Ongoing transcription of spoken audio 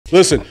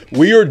Listen,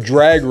 we are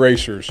drag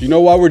racers. You know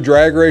why we're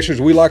drag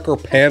racers? We like our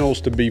panels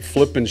to be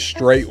flipping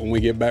straight when we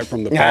get back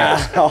from the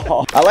pass.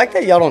 I like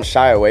that y'all don't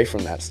shy away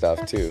from that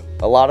stuff too.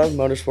 A lot of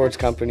motorsports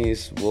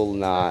companies will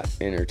not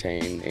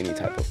entertain any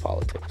type of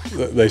politics.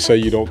 They say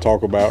you don't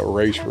talk about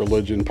race,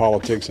 religion,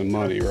 politics, and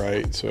money,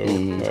 right? So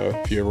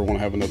if you ever want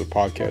to have another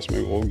podcast,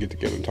 maybe we'll get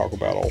together and talk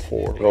about all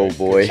four. Right? Oh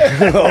boy.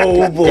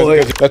 Oh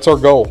boy. That's our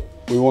goal.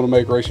 We want to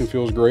make racing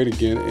fuels great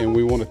again, and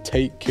we want to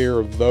take care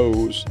of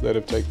those that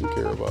have taken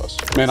care of us.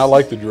 Man, I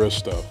like the drift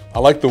stuff. I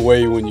like the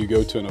way when you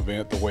go to an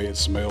event, the way it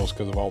smells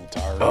because of all the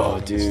tires.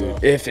 Oh,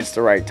 dude. If it's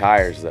the right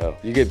tires, though.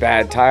 You get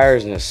bad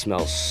tires, and it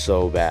smells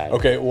so bad.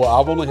 Okay, well,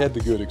 I've only had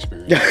the good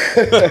experience.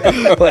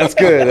 Well, that's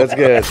good. That's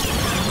good.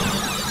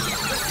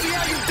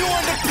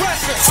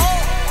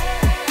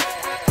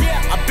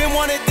 I've been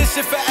wanting this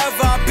shit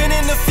forever. I've been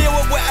in the field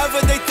with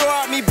whatever they throw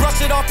at me.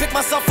 Brush it off, pick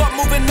myself up,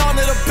 moving on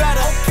to the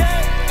better.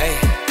 Hey.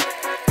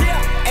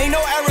 Ain't no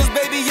errors,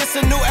 baby, it's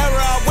a new era.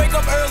 I wake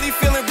up early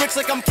feeling rich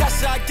like I'm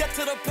Kesha. I get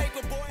to the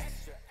paper, boy.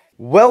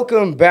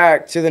 Welcome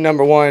back to the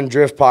 #1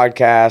 Drift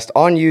Podcast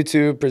on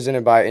YouTube,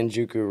 presented by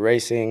Injuku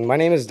Racing. My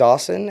name is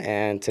Dawson,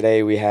 and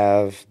today we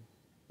have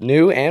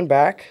new and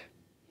back.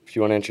 If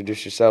you want to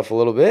introduce yourself a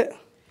little bit.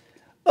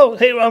 Oh,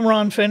 hey, I'm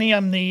Ron Finney.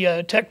 I'm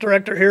the tech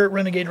director here at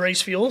Renegade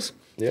Race Fuels.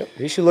 Yep,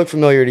 he should look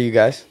familiar to you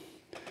guys.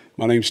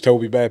 My name's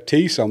Toby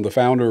Baptiste. I'm the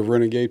founder of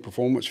Renegade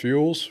Performance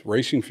Fuels,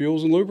 Racing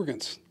Fuels, and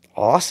Lubricants.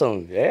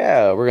 Awesome.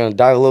 Yeah, we're going to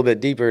dive a little bit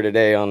deeper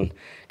today on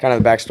kind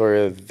of the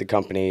backstory of the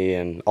company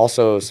and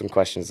also some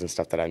questions and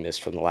stuff that I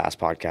missed from the last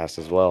podcast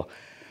as well.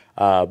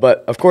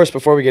 But, of course,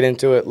 before we get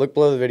into it, look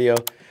below the video.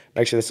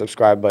 Make sure the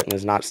subscribe button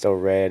is not still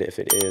red. If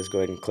it is, go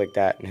ahead and click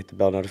that and hit the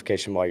bell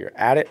notification while you're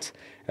at it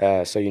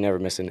so you never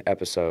miss an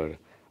episode.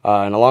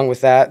 And along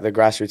with that, the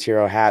Grassroots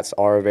Hero hats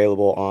are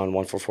available on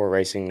 144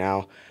 Racing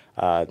now.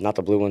 Not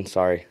the blue one,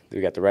 sorry.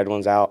 We got the red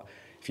ones out.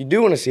 If you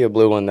do want to see a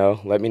blue one, though,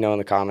 let me know in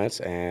the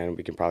comments, and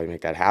we can probably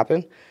make that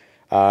happen.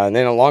 And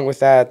then along with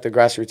that, the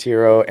Grassroots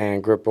Hero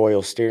and Grip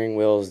Royal steering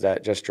wheels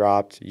that just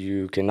dropped.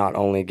 You can not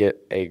only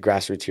get a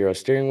Grassroots Hero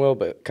steering wheel,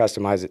 but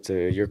customize it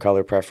to your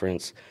color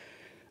preference,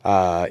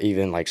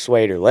 even like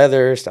suede or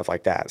leather, stuff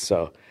like that.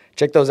 So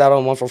check those out on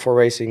 144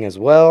 Racing as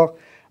well.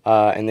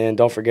 And then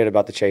don't forget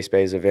about the Chase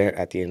Bays event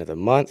at the end of the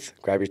month.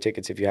 Grab your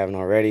tickets if you haven't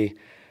already.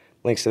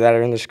 Links to that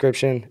are in the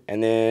description.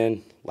 And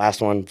then last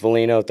one,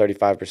 Valino,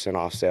 35%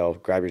 off sale.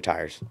 Grab your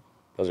tires.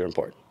 Those are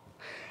important.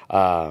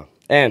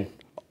 And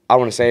I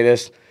want to say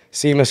this.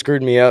 SEMA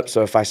screwed me up,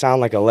 so if I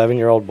sound like an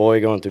 11-year-old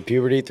boy going through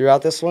puberty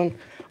throughout this one,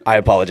 I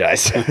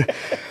apologize.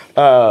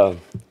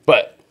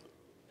 But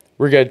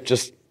we're good,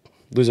 just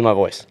losing my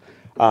voice.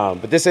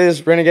 But this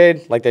is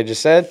Renegade, like they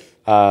just said.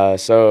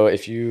 So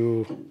if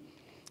you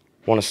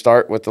want to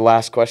start with the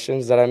last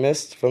questions that I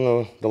missed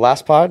from the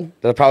last pod?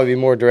 That'll probably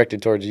be more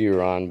directed towards you,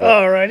 Ron.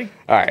 All righty.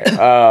 All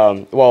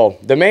right. Well,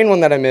 the main one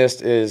that I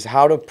missed is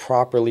how to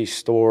properly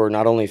store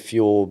not only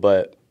fuel,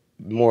 but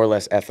more or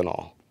less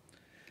ethanol.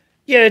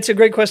 Yeah, it's a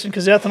great question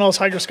because ethanol is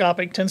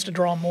hygroscopic, tends to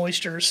draw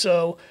moisture.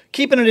 So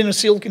keeping it in a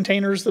sealed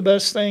container is the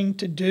best thing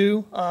to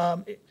do.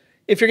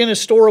 If you're going to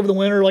store over the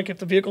winter, like if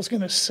the vehicle's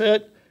going to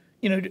sit,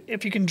 you know,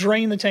 if you can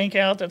drain the tank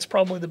out, that's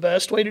probably the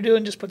best way to do it.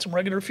 And just put some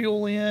regular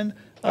fuel in.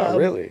 Oh,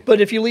 really?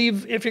 But if you're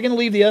going to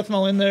leave the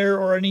ethanol in there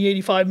or an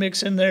E85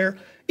 mix in there,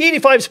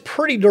 E85 is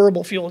pretty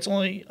durable fuel. It's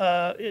only,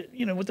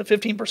 with the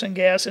 15%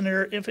 gas in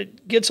there, if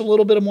it gets a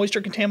little bit of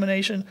moisture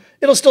contamination,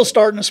 it'll still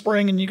start in the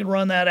spring and you can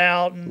run that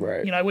out. And,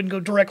 right. I wouldn't go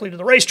directly to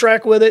the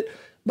racetrack with it,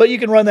 but you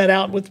can run that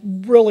out with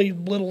really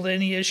little to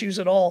any issues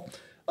at all.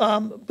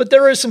 But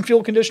there is some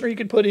fuel conditioner you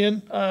can put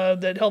in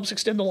that helps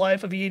extend the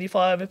life of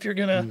E85 if you're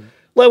going to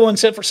let one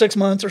sit for 6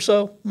 months or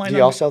so. Do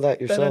y'all sell that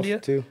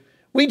yourself too?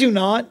 We do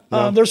not.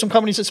 No. There's some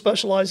companies that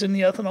specialize in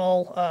the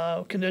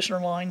ethanol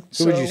conditioner line.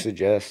 Who would you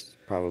suggest,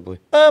 probably?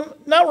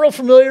 Not real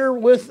familiar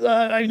with.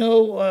 I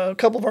know a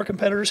couple of our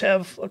competitors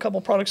have a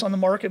couple products on the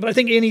market, but I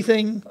think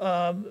anything,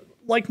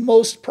 like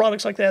most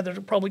products like that, they're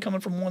probably coming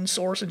from one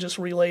source and just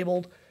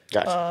relabeled.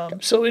 Gotcha.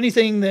 So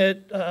anything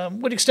that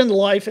would extend the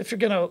life if you're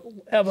going to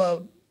have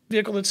a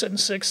vehicle that's sitting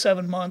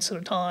 6-7 months at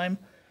a time.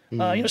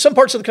 Some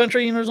parts of the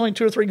country, there's only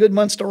 2 or 3 good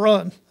months to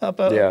run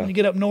when you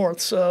get up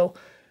north. So.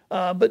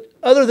 But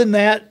other than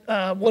that,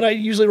 what I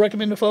usually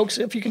recommend to folks,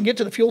 if you can get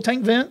to the fuel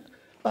tank vent,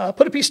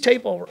 put a piece of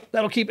tape over it.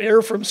 That'll keep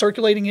air from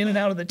circulating in and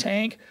out of the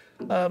tank.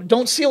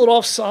 Don't seal it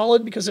off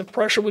solid because if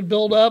pressure would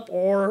build up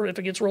or if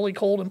it gets really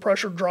cold and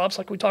pressure drops,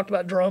 like we talked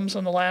about drums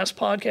on the last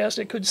podcast,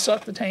 it could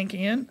suck the tank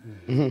in.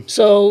 Mm-hmm.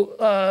 So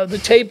the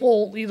tape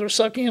will either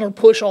suck in or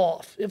push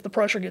off if the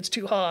pressure gets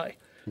too high.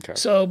 Okay.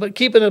 So, but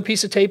keeping a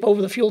piece of tape over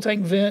the fuel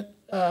tank vent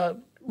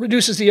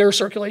reduces the air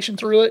circulation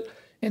through it.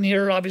 And the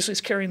air obviously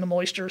is carrying the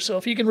moisture. So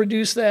if you can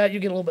reduce that, you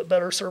get a little bit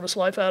better service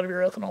life out of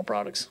your ethanol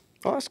products.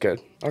 Oh, that's good.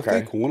 Okay. I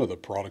think one of the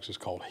products is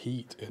called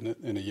Heat, isn't it,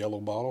 in a yellow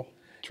bottle?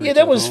 Yeah,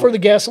 that was for the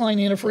gasoline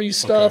antifreeze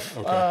stuff.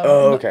 Okay.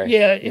 Okay.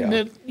 Yeah, and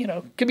it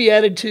could be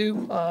added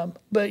to.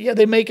 But yeah,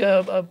 they make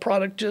a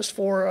product just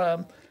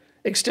for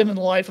extending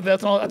the life of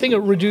ethanol. I think it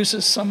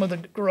reduces some of the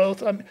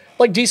growth.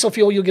 Like diesel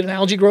fuel, you'll get an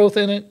algae growth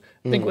in it.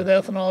 I think with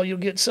ethanol, you'll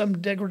get some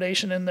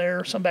degradation in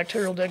there, some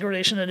bacterial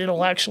degradation, and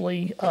it'll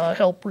actually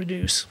help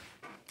reduce.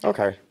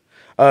 Okay.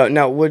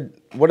 Now,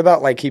 what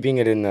about like keeping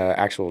it in the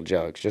actual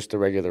jugs, just the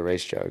regular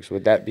race jugs?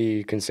 Would that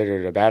be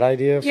considered a bad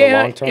idea for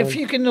long term? If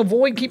you can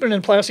avoid keeping it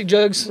in plastic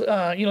jugs,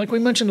 like we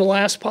mentioned in the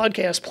last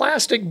podcast,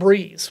 plastic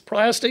breathes.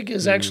 Plastic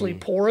is actually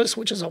porous,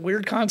 which is a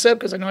weird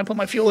concept because I know I put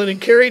my fuel in and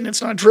carry it and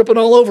it's not dripping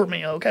all over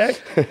me, okay?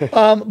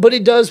 But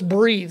it does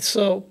breathe.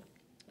 So,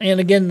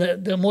 and again,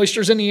 the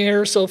moisture's in the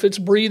air, so if it's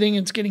breathing,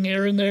 it's getting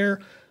air in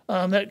there.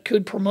 That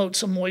could promote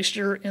some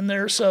moisture in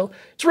there. So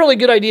it's a really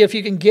good idea if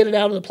you can get it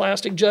out of the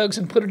plastic jugs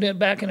and put it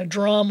back in a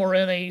drum or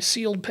in a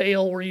sealed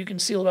pail where you can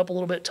seal it up a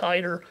little bit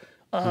tighter.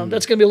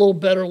 That's going to be a little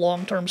better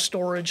long-term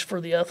storage for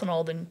the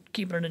ethanol than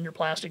keeping it in your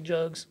plastic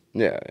jugs.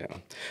 Yeah.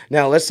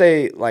 Now, let's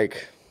say,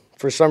 like,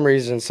 for some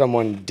reason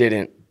someone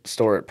didn't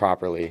store it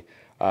properly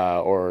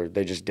or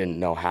they just didn't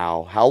know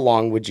how. How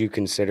long would you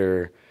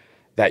consider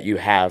that you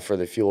have for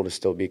the fuel to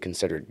still be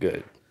considered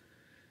good?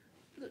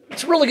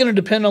 It's really going to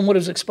depend on what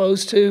it's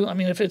exposed to. I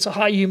mean, if it's a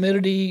high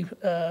humidity,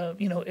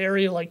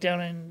 area like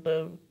down in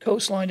the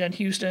coastline, down in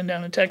Houston,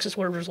 down in Texas,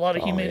 where there's a lot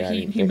of heat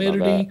and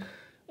humidity,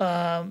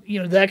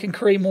 that can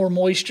create more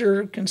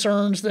moisture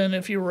concerns than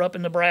if you were up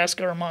in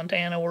Nebraska or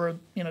Montana, where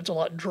it's a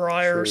lot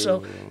drier. True.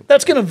 So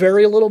that's going to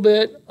vary a little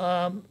bit.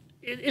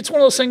 It's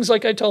one of those things,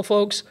 like I tell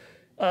folks,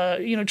 try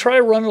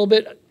to run a little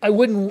bit. I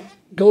wouldn't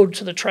go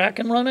to the track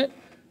and run it.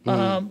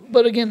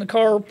 But again, the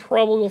car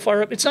probably will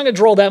fire up. It's not going to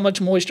draw that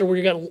much moisture where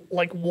you got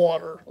like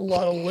water, a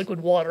lot of liquid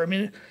water. I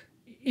mean,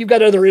 you've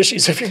got other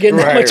issues if you're getting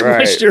that much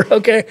moisture,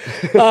 okay?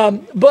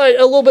 But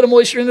a little bit of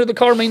moisture into the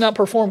car may not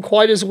perform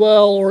quite as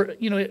well, or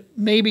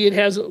maybe it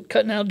has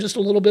cutting out just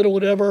a little bit or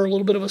whatever, a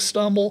little bit of a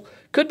stumble.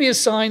 Could be a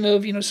sign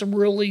of some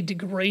really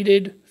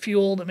degraded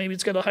fuel that maybe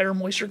it's got a higher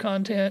moisture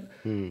content.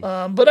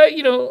 But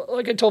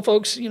like I tell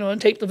folks,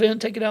 untape the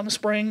vent, take it out in the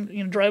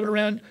spring, drive it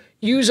around.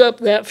 Use up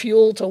that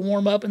fuel to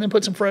warm up and then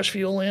put some fresh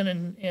fuel in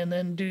and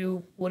then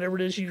do whatever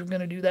it is you're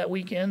going to do that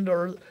weekend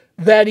or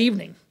that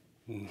evening.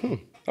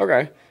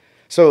 Okay.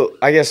 So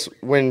I guess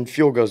when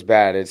fuel goes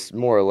bad, it's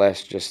more or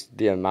less just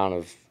the amount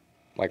of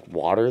like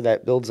water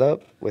that builds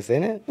up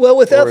within it? Well,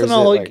 with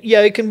ethanol,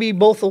 it can be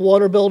both the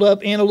water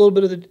buildup and a little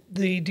bit of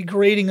the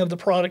degrading of the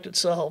product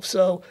itself.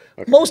 So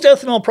most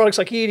ethanol products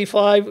like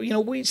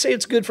E85, we say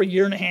it's good for a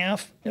year and a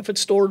half if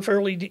it's stored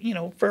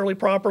fairly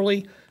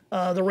properly.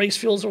 The race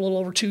fuels are a little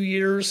over 2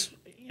 years.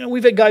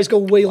 We've had guys go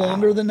way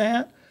longer than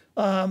that.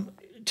 I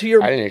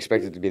didn't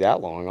expect it to be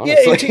that long,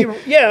 honestly.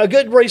 A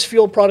good race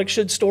fuel product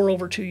should store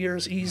over 2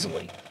 years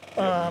easily.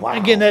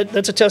 Again,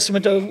 that's a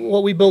testament to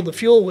what we build the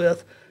fuel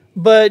with.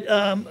 But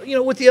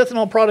with the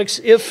ethanol products,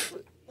 if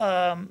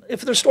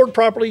they're stored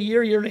properly,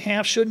 year and a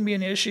half shouldn't be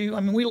an issue.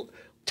 I mean, we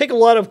take a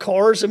lot of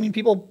cars. I mean,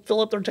 people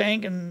fill up their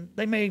tank and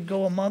they may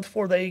go a month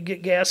before they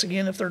get gas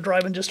again if they're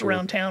driving just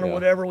around town or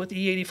whatever with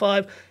the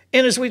E85.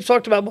 And as we've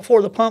talked about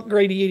before, the pump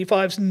grade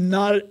E85 is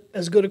not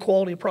as good a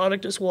quality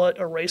product as what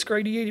a race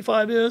grade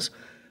E85 is.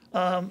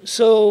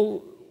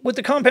 So with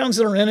the compounds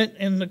that are in it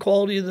and the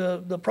quality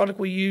of the product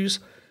we use,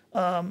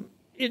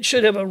 it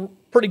should have a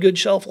pretty good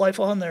shelf life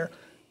on there.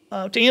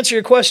 To answer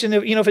your question,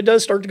 if it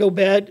does start to go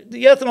bad,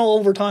 the ethanol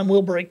over time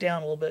will break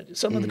down a little bit.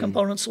 Some of the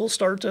components will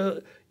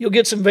you'll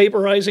get some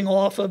vaporizing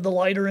off of the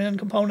lighter end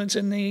components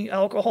in the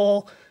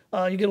alcohol.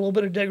 You get a little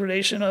bit of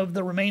degradation of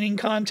the remaining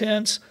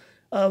contents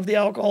of the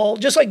alcohol,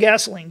 just like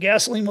gasoline.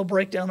 Gasoline will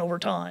break down over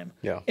time.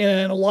 Yeah.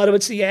 And a lot of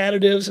it's the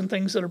additives and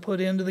things that are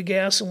put into the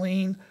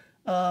gasoline,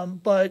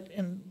 and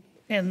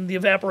the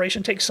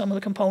evaporation takes some of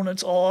the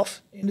components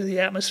off into the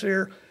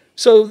atmosphere.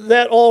 So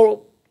that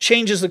all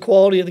changes the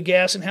quality of the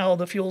gas and how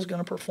the fuel is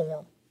going to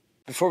perform.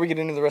 Before we get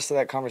into the rest of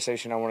that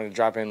conversation, I wanted to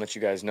drop in and let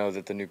you guys know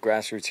that the new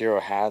Grassroots Hero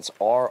hats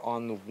are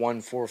on the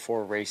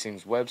 144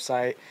 Racing's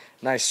website.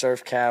 Nice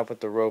surf cap with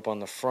the rope on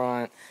the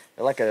front.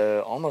 They're like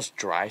a almost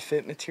dry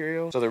fit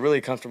material, so they're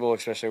really comfortable,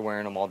 especially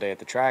wearing them all day at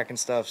the track and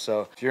stuff.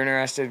 So if you're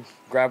interested,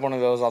 grab one of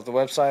those off the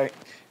website.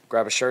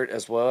 Grab a shirt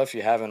as well if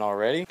you haven't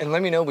already. And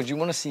let me know, would you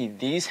want to see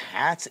these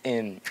hats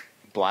in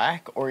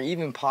black or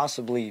even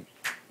possibly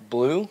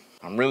blue?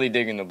 I'm really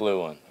digging the blue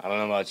one. I don't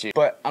know about you,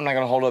 but I'm not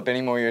gonna hold up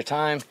any more of your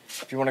time.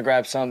 If you wanna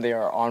grab some, they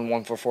are on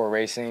 144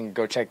 Racing.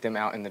 Go check them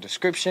out in the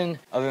description.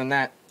 Other than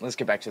that, let's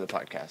get back to the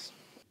podcast.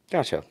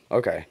 Gotcha,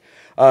 okay.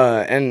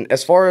 And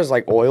as far as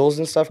like oils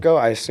and stuff go,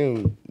 I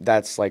assume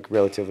that's like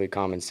relatively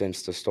common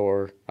sense to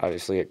store.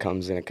 Obviously it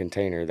comes in a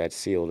container that's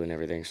sealed and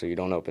everything, so you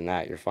don't open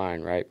that, you're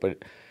fine, right?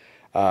 But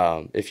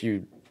if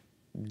you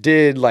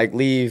did like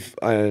leave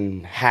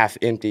a half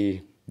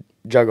empty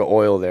jug of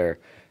oil there,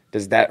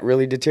 does that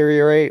really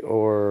deteriorate,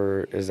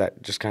 or is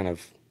that just kind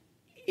of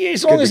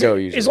as long as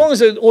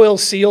the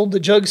oil's sealed, the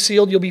jug's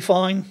sealed, you'll be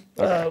fine.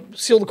 Okay.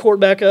 Seal the quart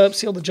back up,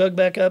 seal the jug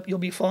back up, you'll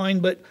be fine.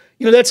 But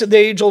that's the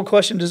age-old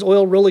question: does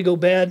oil really go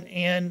bad?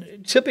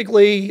 And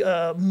typically,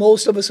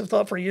 most of us have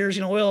thought for years,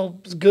 oil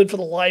is good for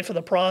the life of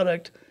the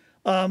product.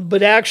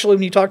 But actually,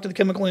 when you talk to the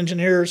chemical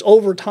engineers,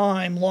 over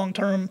time,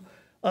 long-term,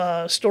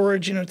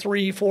 storage,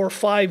 3, 4,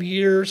 5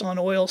 years on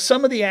oil.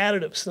 Some of the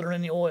additives that are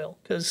in the oil,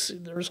 because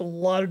there's a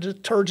lot of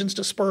detergents,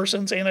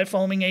 dispersants,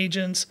 anti-foaming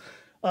agents,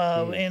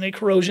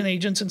 anti-corrosion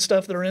agents and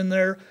stuff that are in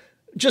there.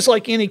 Just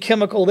like any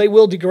chemical, they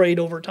will degrade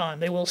over time.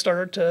 They will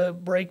start to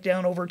break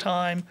down over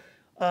time.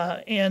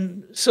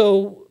 And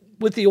so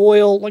with the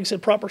oil, like I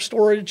said, proper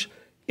storage,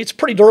 it's a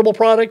pretty durable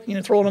product.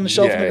 Throw it on the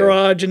shelf in the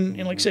garage, and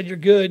like I said, you're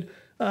good.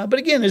 But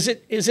again, as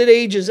it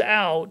ages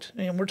out,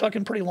 and we're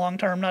talking pretty long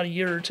term, not a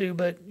year or two,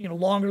 but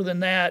longer than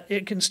that,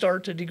 it can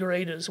start to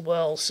degrade as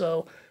well.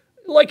 So,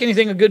 like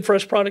anything, a good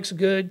fresh product's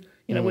good.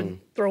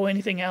 Wouldn't throw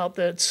anything out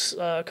that's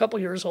a couple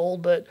years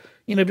old. But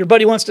if your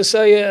buddy wants to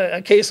sell you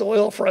a case of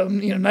oil from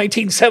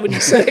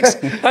 1976,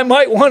 I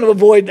might want to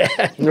avoid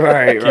that.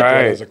 Right. Keep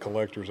that as a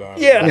collector's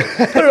item. Yeah,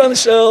 put it on the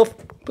shelf,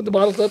 put the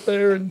bottles up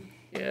there, and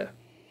yeah.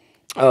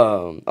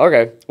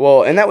 Okay.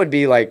 Well, and that would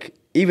be like,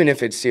 even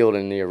if it's sealed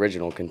in the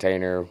original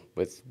container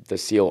with the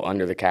seal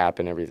under the cap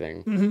and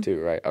everything too,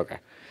 right? Okay.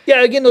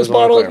 Yeah, again, those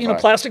bottles,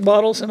 plastic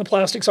bottles, and the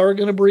plastics are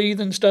going to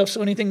breathe and stuff,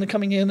 so anything that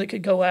coming in that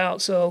could go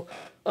out. So,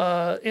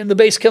 and the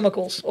base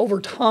chemicals over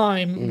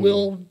time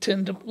will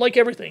tend to, like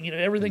everything,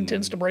 everything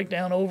tends to break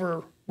down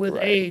over with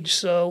age.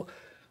 So,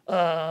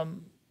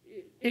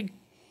 it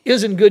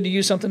isn't good to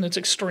use something that's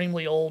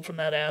extremely old from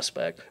that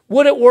aspect.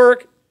 Would it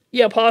work?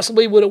 Yeah,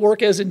 possibly. Would it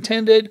work as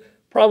intended?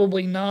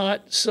 Probably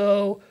not.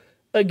 So,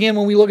 again,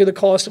 when we look at the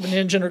cost of an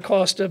engine or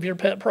cost of your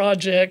pet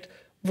project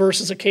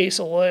versus a case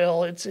of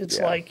oil, it's it's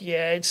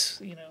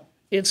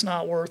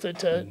not worth it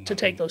to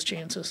take those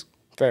chances.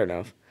 Fair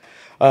enough.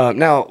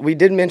 Now, we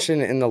did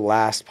mention in the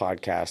last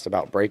podcast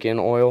about break-in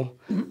oil,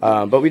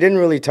 but we didn't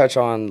really touch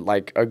on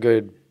like a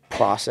good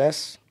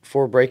process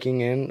for breaking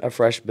in a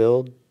fresh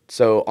build.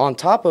 So on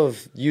top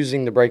of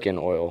using the break-in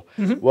oil,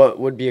 what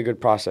would be a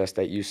good process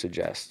that you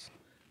suggest?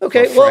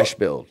 Okay, fresh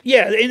build.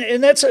 Yeah,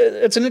 and that's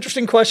an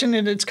interesting question,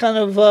 and it's kind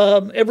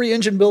of every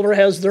engine builder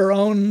has their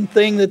own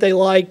thing that they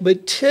like,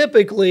 but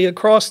typically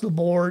across the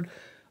board,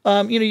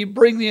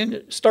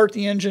 you start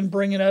the engine,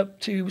 bring it up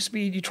to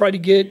speed. You try to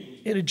get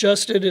it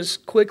adjusted as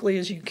quickly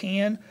as you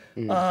can.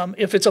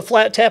 If it's a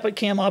flat tappet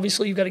cam,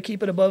 obviously you've got to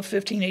keep it above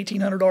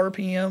 1800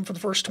 RPM for the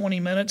first 20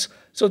 minutes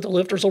so that the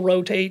lifters will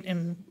rotate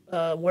and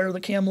wear the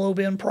cam lobe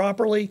in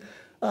properly.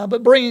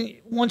 But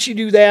once you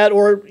do that,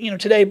 or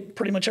today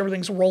pretty much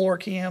everything's roller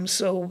cams,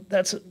 so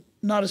that's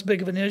not as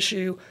big of an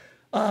issue.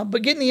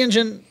 But getting the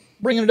engine,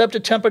 bringing it up to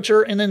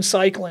temperature, and then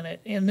cycling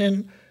it, and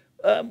then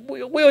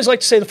we always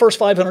like to say the first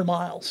 500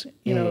 miles,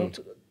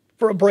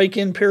 for a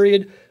break-in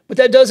period. But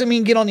that doesn't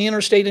mean get on the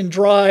interstate and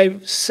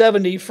drive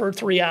 70 for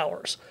 3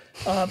 hours.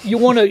 You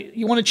want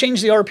to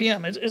change the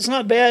RPM. It's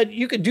not bad.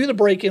 You could do the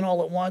break-in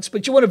all at once,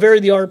 but you want to vary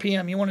the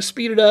RPM. You want to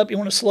speed it up. You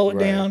want to slow it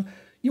down.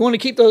 You want to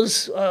keep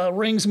those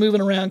rings moving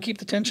around, keep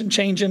the tension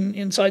changing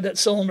inside that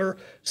cylinder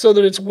so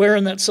that it's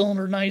wearing that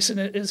cylinder nice and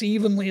as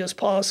evenly as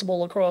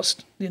possible across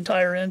the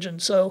entire engine.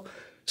 So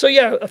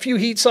yeah, a few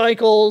heat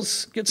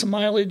cycles, get some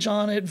mileage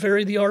on it,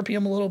 vary the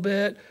RPM a little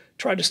bit,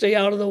 try to stay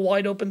out of the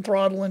wide open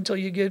throttle until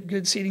you get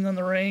good seating on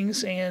the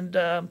rings, and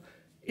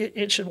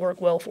it should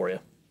work well for you.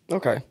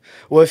 Okay.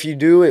 Well, if you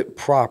do it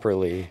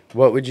properly,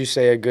 what would you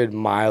say a good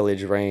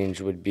mileage range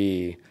would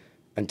be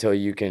until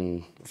you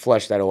can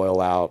flush that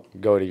oil out,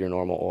 go to your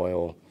normal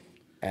oil,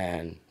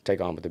 and take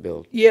on with the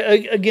build? Yeah,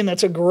 again,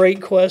 that's a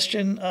great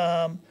question.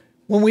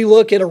 When we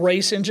look at a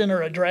race engine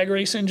or a drag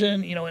race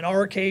engine, in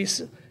our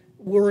case,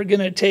 we're going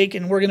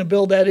to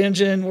build that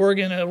engine. We're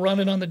going to run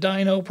it on the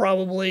dyno,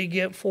 probably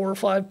get 4 or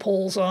 5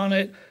 pulls on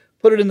it,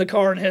 put it in the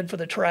car, and head for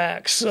the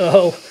track.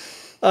 So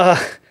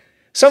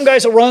some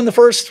guys will run the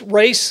first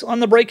race on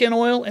the break-in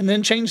oil and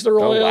then change their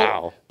oil. Oh,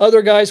 wow.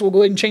 Other guys will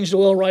go ahead and change the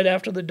oil right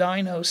after the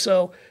dyno.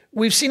 So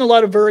we've seen a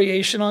lot of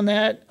variation on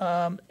that.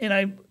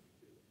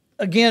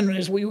 Again,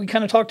 as we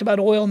kind of talked about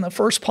oil in the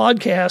first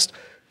podcast,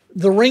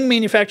 the ring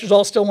manufacturers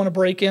all still want to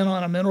break in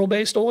on a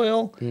mineral-based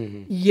oil,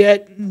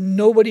 yet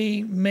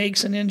nobody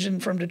makes an engine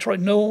from Detroit.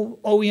 No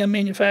OEM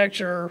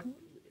manufacturer,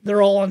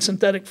 they're all on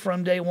synthetic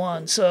from day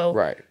one. So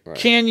right.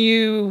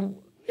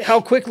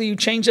 how quickly you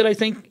change it, I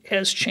think,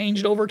 has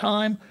changed over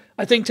time.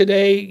 I think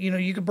today,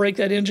 you could break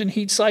that engine,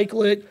 heat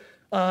cycle it.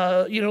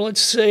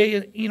 Let's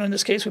say, in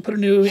this case, we put a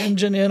new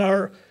engine in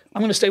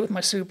I'm going to stay with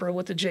my Supra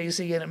with the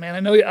JZ in it, man.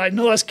 I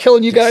know I was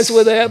killing you guys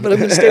with that, but I'm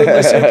going to stay with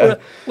my Supra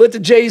with the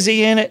JZ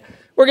in it.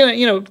 We're going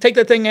to, take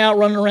that thing out,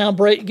 run it around,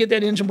 get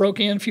that engine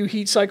broken in, a few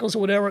heat cycles or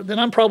whatever. Then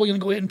I'm probably going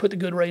to go ahead and put the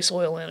good race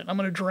oil in it. I'm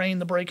going to drain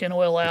the break-in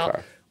oil out.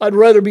 Okay. I'd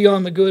rather be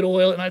on the good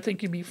oil, and I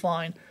think you'd be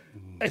fine.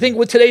 I think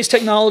with today's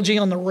technology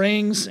on the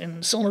rings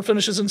and cylinder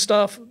finishes and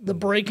stuff, the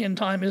break-in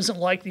time isn't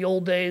like the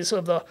old days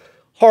of the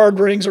hard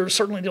rings, or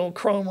certainly the old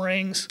chrome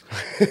rings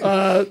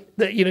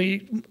that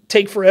you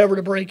take forever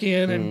to break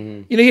in.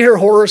 And you hear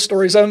horror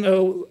stories. I don't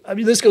know. I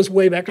mean, this goes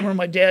way back. I remember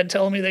my dad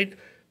telling me they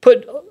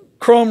put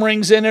chrome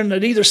rings in there and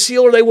they'd either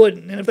seal or they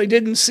wouldn't. And if they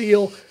didn't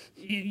seal,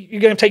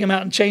 you're going to take them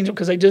out and change them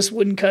because they just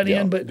wouldn't cut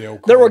in. But The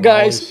there were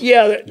guys,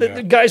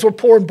 the guys were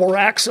pouring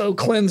Boraxo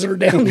cleanser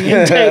down the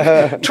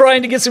intake,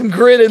 trying to get some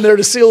grit in there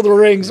to seal the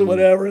rings or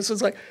whatever. So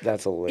it's like,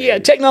 that's hilarious. Yeah,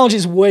 technology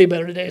is way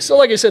better today. So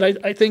like I said,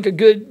 I think a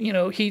good,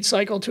 heat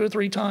cycle 2 or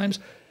 3 times,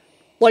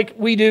 like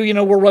we do,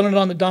 we're running it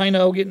on the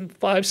dyno, getting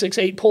 5, 6,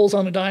 8 pulls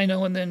on the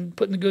dyno, and then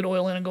putting the good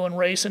oil in and going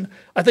racing.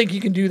 I think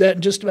you can do that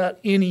in just about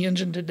any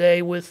engine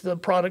today with the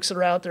products that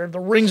are out there. The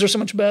rings are so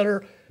much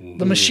better.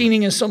 The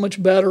machining is so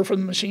much better from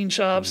the machine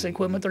shops, the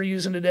equipment they're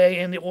using today,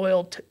 and the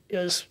oil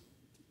is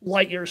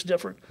light years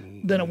different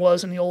than it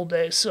was in the old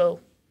days. So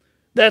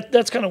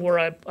that's kind of where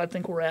I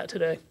think we're at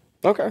today.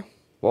 Okay.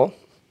 Well,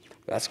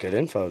 that's good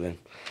info then.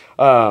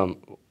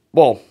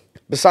 Well,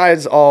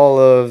 besides all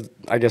of,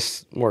 I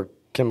guess, more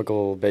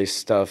chemical-based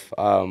stuff,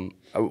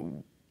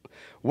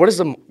 what is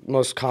the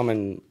most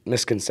common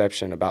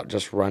misconception about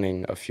just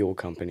running a fuel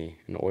company,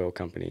 an oil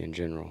company in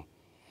general?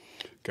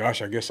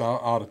 Gosh, I guess I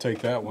ought to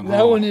take that one.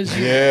 That one is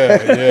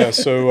yeah.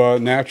 So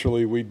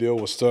naturally, we deal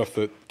with stuff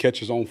that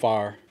catches on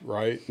fire,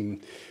 right,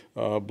 and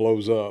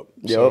blows up.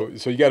 Yep.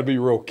 So you got to be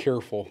real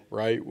careful,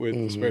 right, with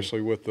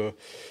especially with the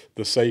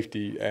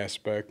safety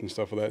aspect and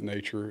stuff of that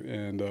nature.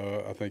 And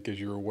I think, as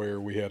you're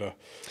aware, we had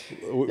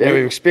we've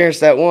experienced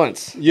that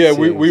once. Yeah,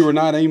 we were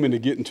not aiming to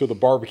get into the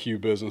barbecue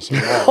business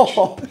in March.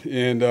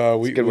 And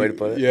That's a good way to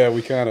put it. Yeah,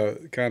 we kind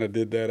of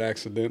did that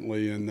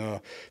accidentally,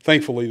 and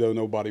thankfully though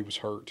nobody was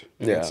hurt.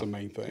 And that's the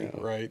main thing,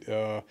 right?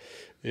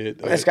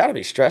 It's got to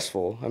be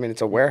stressful. I mean,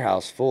 it's a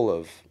warehouse full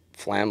of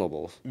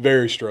flammables.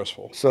 Very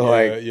stressful. So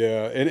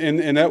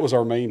and that was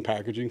our main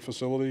packaging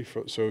facility.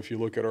 So if you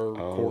look at our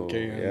quart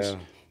cans,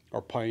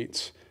 our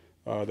pints,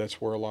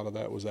 that's where a lot of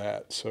that was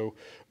at. So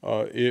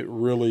it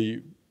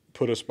really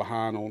put us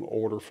behind on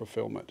order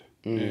fulfillment,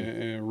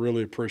 and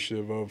really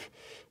appreciative of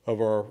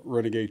our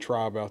Renegade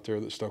tribe out there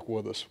that stuck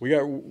with us. We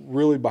got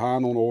really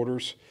behind on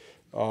orders,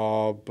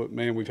 but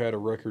man, we've had a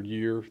record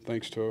year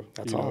thanks to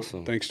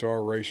awesome. Thanks to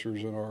our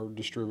racers and our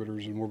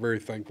distributors, and we're very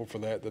thankful for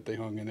that they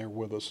hung in there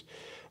with us.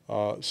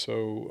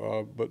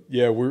 But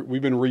yeah,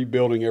 we've been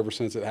rebuilding ever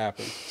since it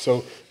happened.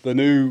 So the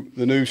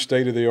new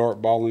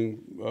state-of-the-art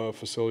bowling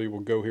facility will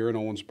go here in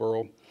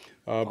Owensboro.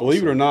 Awesome.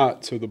 Believe it or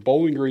not, so the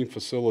Bowling Green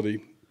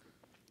facility,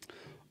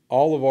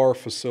 all of our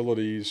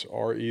facilities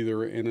are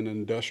either in an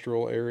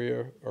industrial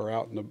area or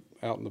out in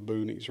the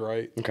boonies,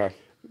 right? Okay.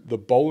 The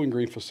Bowling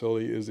Green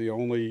facility is the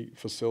only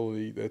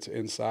facility that's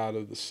inside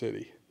of the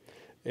city.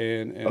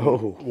 And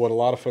what a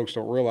lot of folks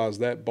don't realize,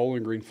 that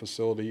Bowling Green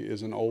facility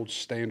is an old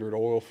Standard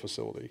Oil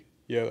facility.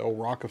 Yeah, the old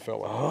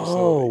Rockefeller facility.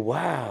 Oh,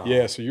 wow.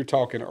 Yeah, so you're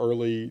talking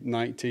early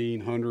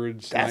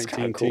 1900s, That's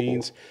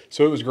 19-teens. cool.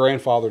 So it was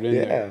grandfathered in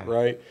there,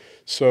 right?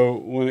 So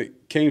when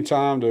it came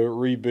time to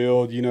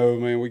rebuild,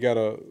 man, we got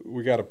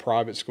a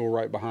private school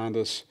right behind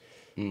us.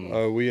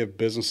 We have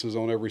businesses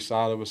on every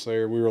side of us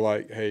there. We were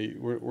like, hey,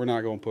 we're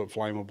not going to put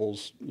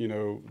flammables,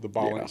 the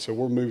bowling. So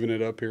we're moving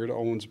it up here to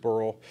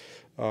Owensboro.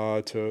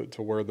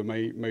 To where the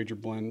major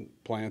blend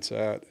plant's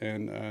at,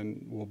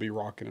 and we'll be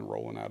rocking and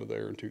rolling out of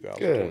there in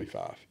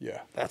 2025. Good.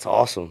 Yeah, that's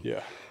awesome.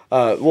 Yeah.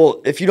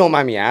 Well, if you don't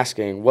mind me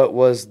asking, what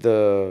was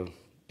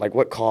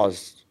what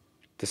caused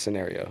the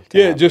scenario?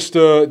 Just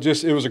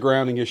it was a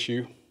grounding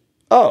issue.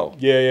 Oh.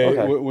 Yeah.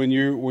 Okay.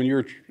 When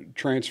you're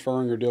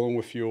transferring or dealing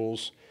with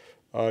fuels,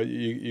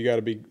 you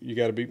got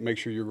to make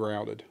sure you're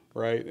grounded,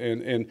 right?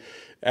 And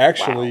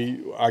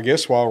actually, I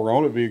guess while we're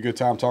on it, it'd be a good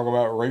time to talk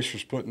about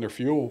racers putting their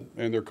fuel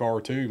in their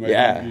car too.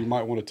 Maybe you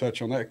might want to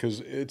touch on that, because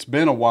it's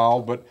been a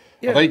while, but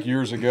I think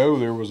years ago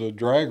there was a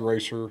drag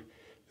racer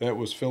that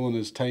was filling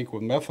his tank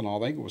with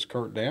methanol. I think it was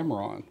Kurt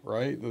Dameron,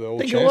 right? The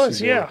old I think it was,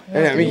 yeah.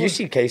 And I mean, you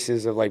see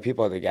cases of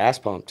people at the gas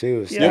pump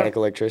too, static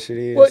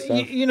electricity. Well,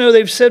 and stuff.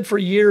 They've said for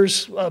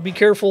years, be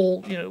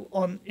careful,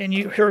 and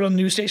you hear it on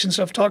news station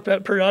stuff talked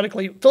about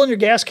periodically, filling your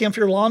gas can for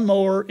your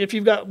lawnmower. If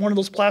you've got one of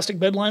those plastic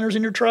bed liners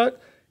in your truck,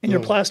 in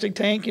your plastic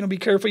tank, be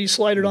careful you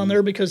slide it on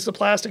there, because the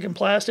plastic and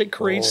plastic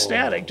creates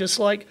static, just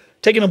like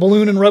taking a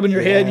balloon and rubbing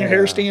your head and your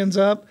hair stands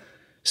up.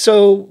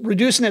 So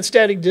reducing that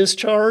static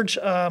discharge,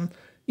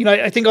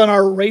 I think on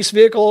our race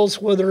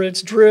vehicles, whether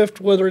it's drift,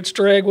 whether it's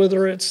drag,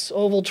 whether it's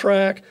oval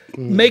track,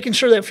 making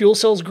sure that fuel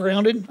cell's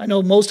grounded. I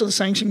know most of the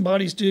sanctioning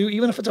bodies do.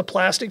 Even if it's a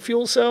plastic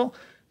fuel cell,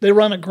 they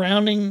run a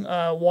grounding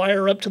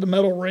wire up to the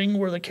metal ring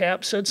where the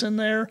cap sits in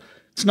there.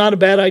 It's not a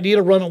bad idea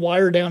to run a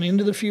wire down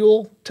into the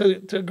fuel to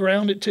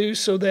ground it too,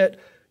 so that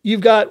you've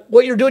got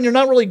what you're doing. You're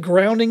not really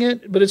grounding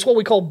it, but it's what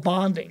we call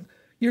bonding.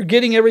 You're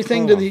getting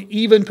everything to the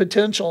even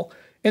potential.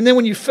 And then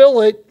when you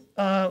fill it,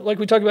 like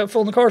we talked about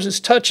filling the cars,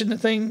 is touching the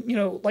thing,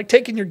 like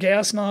taking your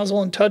gas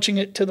nozzle and touching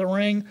it to the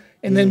ring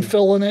and then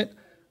filling it.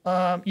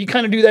 You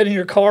kind of do that in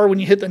your car when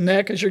you hit the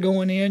neck as you're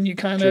going in. You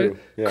kind of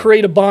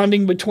create a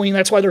bonding between.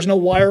 That's why there's no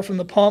wire from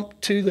the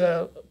pump to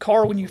the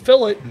car when you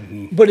fill it.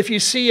 But if you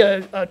see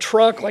a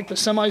truck like the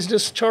semis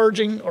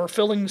discharging or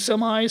filling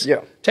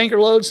semis, tanker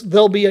loads,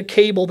 there'll be a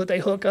cable that they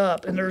hook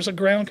up, and there's a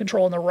ground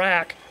control in the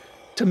rack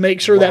to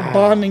make sure that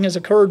bonding has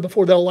occurred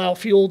before they'll allow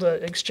fuel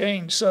to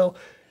exchange. So,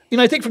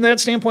 I think from that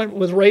standpoint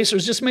with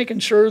racers, just making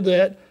sure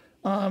that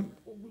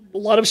a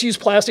lot of us use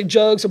plastic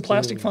jugs and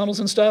plastic funnels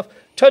and stuff.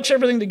 Touch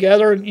everything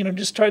together and,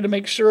 just try to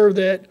make sure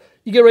that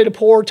you get ready to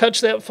pour,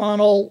 touch that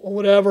funnel or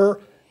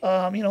whatever,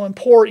 and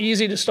pour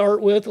easy to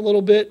start with a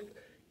little bit.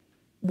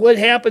 What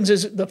happens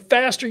is the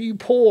faster you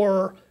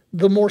pour,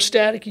 the more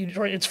static you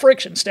try. It's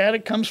friction.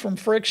 Static comes from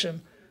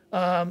friction.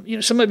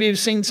 Some of you have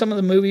seen some of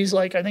the movies,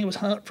 like I think it was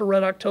Hunt for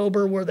Red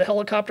October, where the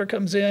helicopter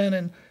comes in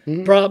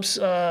and drops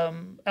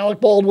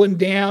Alec Baldwin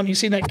down. You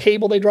see that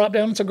cable they drop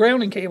down? It's a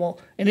grounding cable,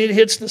 and it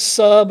hits the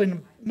sub,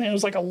 and man, it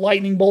was like a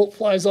lightning bolt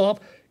flies off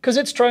because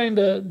it's trying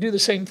to do the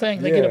same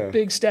thing. They get a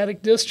big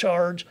static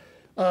discharge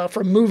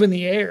from moving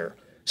the air.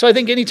 So I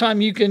think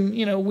anytime you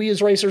can, we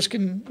as racers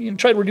can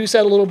try to reduce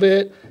that a little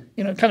bit,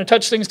 kind of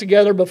touch things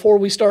together before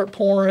we start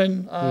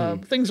pouring,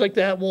 things like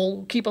that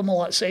will keep them a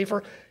lot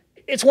safer.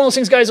 It's one of those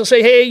things guys will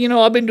say, hey,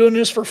 I've been doing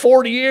this for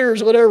 40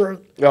 years or whatever.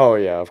 Oh,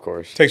 yeah, of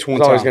course. Takes one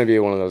time. It's always going to be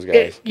one of those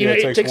guys.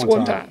 It takes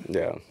one time.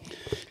 Yeah.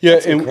 Yeah,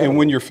 and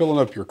when you're filling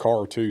up your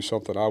car too,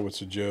 something I would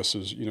suggest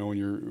is,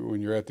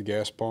 when you're at the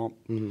gas pump,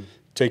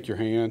 take your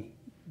hand,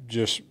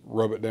 just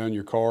rub it down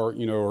your car,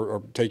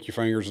 or take your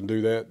fingers and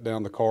do that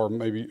down the car,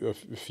 maybe a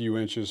few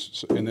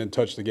inches, and then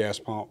touch the gas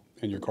pump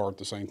in your car at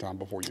the same time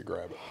before you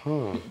grab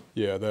it.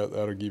 Yeah,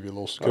 that'll give you a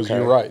little, because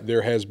you're right,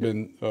 there has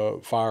been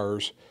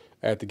fires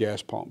at the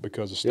gas pump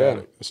because of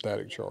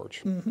static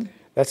charge.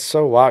 That's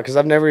so wild, because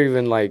I've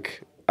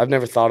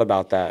never thought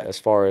about that as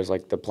far as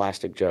like the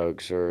plastic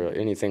jugs or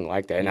anything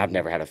like that, and I've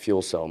never had a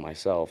fuel cell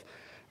myself,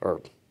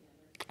 or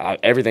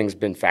everything's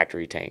been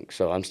factory tank,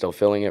 so I'm still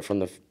filling it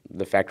from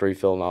the factory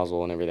fill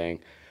nozzle and everything.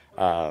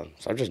 So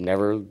I've just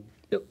never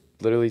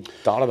literally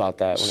thought about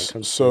that when it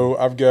comes to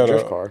I've got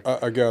drift car.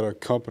 I got a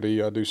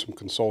company I do some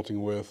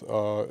consulting with.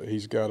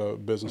 He's got a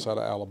business out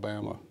of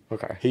Alabama.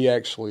 Okay. He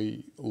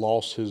actually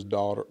lost his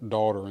daughter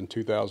in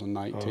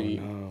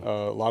 2019.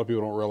 A lot of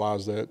people don't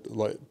realize that,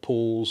 like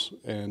pools,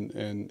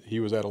 and he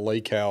was at a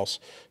lake house,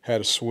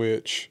 had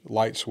a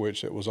light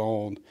switch that was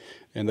on,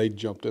 and they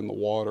jumped in the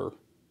water,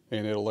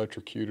 and it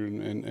electrocuted,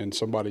 and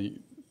somebody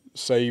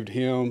saved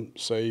him,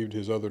 saved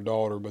his other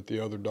daughter, but the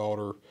other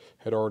daughter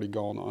had already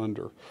gone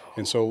under.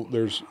 And so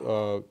there's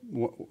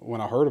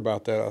when I heard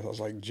about that, I was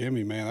like,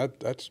 Jimmy, man,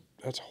 that's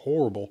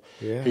horrible.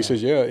 Yeah. He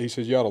says, you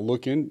ought to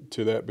look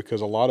into that,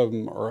 because a lot of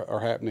them are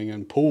happening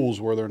in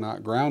pools where they're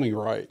not grounding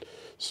right.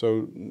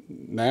 So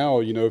now,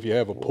 if you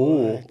have a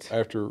pool,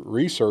 after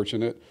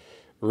researching it,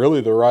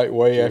 really the right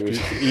way,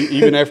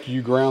 even after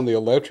you ground the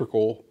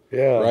electrical,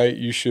 right,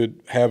 you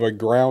should have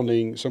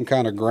some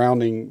kind of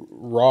grounding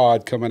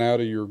rod coming out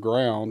of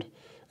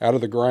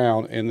the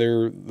ground, and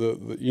they're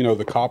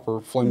the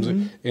copper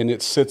flimsy, and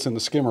it sits in the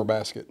skimmer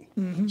basket.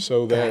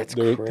 So that's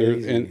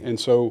crazy. And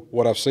so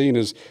what I've seen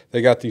is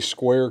they got these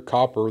square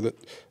copper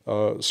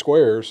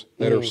squares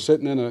that are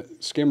sitting in a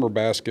skimmer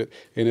basket,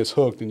 and it's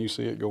hooked, and you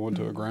see it go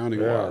into a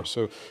grounding wire.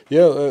 So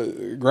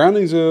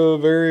grounding's a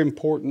very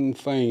important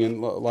thing,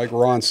 and like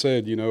Ron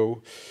said,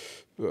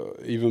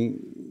 even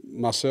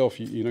myself,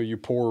 you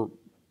pour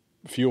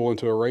fuel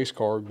into a race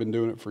car. I've been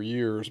doing it for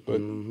years, but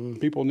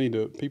people need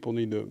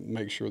to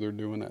make sure they're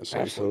doing that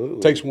safely. Absolutely.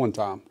 It takes one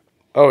time.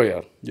 Oh,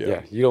 yeah.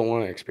 You don't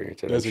want to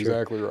experience it. That's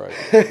exactly right.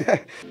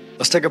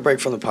 Let's take a break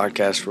from the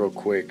podcast real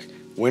quick.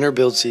 Winter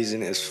build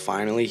season is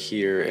finally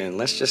here, and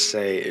let's just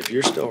say if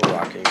you're still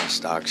rocking a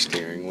stock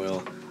steering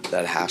wheel,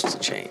 that has to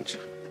change.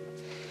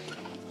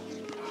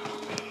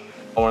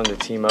 I wanted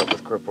to team up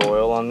with Grip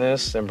Oil on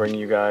this and bring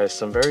you guys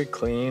some very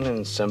clean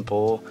and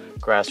simple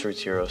Grassroots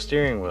Hero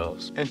steering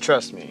wheels. And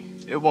trust me,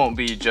 it won't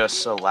be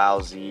just a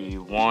lousy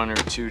 1 or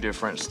 2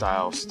 different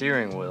style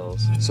steering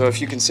wheels. So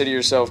if you consider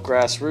yourself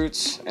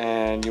Grassroots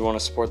and you want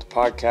to support the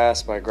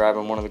podcast by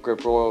grabbing one of the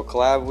Grip Oil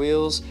collab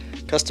wheels,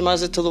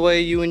 customize it to the way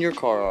you and your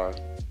car are.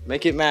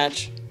 Make it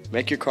match,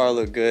 make your car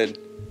look good,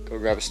 go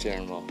grab a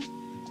steering wheel.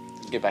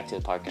 Let's get back to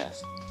the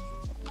podcast.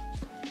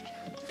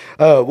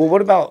 Well,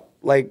 what about,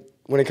 like,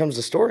 when it comes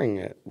to storing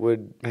it,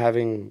 would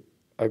having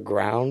a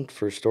ground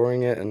for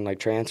storing it and like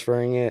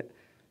transferring it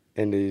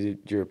into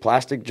your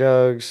plastic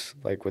jugs,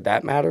 like, would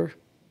that matter?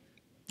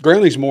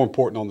 Grounding's more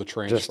important on the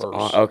transfers.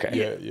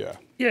 Okay. Yeah.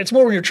 Yeah, it's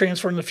more when you're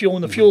transferring the fuel.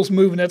 When the fuel's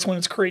moving, that's when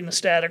it's creating the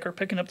static or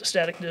picking up the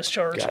static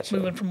discharge,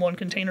 moving from one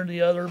container to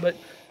the other. But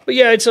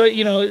yeah, it's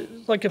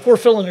like if we're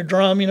filling a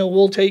drum,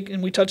 we'll take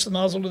and we touch the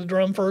nozzle to the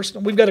drum first,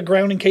 and we've got a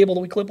grounding cable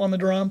that we clip on the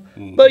drum.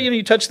 But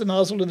you touch the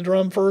nozzle to the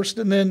drum first,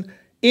 and then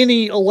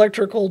any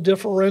electrical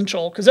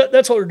differential, because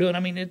that's what we're doing. I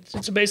mean,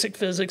 it's a basic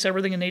physics.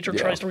 Everything in nature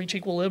tries to reach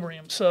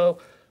equilibrium. So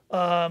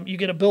you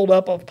get a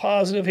buildup of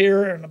positive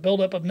here and a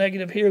buildup of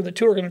negative here. The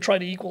two are going to try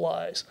to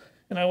equalize.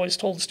 And I always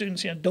told the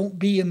students, don't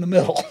be in the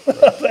middle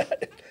of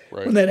that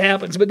when that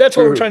happens. But that's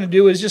what we're trying to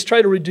do, is just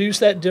try to reduce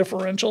that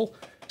differential.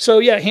 So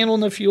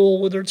handling the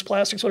fuel, whether it's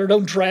plastics, whatever,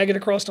 don't drag it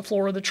across the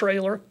floor of the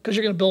trailer, because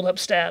you're going to build up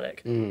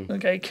static.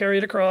 Okay, carry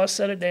it across,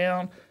 set it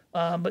down.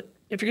 But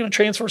if you're going to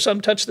transfer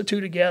something, touch the two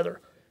together.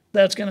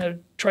 That's going to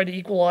try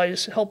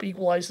to help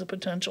equalize the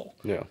potential.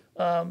 Yeah.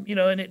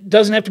 And it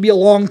doesn't have to be a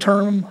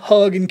long-term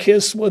hug and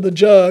kiss with the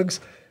jugs.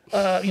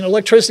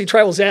 electricity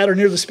travels at or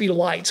near the speed of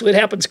light, so it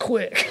happens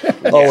quick.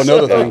 Oh,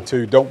 another thing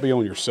too, don't be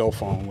on your cell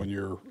phone when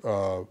you're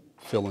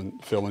filling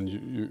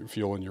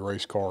fuel in your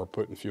race car or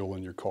putting fuel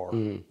in your car.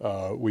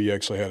 We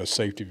actually had a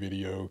safety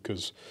video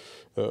because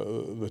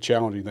the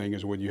challenging thing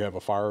is when you have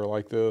a fire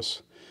like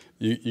this,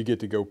 you get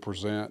to go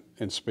present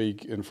and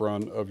speak in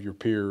front of your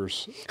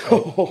peers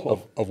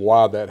of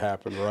why that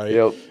happened, right?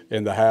 Yep.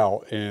 And the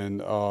how.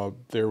 And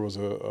there was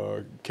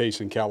a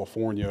case in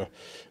California.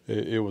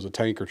 It was a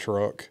tanker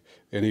truck,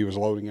 and he was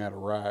loading out a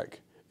rack.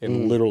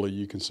 And literally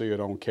you can see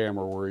it on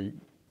camera where he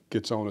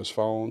gets on his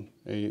phone,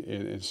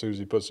 and as soon as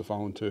he puts the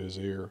phone to his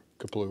ear,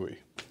 kaplooey.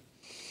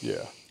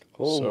 Yeah.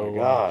 Oh, my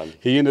God.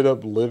 He ended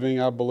up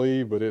living, I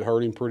believe, but it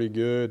hurt him pretty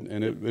good,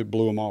 and it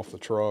blew him off the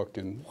truck,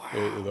 and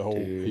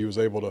he was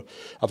able to.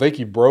 I think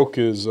he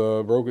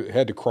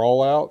had to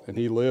crawl out, and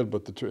he lived,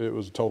 but it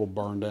was a total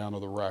burn down of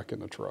the rack in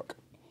the truck,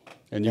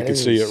 and you could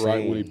see it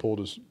right when he pulled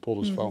his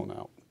phone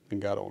out and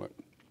got on it.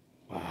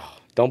 Wow!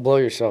 Don't blow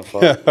yourself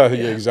up.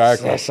 Yeah,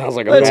 exactly. That sounds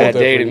like a bad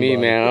day to me,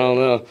 man. I don't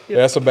know. Yeah,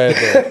 that's a bad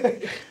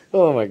day.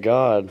 Oh my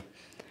God.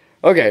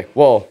 Okay,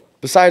 well,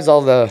 besides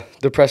all the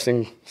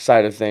depressing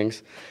side of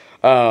things.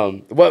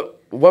 What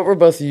were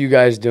both of you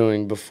guys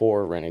doing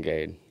before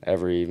Renegade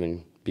ever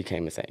even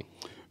became a thing?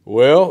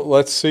 Well,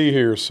 let's see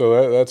here.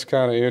 So that's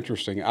kind of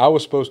interesting. I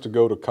was supposed to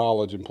go to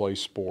college and play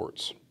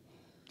sports,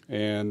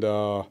 and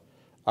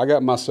I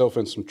got myself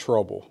in some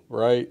trouble,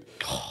 right?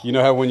 You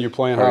know how when you're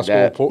playing high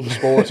school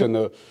sports and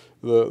the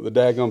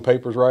daggone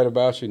papers write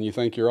about you and you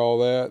think you're all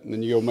that, and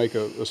then you go make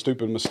a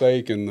stupid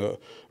mistake and the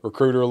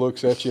recruiter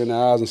looks at you in the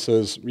eyes and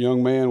says,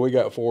 young man, we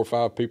got 4 or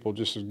 5 people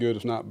just as good,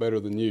 if not better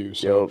than you.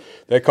 So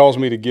that caused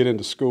me to get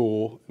into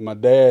school. My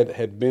dad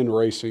had been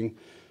racing,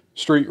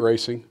 street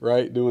racing,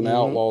 right, doing the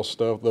outlaw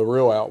stuff, the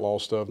real outlaw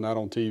stuff, not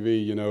on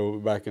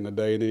TV, back in the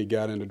day. And then he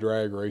got into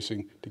drag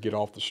racing to get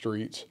off the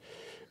streets.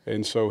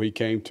 And so he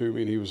came to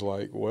me and he was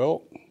like,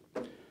 well,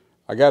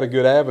 I got a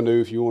good avenue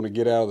if you want to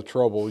get out of the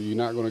trouble. You're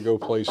not going to go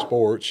play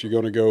sports. You're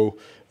going to go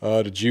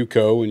to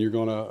JUCO, and you're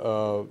going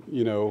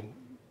to,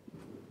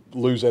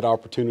 lose that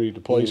opportunity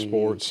to play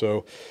sports.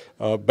 So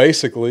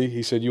basically,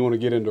 he said, you want to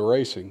get into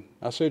racing?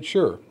 I said,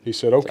 sure. He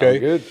said, okay.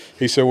 Good.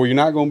 He said, well, you're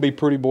not going to be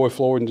pretty boy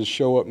Floyd and just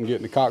show up and get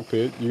in the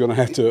cockpit. You're going to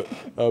have to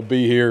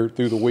be here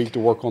through the week to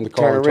work on the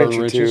car and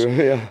turn wrenches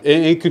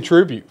and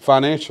contribute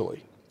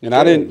financially. And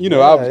I didn't,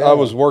 I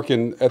was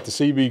working at the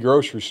CB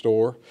grocery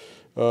store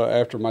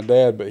after my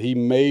dad, but he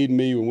made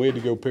me, when we had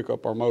to go pick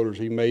up our motors,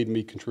 he made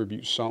me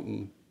contribute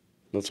something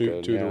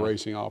to the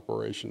racing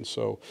operation.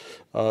 So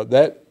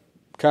that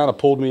kind of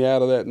pulled me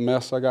out of that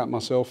mess I got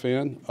myself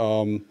in.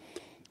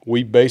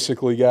 We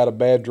basically got a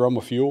bad drum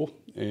of fuel,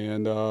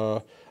 and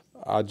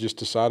I just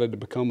decided to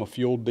become a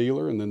fuel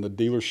dealer, and then the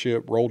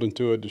dealership rolled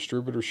into a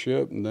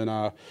distributorship, and then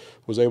I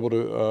was able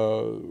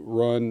to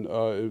run,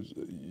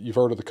 you've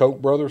heard of the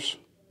Koch brothers?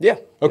 Yeah.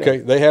 Okay,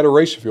 they had a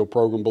race fuel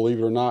program, believe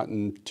it or not,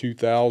 in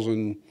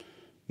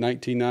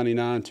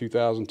 1999,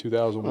 2000,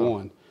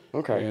 2001. Oh,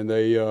 okay. And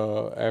they,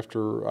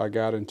 after I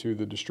got into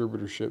the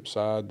distributorship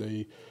side,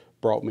 they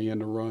brought me in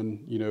to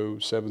run,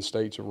 7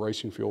 states of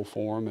racing fuel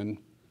for them, and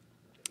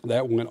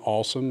that went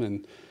awesome.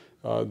 And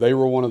they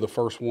were one of the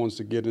first ones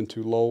to get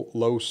into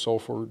low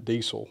sulfur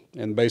diesel,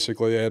 and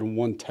basically they had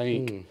one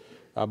tank.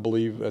 I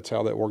believe that's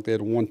how that worked. They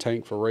had one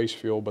tank for race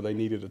fuel, but they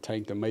needed a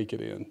tank to make it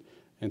in.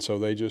 And so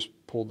they just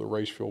pulled the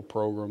race fuel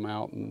program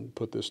out and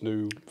put this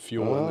new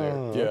fuel in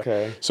there. Yeah.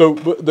 Okay. So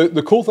but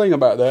the cool thing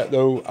about that,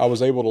 though, I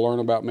was able to learn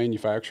about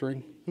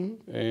manufacturing.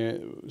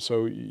 And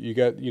so you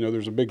got,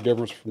 there's a big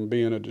difference from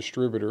being a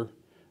distributor,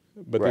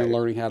 but then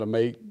learning how to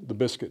make the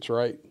biscuits,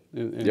 right?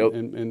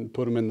 And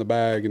put them in the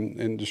bag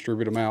and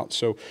distribute them out.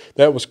 So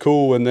that was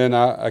cool. And then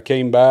I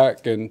came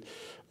back and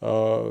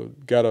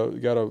got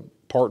a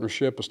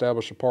partnership,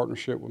 established a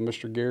partnership with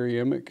Mr. Gary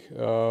Emick,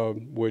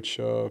 which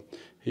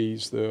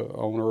he's the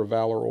owner of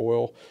Valor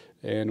Oil,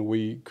 and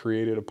we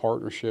created a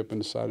partnership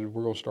and decided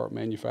we're going to start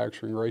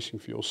manufacturing racing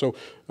fuels. So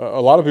a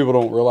lot of people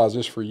don't realize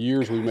this. For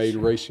years, we made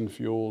racing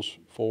fuels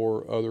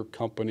for other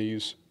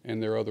companies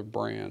and their other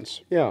brands.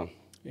 Yeah.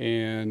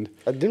 And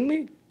didn't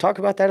we talk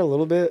about that a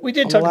little bit? We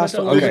did talk about that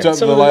a little bit.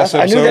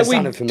 I knew that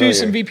we do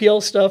some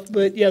VPL stuff,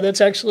 but yeah,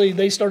 that's actually,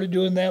 they started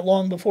doing that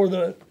long before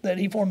that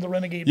he formed the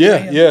Renegade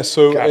brand. Yeah.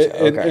 So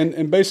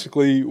and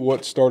basically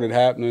what started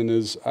happening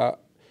is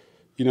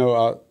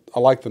I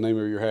like the name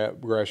of your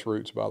hat,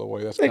 Grassroots, by the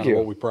way. That's kind of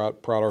what we pride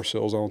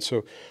ourselves on.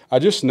 So I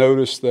just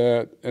noticed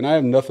that, and I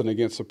have nothing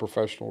against a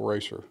professional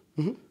racer,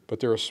 but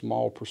they're a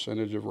small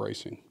percentage of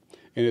racing.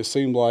 And it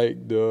seemed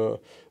like the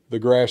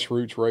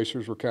grassroots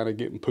racers were kind of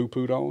getting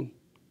poo-pooed on.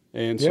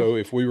 And so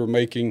if we were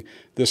making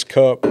this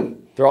cup,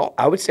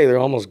 I would say they're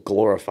almost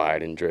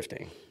glorified in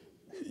drifting,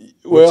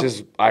 which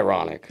is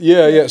ironic.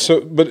 Yeah.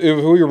 So, but if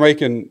we were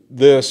making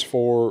this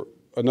for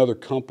another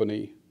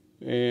company,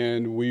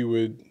 and we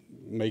would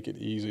make it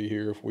easy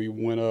here,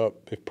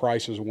 if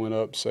prices went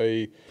up,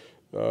 say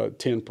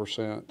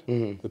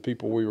 10%, the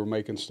people we were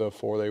making stuff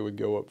for, they would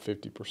go up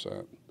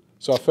 50%.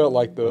 So I felt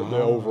like the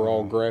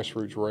overall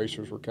grassroots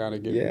racers were kind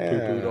of getting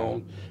poo-pooed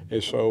on.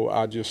 And so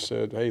I just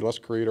said, hey, let's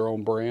create our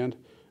own brand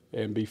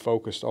and be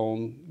focused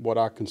on what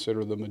I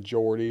consider the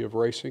majority of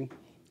racing.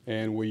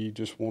 And we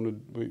just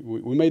wanted,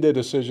 we made that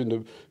decision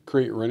to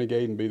create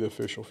Renegade and be the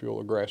official fuel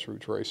of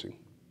grassroots racing.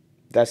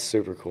 That's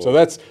super cool. So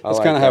that's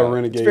like kind of how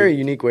Renegade. It's a very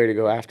unique way to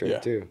go after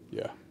it too.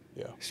 Yeah.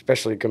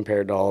 Especially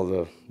compared to all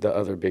the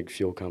other big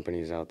fuel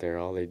companies out there.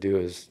 All they do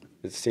is,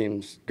 it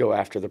seems, go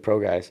after the pro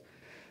guys,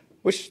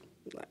 which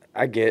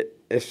I get,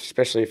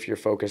 especially if you're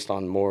focused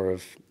on more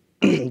of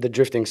the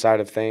drifting side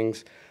of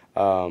things.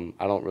 I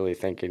don't really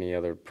think any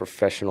other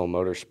professional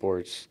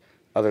motorsports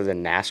other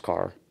than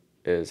NASCAR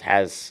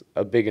has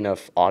a big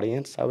enough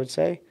audience, I would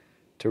say,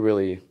 to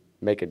really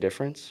make a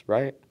difference,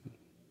 right?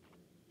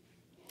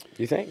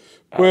 You think?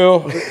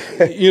 Well,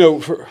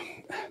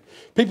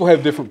 people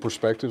have different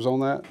perspectives on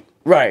that.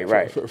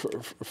 Right.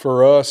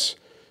 For us,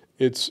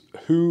 it's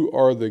who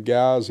are the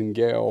guys and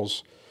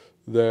gals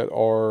that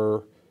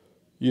are,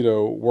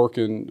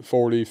 working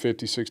 40,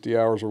 50, 60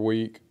 hours a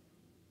week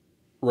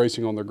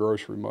racing on their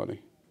grocery money.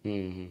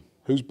 Mm-hmm.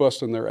 Who's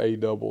busting their A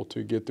double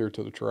to get there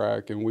to the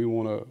track, and we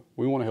want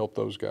to help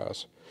those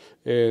guys.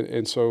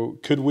 And so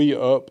could we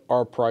up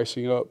our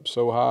pricing up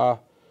so high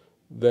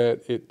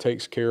that it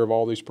takes care of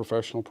all these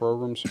professional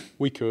programs?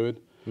 We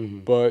could. Mm-hmm.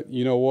 But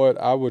you know what?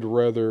 I would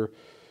rather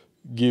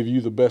give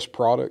you the best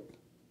product,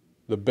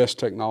 the best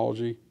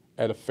technology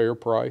at a fair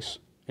price,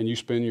 and you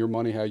spend your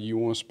money how you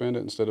want to spend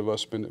it instead of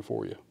us spend it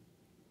for you.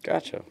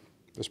 Gotcha.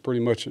 That's pretty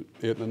much it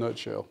in a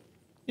nutshell.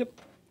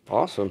 Yep.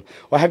 Awesome.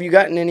 Well, have you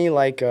gotten any,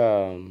 I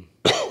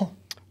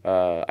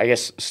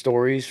guess,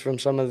 stories from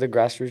some of the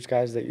grassroots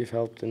guys that you've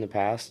helped in the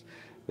past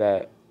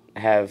that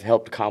have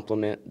helped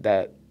complement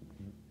that,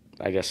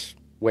 I guess,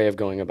 way of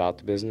going about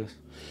the business?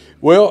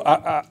 Well,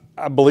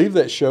 I believe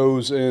that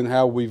shows in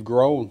how we've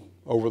grown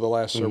over the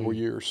last several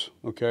years,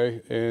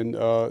 okay?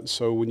 And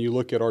so when you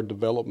look at our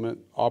development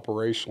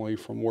operationally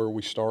from where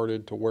we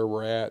started to where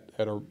we're at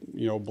our,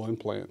 blend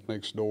plant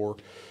next door,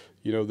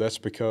 that's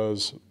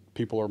because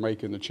people are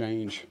making the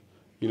change,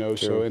 Sure.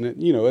 So, and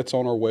it's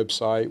on our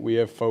website. We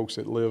have folks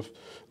that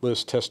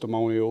list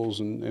testimonials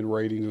and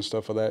ratings and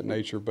stuff of that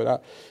nature.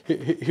 But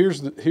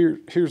here's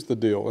the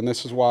deal, and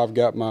this is why I've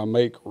got my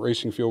Make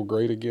Racing Feel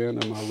Great Again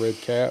and my red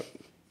cap.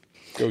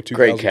 Go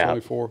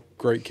 2024.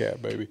 Great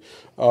cap, baby.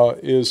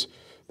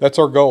 That's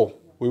our goal.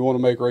 We want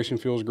to make racing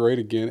fuels great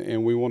again,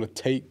 and we want to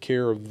take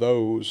care of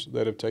those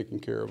that have taken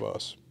care of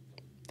us.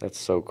 That's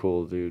so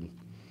cool, dude.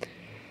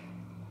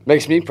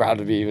 Makes me proud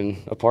to be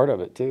even a part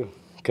of it, too.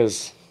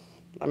 Because,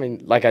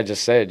 like I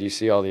just said, you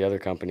see all the other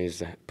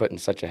companies putting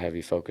such a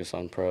heavy focus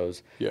on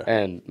pros. Yeah.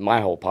 And my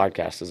whole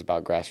podcast is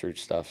about grassroots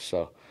stuff,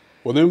 so.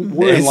 Well, then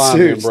we're in line,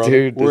 then, brother.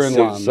 Dude, we're in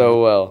line.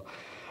 So well.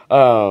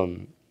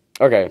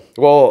 Okay.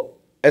 Well,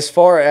 as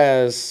far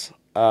as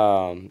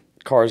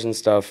cars and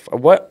stuff,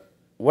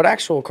 what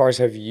actual cars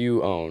have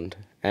you owned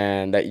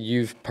and that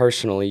you've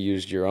personally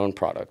used your own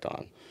product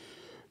on?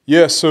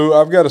 Yeah, so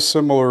I've got a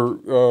similar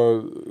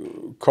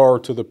car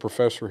to the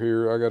professor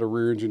here. I got a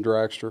rear-engine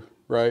dragster,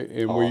 right?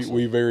 And awesome.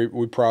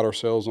 we pride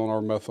ourselves on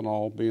our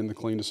methanol being the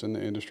cleanest in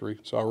the industry.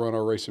 So I run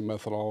our racing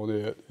methanol with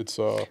it. It's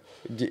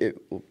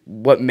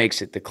what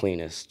makes it the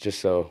cleanest? Just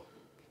so.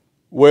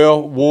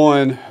 Well,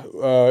 one,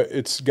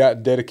 it's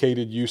got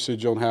dedicated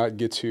usage on how it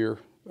gets here.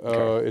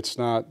 Okay. It's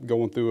not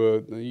going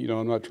through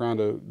I'm not trying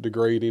to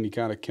degrade any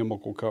kind of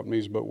chemical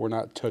companies, but we're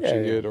not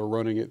touching it or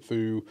running it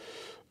through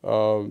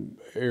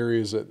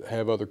areas that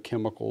have other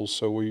chemicals.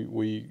 So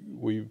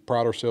we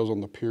pride ourselves on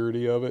the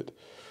purity of it.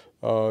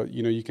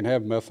 You can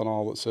have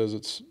methanol that says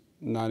it's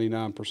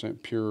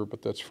 99% pure,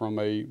 but that's from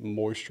a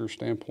moisture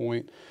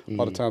standpoint. A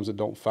lot of times it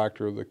don't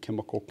factor the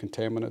chemical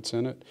contaminants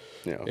in it.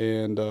 Yeah.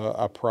 And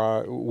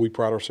we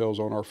pride ourselves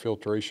on our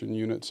filtration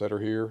units that are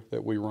here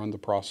that we run the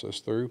process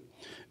through.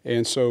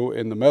 And so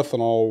in the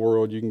methanol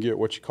world, you can get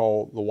what you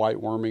call the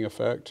white worming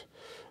effect.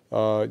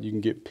 You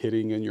can get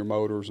pitting in your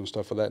motors and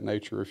stuff of that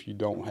nature if you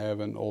don't have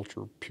an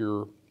ultra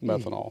pure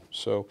methanol.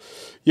 So,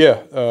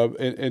 yeah,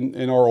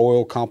 and our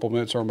oil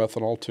complements our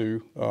methanol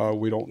too.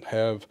 We don't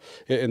have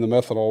in the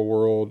methanol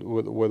world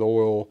with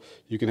oil.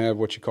 You can have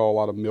what you call a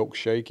lot of milk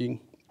shaking,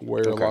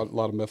 where a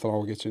lot of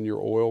methanol gets in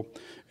your oil.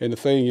 And the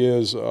thing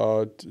is,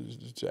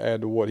 to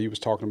add to what he was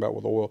talking about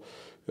with oil,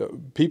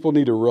 people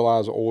need to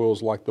realize oil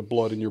is like the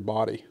blood in your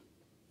body.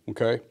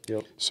 Okay.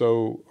 Yep.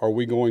 So, are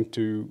we going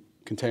to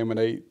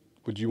contaminate?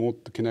 Would you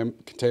want to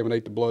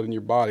contaminate the blood in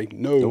your body?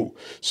 No. Nope.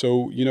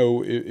 So,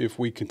 if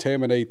we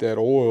contaminate that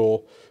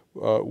oil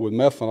with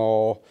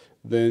methanol,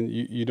 then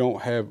you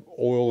don't have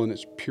oil in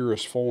its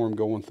purest form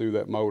going through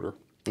that motor.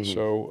 Mm-hmm.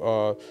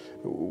 So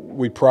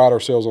we pride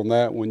ourselves on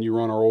that. When you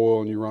run our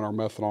oil and you run our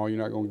methanol, you're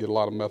not going to get a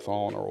lot of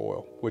methanol in our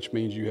oil, which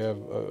means you have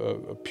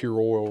a pure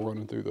oil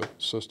running through the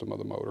system of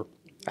the motor.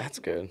 That's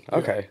good.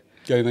 Okay.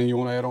 Got anything you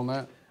want to add on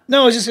that?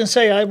 No, I was just going to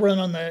say I run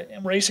on the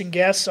racing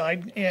gas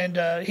side, and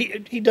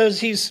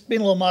he's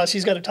being a little modest.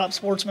 He's got a top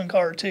sportsman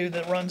car, too,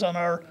 that runs on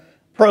our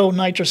Pro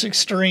Nitrous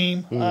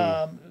Extreme.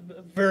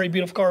 very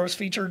beautiful car. It was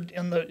featured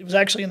it was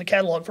actually in the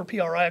catalog for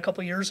PRI a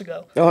couple of years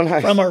ago. Oh,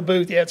 nice. From our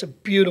booth. Yeah, it's a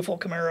beautiful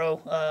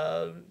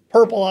Camaro.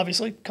 Purple,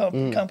 obviously,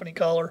 company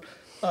color.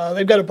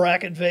 They've got a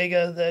bracket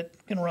Vega that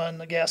can run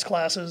the gas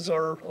classes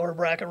or a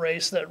bracket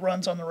race that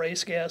runs on the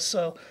race gas.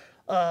 So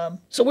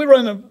we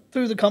run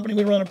through the company,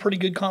 we run a pretty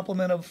good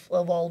complement of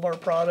all of our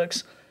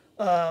products.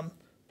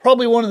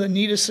 Probably one of the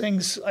neatest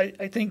things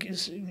I think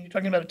is, you're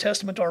talking about a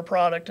testament to our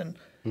product, and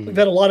we've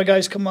had a lot of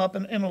guys come up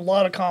and a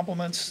lot of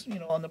compliments,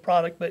 on the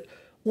product. But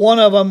one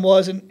of them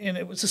was, and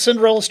it was a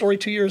Cinderella story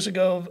 2 years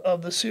ago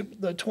of the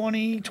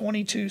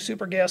 2022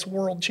 Super Gas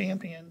World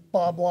Champion,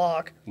 Bob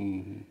Locke.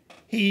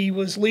 He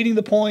was leading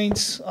the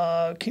points,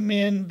 came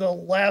in, the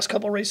last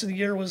couple of races of the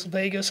year was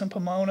Vegas and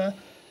Pomona.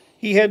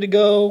 He had to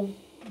go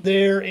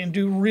there and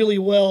do really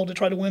well to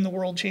try to win the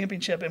world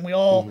championship. And we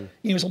all,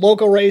 he was a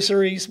local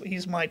racer.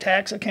 He's my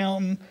tax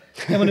accountant.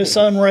 Him and his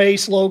son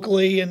race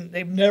locally, and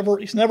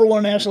he's never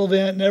won a national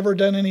event, never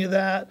done any of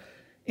that.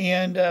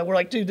 And we're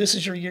like, dude, this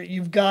is your year.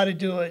 You've got to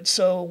do it.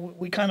 So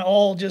we kind of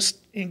all just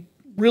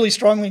really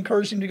strongly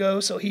encouraged him to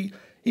go. So he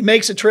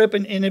makes a trip,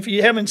 and if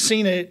you haven't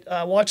seen it,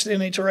 watch the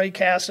NHRA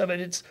cast of it.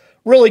 It's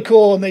really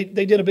cool, and they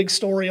did a big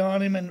story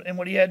on him and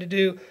what he had to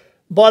do.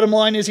 Bottom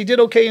line is he did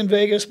okay in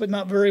Vegas, but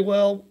not very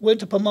well. Went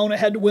to Pomona,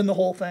 had to win the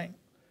whole thing.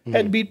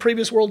 Had to beat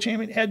previous world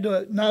champion, had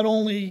to not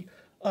only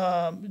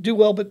do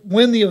well, but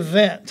win the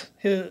event,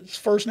 his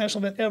first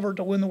national event ever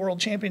to win the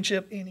world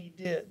championship, and he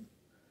did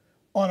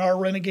on our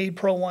Renegade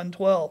Pro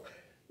 112.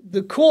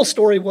 The cool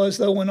story was,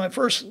 though,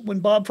 when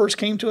Bob first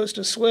came to us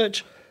to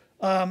switch,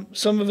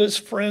 some of his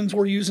friends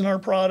were using our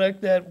product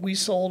that we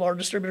sold, our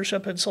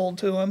distributorship had sold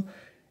to him.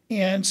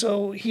 And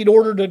so he'd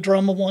ordered a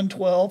drum of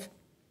 112,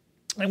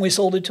 and we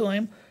sold it to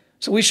him.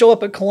 So we show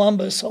up at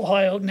Columbus,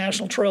 Ohio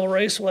National Trail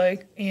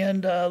Raceway,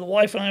 and the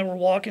wife and I were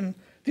walking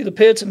through the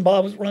pits, and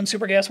Bob runs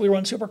Super Gas, we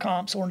run Super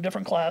Comp, so we're in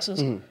different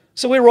classes.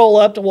 So we roll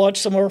up to watch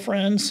some of our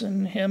friends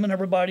and him and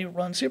everybody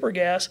run Super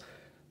Gas.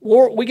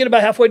 We get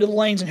about halfway to the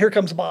lanes, and here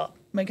comes Bob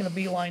making a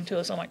beeline to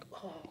us. I'm like,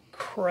 oh,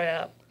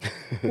 crap.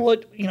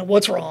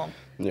 What's wrong?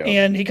 Yeah.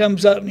 And he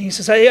comes up and he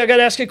says, hey, I got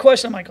to ask you a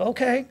question. I'm like,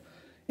 okay.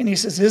 And he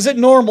says, is it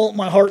normal?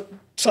 My heart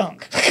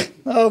sunk.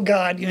 Oh,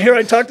 God. Here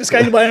I talk this guy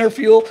into buying our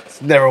fuel.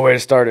 It's never a way to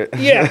start it.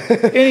 Yeah.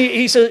 And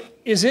he said,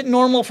 is it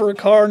normal for a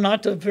car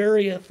not to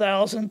vary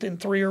 1,000th in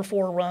 3 or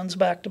 4 runs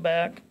back to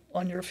back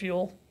on your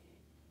fuel?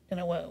 And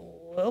I went,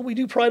 well, we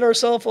do pride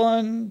ourselves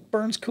on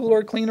burns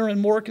cooler, cleaner, and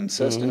more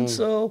consistent.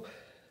 So,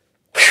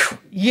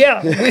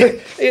 yeah,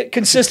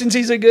 consistency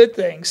is a good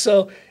thing.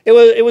 So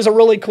it was a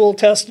really cool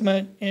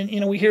testament.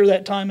 And, we hear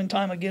that time and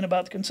time again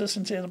about the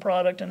consistency of the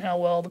product and how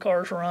well the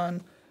cars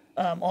run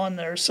on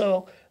there.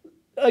 So,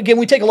 again,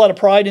 we take a lot of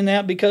pride in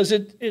that because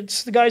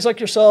it's the guys like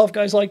yourself,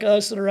 guys like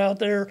us that are out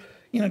there,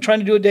 trying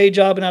to do a day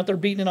job and out there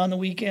beating it on the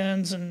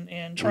weekends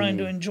and trying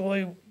to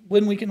enjoy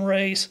when we can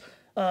race.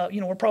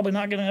 We're probably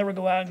not going to ever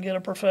go out and get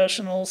a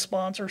professional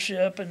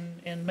sponsorship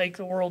and make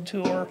the world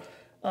tour.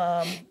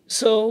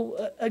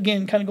 So,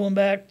 again, kind of going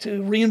back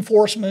to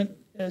reinforcement,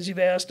 as you've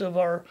asked,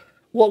 of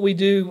what we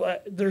do,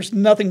 there's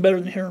nothing better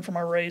than hearing from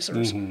our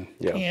racers.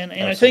 Yeah, and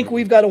I think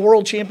we've got a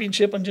world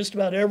championship on just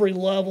about every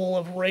level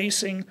of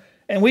racing.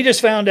 And we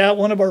just found out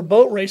one of our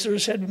boat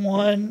racers had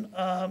won,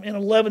 in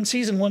 11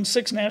 season, won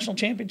 6 national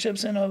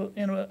championships in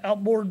an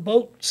outboard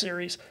boat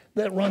series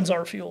that runs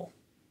our fuel.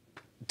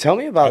 Tell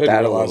me about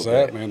that a little bit.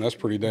 That, man, that's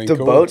pretty dang cool.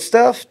 The boat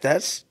stuff,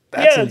 that's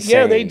insane.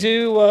 Yeah, they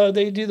do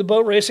the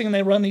boat racing, and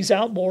they run these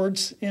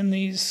outboards in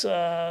these.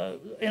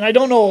 And I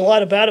don't know a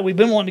lot about it. We've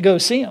been wanting to go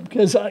see them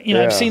because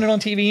I've seen it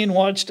on TV and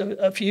watched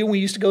a few. We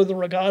used to go to the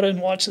regatta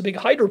and watch the big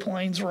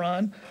hydroplanes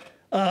run.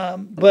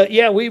 But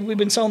yeah, we've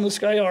been selling this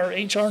guy our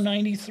HR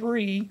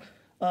 93,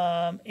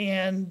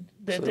 and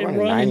that so they run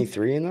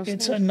 93 in those.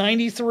 It's a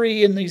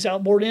 93 in these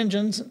outboard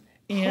engines,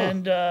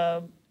 and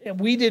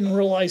we didn't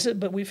realize it,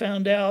 but we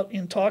found out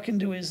in talking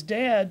to his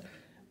dad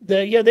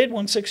that they'd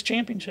won 6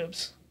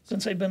 championships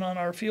since they've been on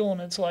our fuel,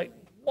 and it's like,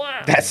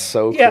 wow, that's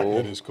so cool.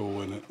 That is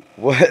cool, isn't it?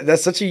 What?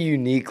 That's such a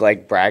unique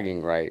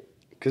bragging right?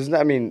 Because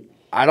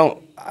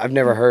I've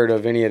never heard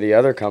of any of the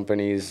other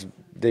companies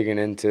digging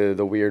into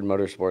the weird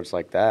motorsports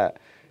like that.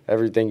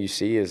 Everything you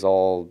see is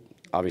all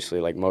obviously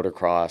like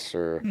motocross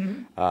or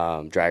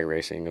drag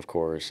racing, of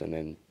course, and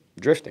then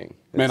drifting.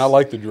 Man, I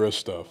like the drift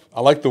stuff.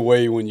 I like the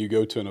way when you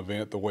go to an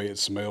event, the way it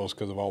smells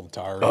because of all the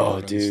tires.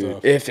 Oh, dude, and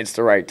stuff. If it's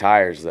the right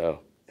tires, though.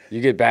 You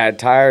get bad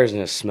tires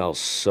and it smells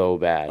so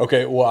bad.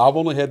 Okay, well, I've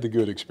only had the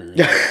good experience.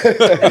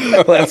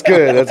 Well, that's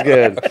good. That's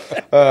good.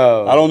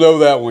 I don't know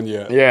that one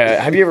yet.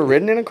 Yeah. Have you ever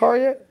ridden in a car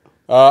yet?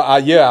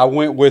 I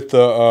went with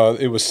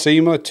it was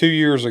SEMA 2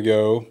 years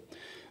ago.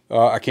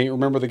 I can't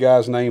remember the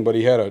guy's name, but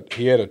he had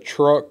a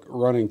truck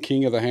running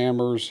King of the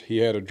Hammers. He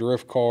had a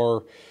drift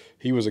car.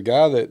 He was a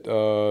guy that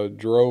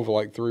drove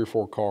like 3 or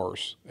 4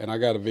 cars, and I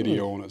got a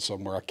video on it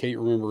somewhere. I can't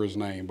remember his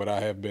name, but I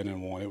have been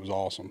in one. It was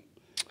awesome.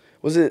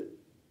 Was it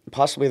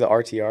possibly the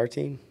RTR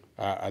team?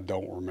 I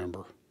don't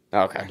remember.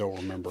 Okay. I don't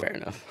remember. Fair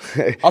enough.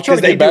 I'll try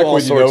to get back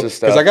with you, though, because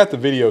because I got the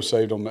video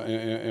saved on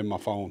in my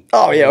phone.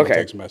 Oh, yeah, okay.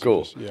 Text messages.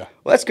 Cool. Yeah.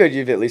 Well, that's good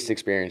you've at least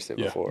experienced it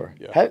Yeah, before.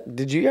 yeah.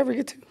 Did you ever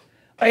get to?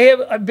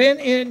 I've been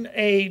in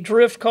a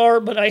drift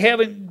car, but I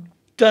haven't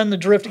done the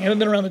drifting. I haven't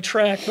been around the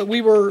track, but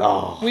we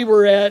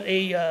were at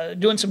a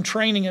doing some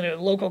training at a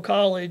local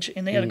college,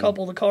 and they had a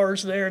couple of the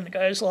cars there, and the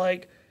guy's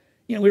like,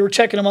 you know, we were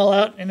checking them all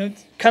out, and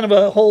it's kind of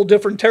a whole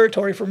different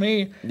territory for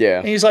me. Yeah.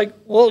 And he's like,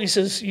 well, he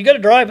says, you got to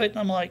drive it. And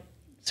I'm like,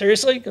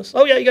 seriously? He goes,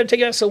 oh, yeah, you got to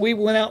take it out. So we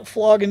went out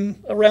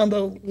flogging around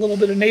the little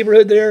bit of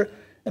neighborhood there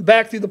and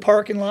back through the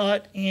parking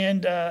lot.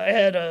 And I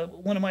had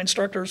one of my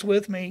instructors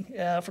with me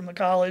from the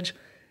college.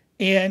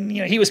 And,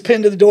 you know, he was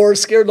pinned to the door,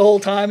 scared the whole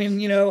time.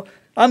 And, you know,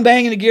 I'm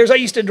banging the gears. I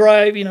used to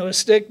drive, you know, a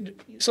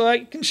stick, so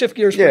I can shift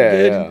gears pretty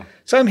good. Yeah.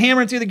 So I'm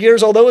hammering through the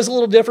gears, although it's a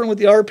little different with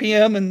the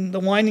RPM and the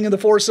winding of the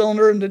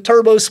four-cylinder and the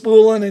turbo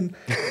spooling. And,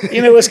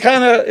 you know, it was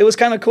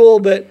kind of cool,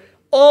 but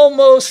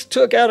almost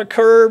took out a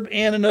curb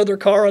and another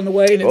car on the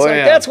way. And it's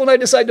that's when I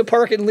decided to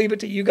park it and leave it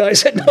to you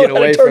guys that know how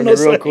to turn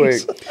those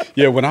things. Quick.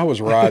 Yeah, when I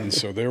was riding,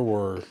 so there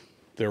were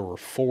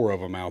 4 of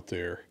them out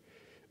there.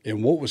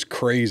 And what was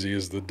crazy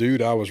is the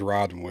dude I was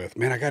riding with,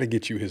 man, I got to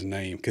get you his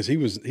name because he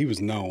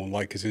was known,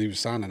 like, because he was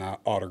signing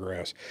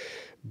autographs.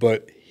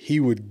 But he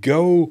would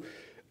go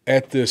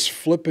at this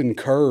flipping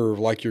curve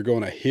like you're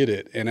going to hit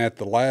it, and at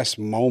the last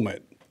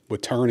moment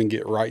would turn and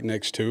get right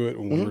next to it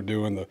when we were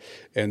doing the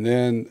 – and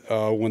then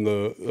when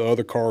the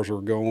other cars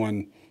were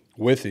going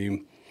with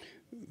him,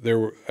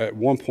 at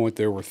one point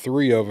there were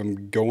 3 of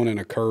them going in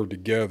a curve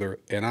together,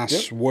 and I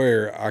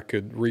swear I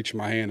could reach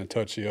my hand and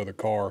touch the other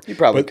car. You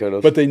probably could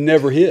have. But they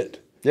never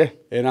hit. Yeah.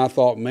 And I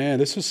thought, man,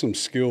 this is some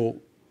skill.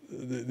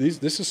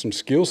 This is some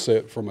skill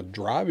set from a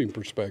driving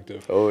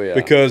perspective. Oh, yeah.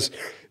 Because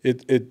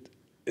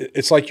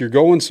it's like you're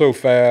going so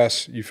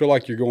fast, you feel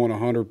like you're going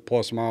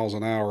 100+ miles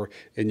an hour,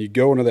 and you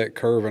go into that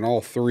curve, and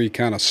all 3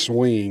 kind of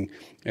swing,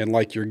 and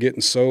like you're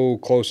getting so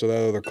close to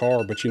that other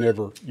car, but you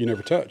never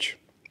touch.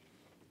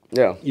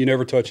 Yeah. You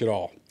never touch at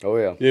all. Oh,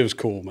 yeah. It was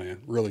cool, man.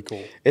 Really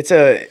cool.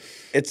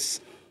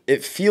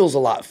 It feels a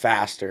lot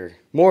faster,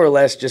 more or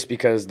less just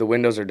because the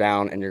windows are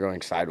down and you're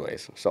going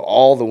sideways. So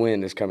all the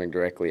wind is coming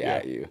directly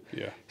at you.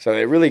 Yeah. So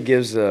it really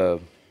gives a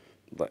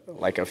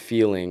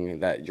feeling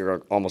that you're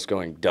almost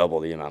going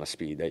double the amount of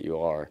speed that you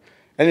are.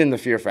 And then the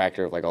fear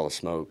factor of like all the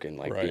smoke and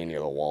like being near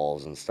the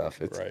walls and stuff.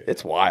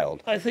 It's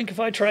wild. I think if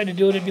I tried to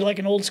do it, it'd be like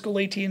an old school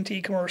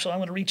AT&T commercial. I'm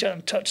going to reach out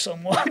and touch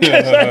someone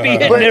because I'd be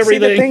hitting everything. See,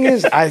 the thing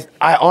is,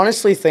 I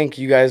honestly think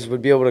you guys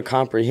would be able to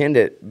comprehend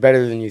it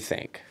better than you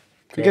think.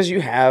 Because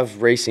you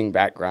have racing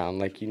background,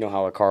 like you know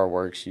how a car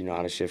works, you know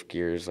how to shift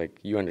gears, like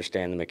you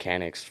understand the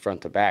mechanics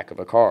front to back of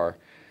a car.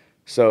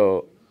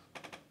 So,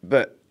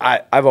 but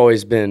I've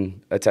always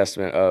been a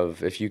testament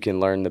of if you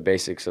can learn the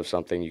basics of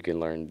something, you can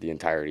learn the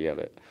entirety of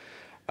it,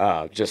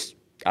 just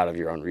out of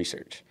your own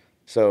research.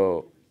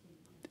 So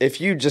if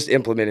you just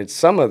implemented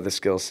some of the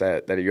skill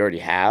set that you already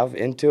have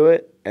into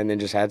it and then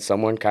just had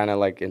someone kind of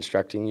like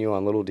instructing you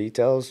on little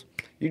details,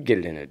 you'd get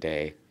it in a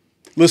day.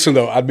 Listen,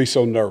 though, I'd be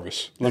so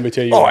nervous. Let me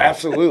tell you. Oh,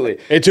 absolutely.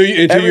 And to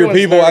your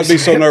people, I'd be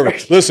so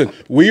nervous. Listen,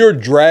 we are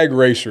drag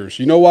racers.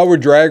 You know why we're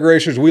drag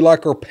racers? We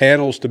like our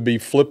panels to be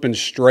flipping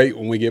straight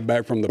when we get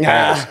back from the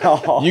pass.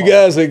 You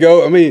guys that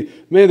go, I mean,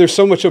 man, there's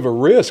so much of a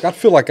risk. I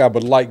feel like I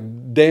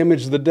would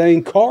damage the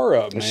dang car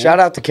up, man.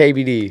 Shout out to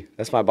KBD.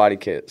 That's my body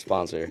kit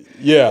sponsor.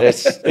 Yeah.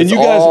 It's you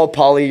guys, all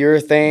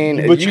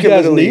polyurethane. But you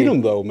guys need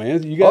them, though,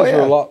 man. You guys are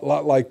a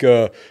lot like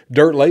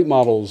dirt late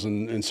models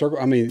and circle.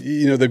 I mean,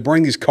 you know, they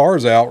bring these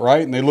cars out,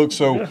 right? And they look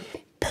so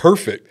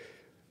perfect.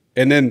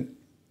 And then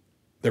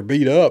they're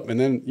beat up. And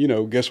then, you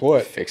know, guess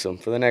what? Fix them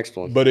for the next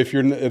one. But if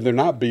they're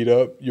not beat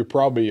up, you're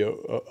probably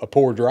a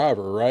poor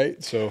driver,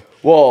 right? So,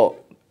 well,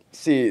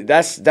 see,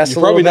 that's you're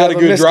probably not a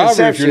good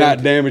driver if you're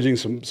not damaging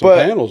some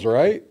panels,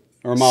 right?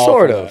 Or am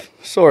I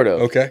sort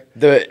of. Okay.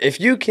 If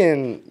you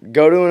can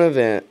go to an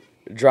event,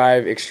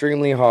 drive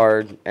extremely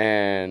hard,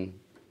 and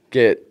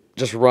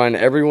just run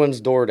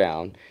everyone's door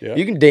down,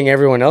 you can ding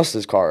everyone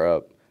else's car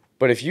up.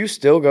 But if you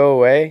still go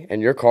away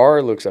and your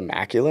car looks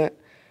immaculate,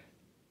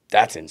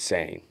 that's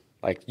insane.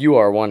 Like, you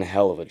are one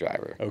hell of a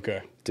driver.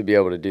 Okay. To be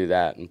able to do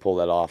that and pull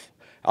that off.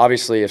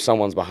 Obviously, if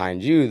someone's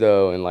behind you,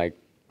 though, and, like,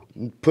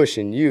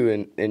 pushing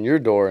you in your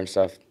door and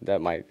stuff, that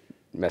might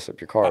mess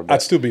up your car.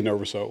 I'd still be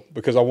nervous, though,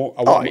 because I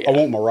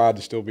want my ride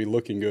to still be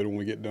looking good when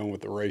we get done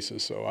with the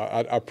races. So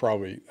I'd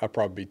probably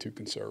be too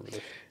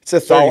conservative. It's a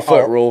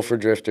 30-foot rule for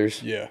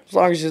drifters. Yeah. As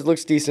long as it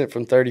looks decent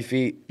from 30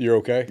 feet. You're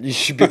okay? You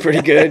should be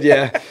pretty good,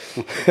 yeah.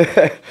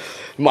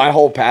 My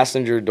whole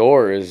passenger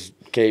door is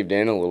caved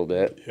in a little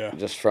bit. Yeah.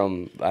 Just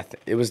from,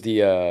 it was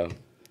the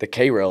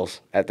K-rails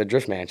at the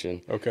Drift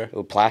Mansion. Okay.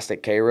 The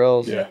plastic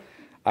K-rails. Yeah.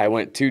 I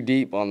went too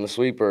deep on the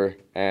sweeper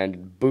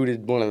and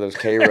booted one of those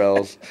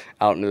K-rails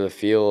out into the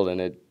field, and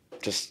it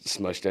just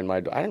smushed in my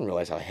door. I didn't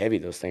realize how heavy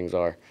those things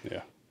are.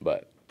 Yeah.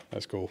 But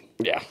that's cool.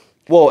 Yeah.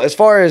 Well, as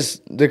far as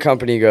the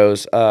company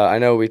goes, I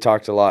know we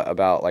talked a lot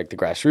about like the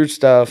grassroots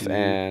stuff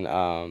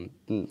and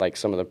like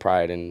some of the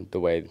pride in the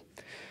way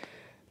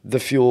the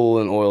fuel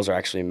and oils are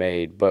actually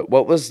made, but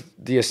what was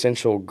the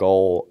essential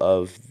goal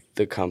of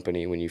the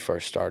company when you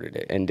first started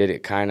it? And did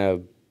it kind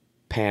of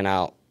pan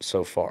out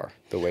so far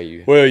the way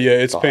you Well, yeah,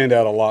 it's thought? panned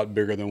out a lot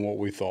bigger than what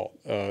we thought.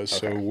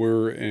 So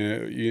we're,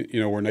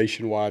 we're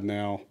nationwide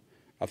now.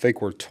 I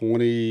think we're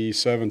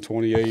 27,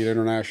 28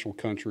 international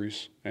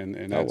countries, and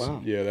that's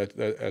wow. yeah,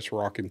 that's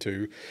rocking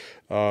too.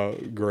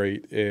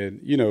 Great, and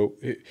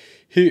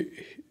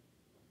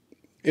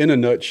in a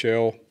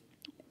nutshell,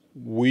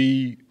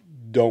 we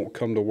don't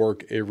come to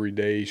work every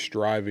day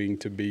striving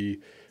to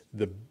be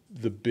the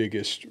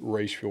biggest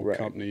race fuel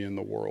company in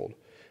the world.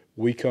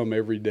 We come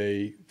every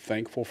day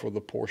thankful for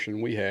the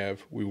portion we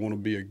have. We want to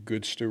be a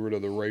good steward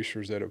of the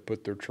racers that have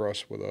put their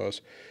trust with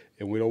us,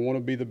 and we don't want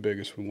to be the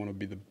biggest. We want to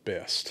be the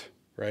best.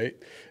 Right?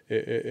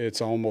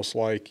 It's almost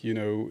like,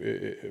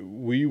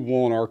 we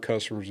want our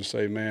customers to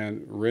say,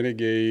 man,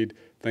 Renegade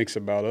thinks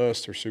about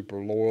us. They're super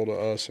loyal to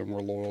us, and we're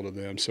loyal to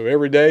them. So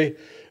every day,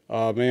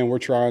 man, we're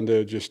trying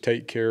to just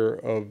take care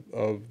of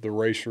the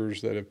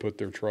racers that have put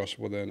their trust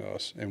within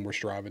us, and we're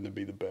striving to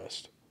be the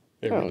best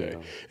every day.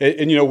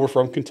 And we're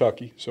from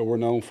Kentucky, so we're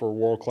known for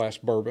world-class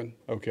bourbon,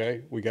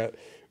 okay?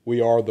 We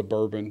are the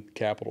bourbon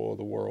capital of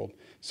the world.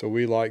 So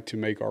we like to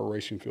make our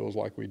racing fuels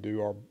like we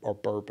do our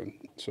bourbon.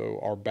 So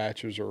our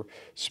batches are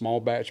small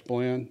batch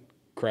blend,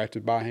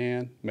 crafted by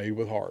hand, made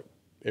with heart.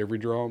 Every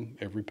drum,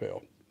 every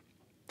pail.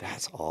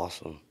 That's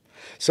awesome.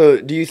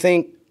 So do you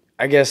think,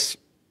 I guess,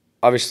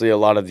 obviously a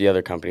lot of the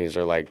other companies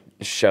are like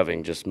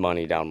shoving just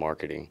money down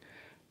marketing.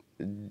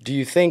 Do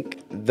you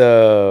think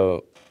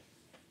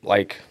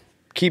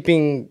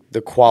keeping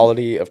the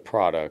quality of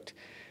product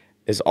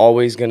is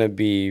always going to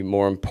be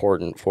more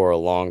important for a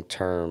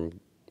long-term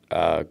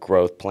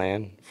growth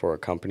plan for a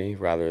company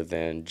rather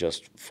than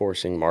just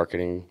forcing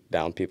marketing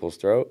down people's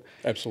throat?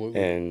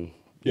 Absolutely. And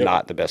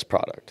not the best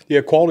product.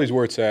 Yeah, quality is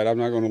where it's at. I'm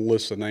not going to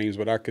list the names,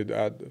 but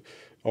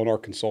on our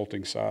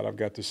consulting side, I've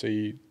got to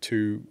see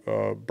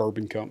 2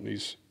 bourbon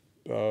companies'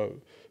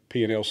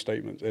 P&L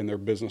statements and their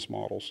business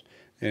models.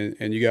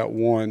 And you got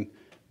one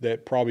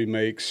that probably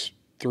makes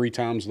 3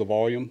 times the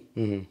volume.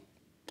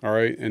 Mm-hmm. All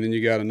right. And then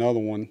you got another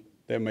one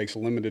that makes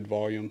limited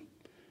volume,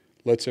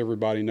 lets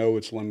everybody know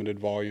it's limited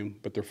volume,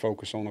 but they're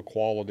focused on the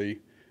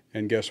quality.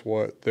 And guess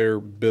what? Their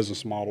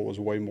business model is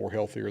way more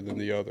healthier than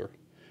the other.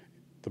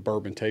 The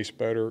bourbon tastes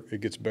better.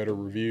 It gets better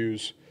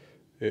reviews.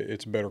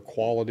 It's better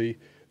quality.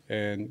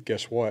 And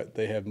guess what?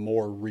 They have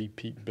more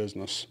repeat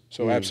business.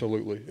 So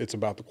absolutely, it's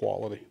about the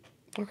quality.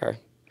 Okay.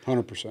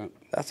 100%.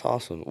 That's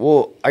awesome.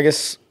 Well, I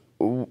guess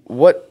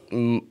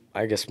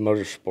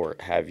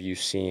motorsport have you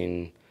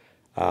seen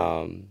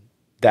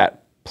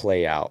that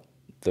play out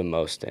the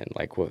most in?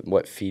 Like,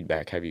 what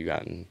feedback have you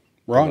gotten?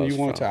 Ron, you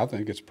want to tell? I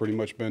think it's pretty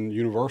much been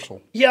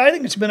universal. Yeah, I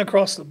think it's been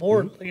across the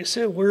board. Mm-hmm. Like I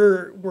said,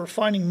 we're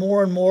finding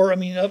more and more. I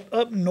mean,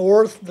 up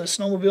north, the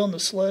snowmobile and the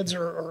sleds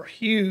are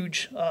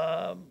huge.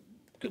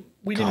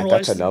 We didn't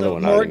realize that's another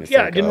one. I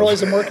didn't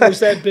realize the market was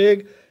that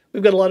big.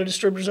 We've got a lot of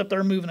distributors up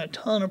there moving a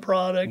ton of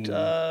product.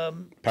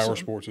 Power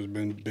sports has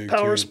been big.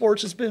 Power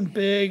sports has been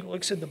big.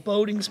 Like I said, the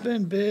boating's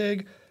been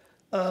big.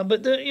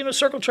 But the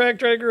circle track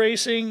drag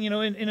racing,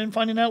 and then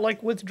finding out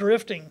like with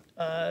drifting,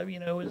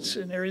 it's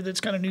an area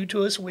that's kind of new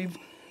to us. We've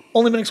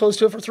only been exposed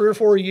to it for 3 or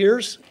 4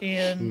 years,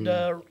 and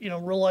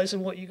realizing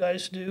what you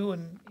guys do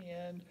and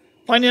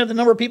finding out the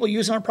number of people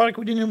using our product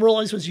we didn't even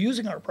realize was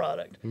using our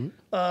product.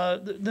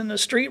 Then the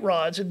street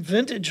rods and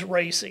vintage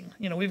racing.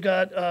 We've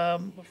got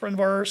a friend of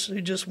ours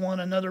who just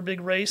won another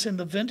big race in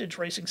the vintage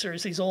racing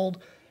series. These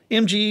old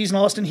MGs and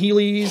Austin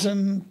Healey's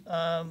and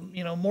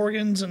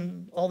Morgans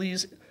and all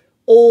these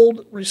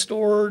old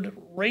restored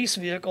race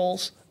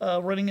vehicles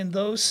running in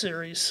those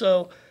series.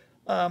 So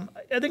I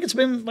think it's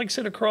been, like I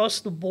said,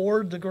 across the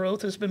board. The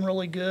growth has been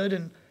really good,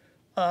 and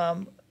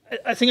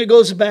I think it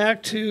goes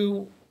back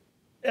to,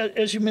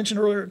 as you mentioned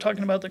earlier,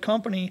 talking about the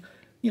company.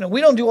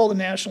 We don't do all the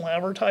national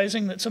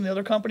advertising that some of the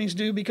other companies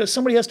do because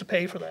somebody has to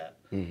pay for that.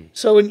 Mm-hmm.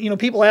 So, when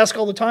people ask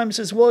all the time,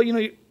 says, well,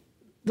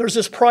 there's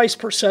this price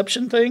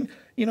perception thing.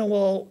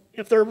 Well,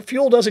 if their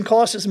fuel doesn't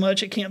cost as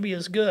much, it can't be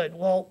as good.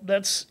 Well,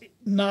 that's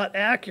not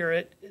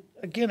accurate.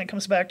 Again, it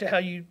comes back to how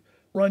you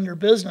run your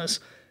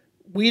business.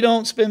 We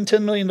don't spend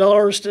 $10 million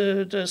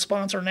to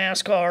sponsor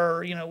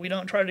NASCAR. We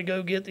don't try to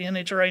go get the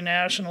NHRA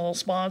National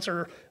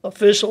sponsor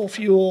official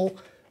fuel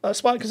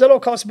spot because that all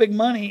costs big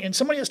money, and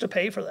somebody has to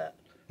pay for that.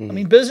 Mm-hmm. I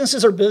mean,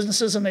 businesses are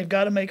businesses, and they've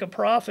got to make a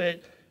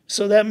profit.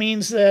 So that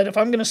means that if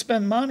I'm going to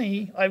spend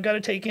money, I've got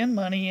to take in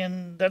money,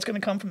 and that's going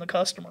to come from the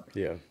customer.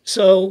 Yeah.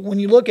 So when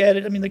you look at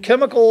it, I mean, the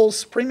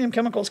chemicals, premium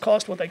chemicals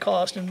cost what they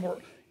cost, and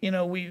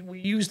we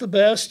use the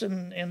best,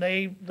 and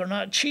they're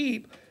not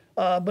cheap.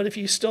 But if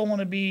you still want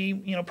to be,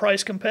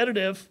 price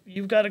competitive,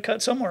 you've got to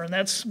cut somewhere. And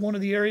that's one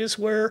of the areas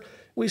where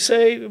we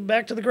say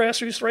back to the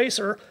grassroots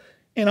racer.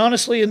 And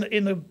honestly,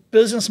 in the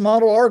business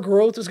model, our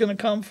growth is going to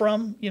come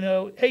from,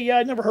 hey, yeah,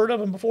 I'd never heard of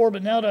them before,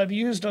 but now that I've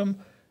used them,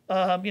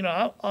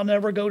 I'll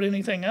never go to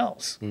anything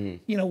else.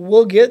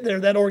 We'll get there,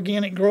 that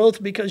organic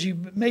growth, because you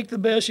make the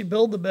best, you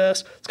build the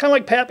best. It's kind of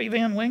like Pappy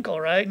Van Winkle,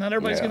 right? Not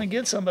everybody's going to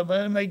get some, but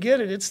when they get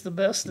it, it's the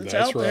best that's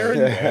out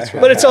there.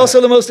 But it's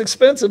also the most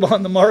expensive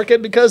on the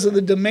market because of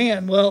the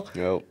demand. Well,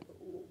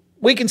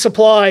 we can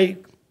supply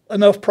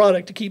enough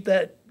product to keep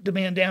that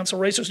demand down, so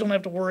racers don't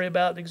have to worry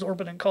about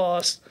exorbitant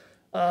costs.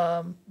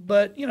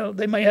 But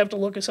they may have to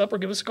look us up or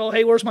give us a call.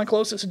 Hey, where's my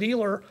closest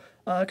dealer?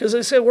 Because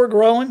they said we're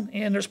growing,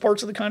 and there's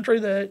parts of the country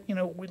that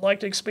we'd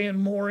like to expand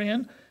more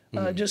in.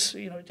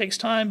 It takes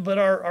time, but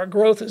our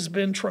growth has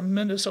been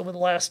tremendous over the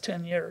last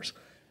 10 years.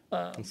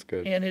 That's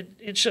good, and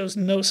it shows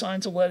no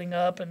signs of letting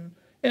up. And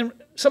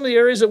some of the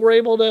areas that we're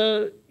able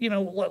to,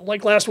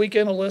 like last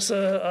weekend,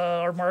 Alyssa,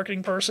 our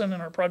marketing person,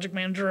 and our project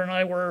manager, and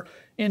I were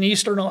in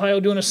Eastern Ohio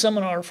doing a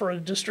seminar for a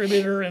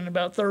distributor and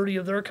about 30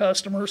 of their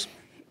customers.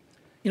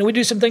 We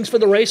do some things for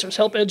the racers,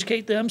 help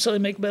educate them so they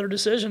make better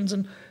decisions.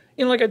 And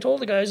like I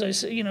told the guys, I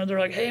said, they're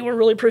like, hey, we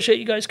really appreciate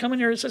you guys coming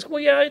here. It says,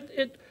 well, yeah,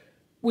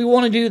 we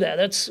want to do that.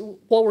 That's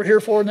what we're here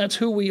for, and that's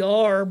who we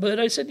are. But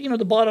I said,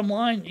 the bottom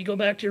line, you go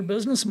back to your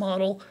business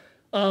model,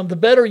 the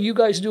better you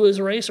guys do as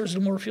racers, the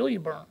more fuel you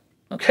burn.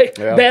 Okay,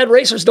 bad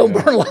racers don't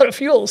burn a lot of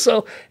fuel.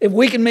 So if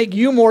we can make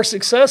you more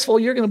successful,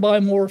 you're going to buy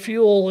more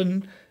fuel,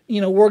 and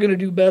we're going to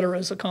do better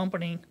as a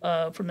company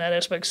from that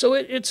aspect. So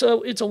it's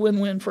a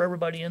win-win for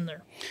everybody in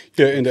there.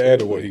 Yeah, and to add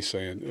to what he's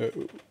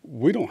saying,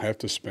 we don't have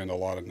to spend a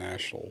lot of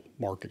national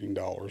marketing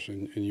dollars,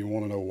 and you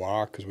want to know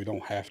why? Because we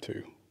don't have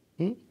to.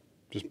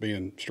 Just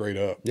being straight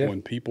up,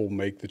 when people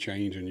make the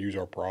change and use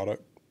our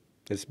product,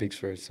 it speaks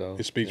for itself.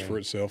 It speaks for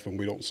itself, and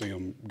we don't see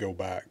them go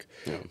back.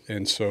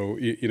 And so,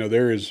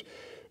 there is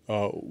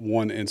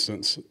one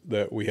instance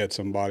that we had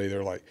somebody,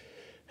 they're like,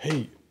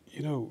 hey,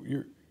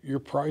 your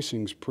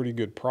pricing's pretty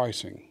good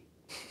pricing,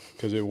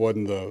 because it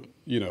wasn't the,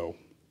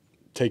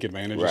 take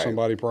advantage of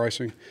somebody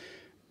pricing.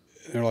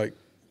 And they're like,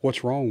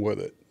 what's wrong with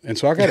it? And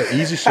so I got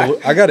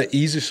an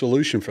easy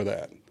solution for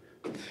that.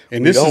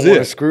 And this is it. We don't want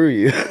to screw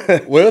you.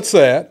 Well, it's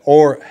that.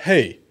 Or,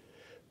 hey,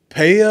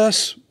 pay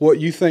us what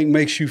you think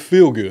makes you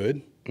feel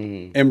good.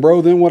 And,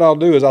 bro, then what I'll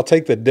do is I'll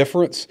take the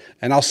difference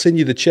and I'll send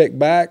you the check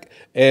back,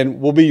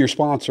 and we'll be your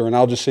sponsor, and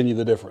I'll just send you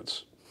the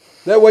difference.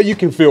 That way you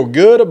can feel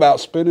good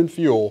about spending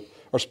fuel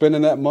or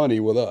spending that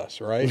money with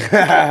us, right?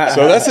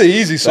 So that's an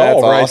easy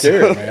solve right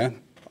there,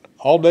 man.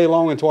 All day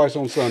long and twice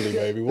on Sunday,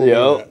 baby. We'll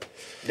do that.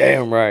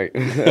 Damn right.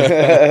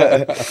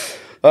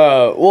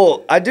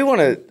 Well, I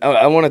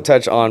want to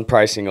touch on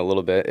pricing a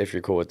little bit, if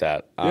you're cool with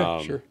that.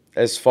 Yeah, sure.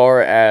 As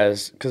far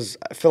as, because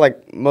I feel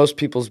like most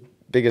people's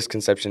biggest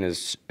conception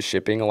is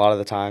shipping a lot of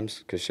the times,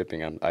 because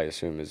shipping, I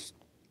assume, is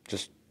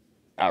just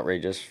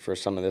outrageous for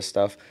some of this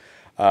stuff.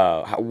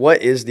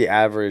 What is the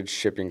average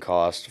shipping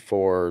cost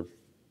for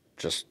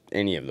just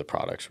any of the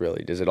products,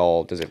 really? Does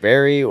it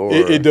vary? Or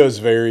it does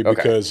vary,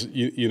 because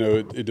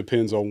it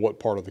depends on what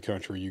part of the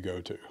country you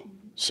go to.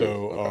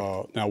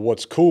 So now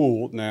what's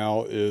cool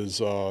now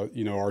is,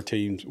 our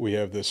teams, we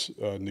have this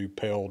new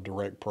Pale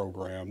Direct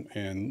program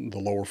in the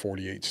lower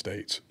 48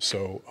 states.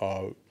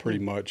 So pretty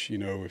much,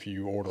 if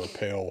you order a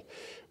Pale,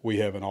 we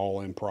have an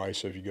all-in price.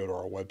 So if you go to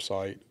our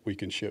website, we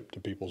can ship to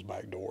people's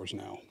back doors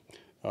now.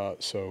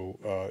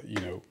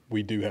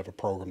 We do have a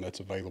program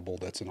that's available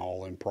that's an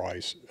all-in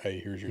price. Hey,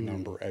 here's your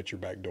number at your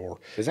back door.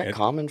 Is that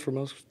common for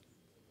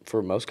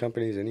most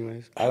companies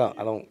anyways? I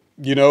don't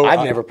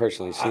I've never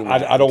personally seen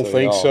that. I don't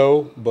think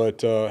so,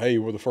 but hey,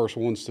 we're the first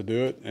ones to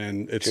do it,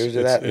 and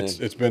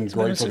it's been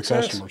great for the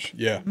customers.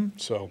 Yeah.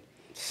 So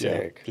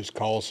sick. Just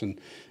call us, and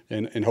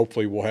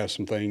hopefully we'll have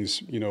some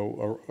things,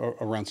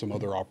 around some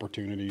other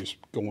opportunities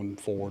going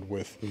forward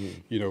with,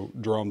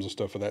 drums and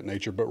stuff of that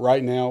nature. But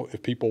right now,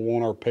 if people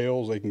want our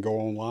pails, they can go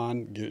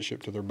online, get it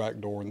shipped to their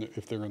back door,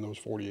 if they're in those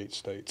 48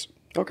 states.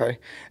 Okay.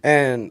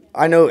 And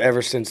I know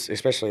ever since,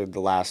 especially the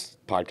last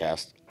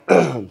podcast,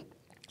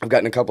 I've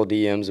gotten a couple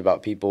DMs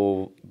about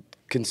people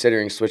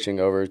considering switching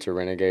over to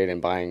Renegade and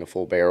buying a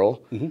full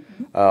barrel.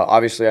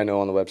 Obviously, I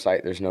know on the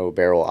website there's no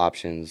barrel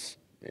options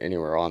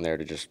anywhere on there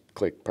to just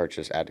click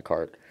purchase, add to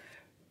cart.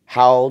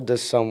 How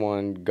does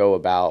someone go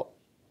about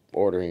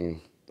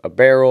ordering a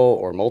barrel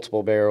or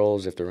multiple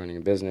barrels if they're running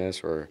a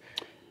business, or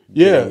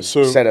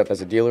set up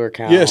as a dealer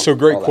account? Yeah, so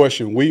great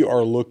question. We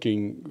are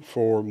looking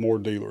for more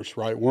dealers,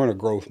 right? We're in a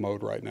growth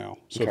mode right now.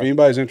 So if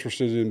anybody's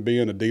interested in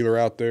being a dealer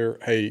out there,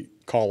 hey,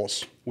 call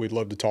us. We'd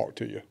love to talk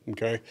to you,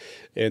 okay?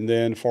 And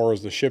then as far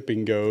as the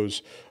shipping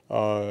goes,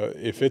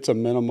 if it's a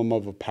minimum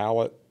of a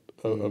pallet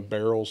of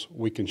barrels,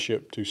 we can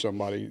ship to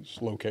somebody's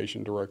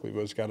location directly,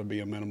 but it's got to be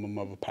a minimum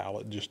of a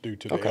pallet just due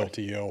to the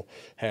LTL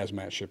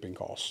hazmat shipping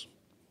costs.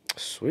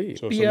 Sweet.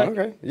 So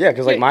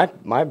because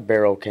my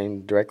barrel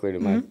came directly to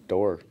my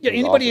door. Yeah,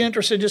 anybody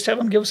interested, just have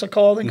them give us a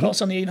call. They can call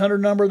us on the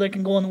 800 number. They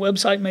can go on the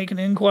website, make an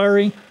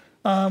inquiry.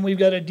 We've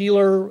got a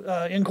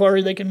dealer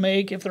inquiry they can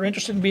make if they're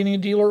interested in being a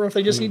dealer, or if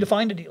they just need to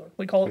find a dealer.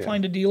 We call it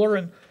Find a Dealer,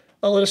 and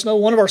let us know.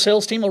 One of our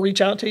sales team will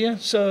reach out to you.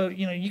 So,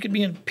 you could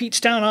be in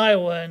Petestown,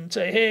 Iowa, and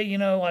say, hey,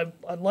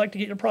 I'd like to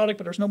get your product,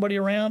 but there's nobody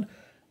around.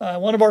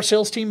 one of our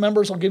sales team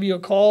members will give you a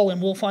call,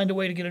 and we'll find a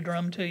way to get a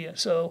drum to you.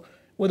 So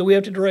whether we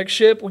have to direct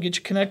ship, we'll get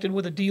you connected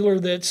with a dealer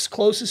that's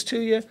closest to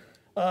you.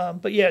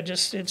 But yeah,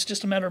 it's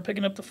just a matter of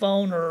picking up the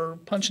phone or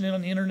punching in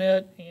on the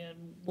internet,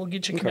 and we'll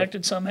get you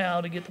connected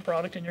somehow to get the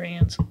product in your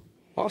hands.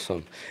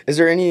 Awesome. Is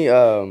there any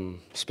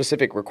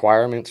specific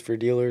requirements for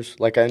dealers?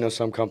 Like I know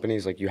some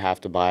companies, like you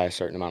have to buy a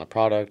certain amount of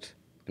product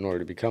in order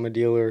to become a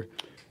dealer,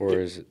 or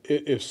is it?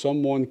 If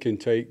someone can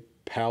take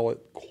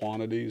pallet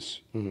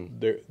quantities,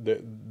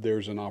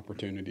 there's an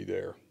opportunity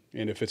there.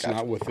 And if it's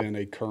not within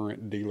a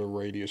current dealer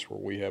radius where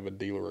we have a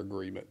dealer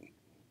agreement,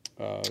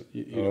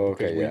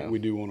 because we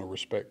do want to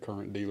respect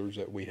current dealers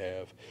that we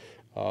have.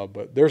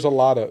 But there's a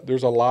lot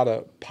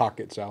of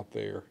pockets out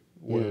there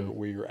where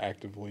we are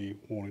actively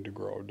wanting to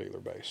grow our dealer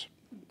base.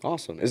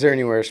 Awesome. Is there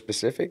anywhere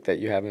specific that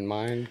you have in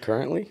mind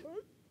currently?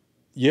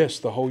 Yes,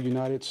 the whole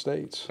United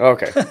States.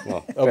 Okay,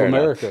 well, of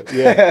America.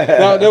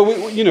 Yeah.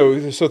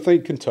 No, so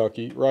think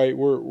Kentucky, right?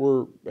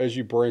 We're as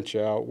you branch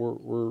out,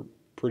 we're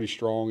pretty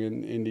strong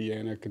in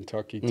Indiana,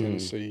 Kentucky,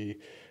 Tennessee,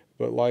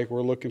 but like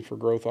we're looking for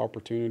growth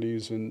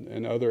opportunities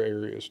in other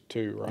areas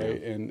too,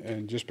 right? Yeah.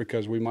 And just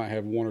because we might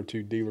have one or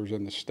two dealers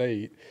in the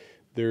state,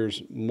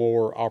 there's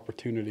more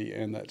opportunity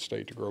in that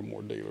state to grow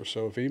more dealers.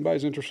 So if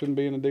anybody's interested in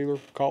being a dealer,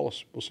 call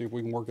us. We'll see if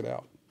we can work it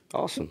out.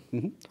 Awesome.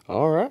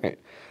 All right.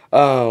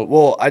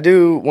 Well, I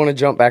do want to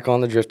jump back on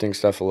the drifting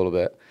stuff a little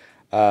bit.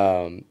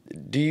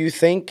 Do you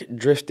think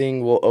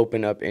drifting will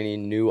open up any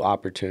new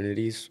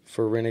opportunities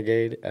for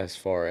Renegade as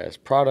far as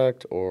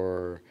product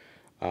or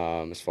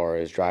as far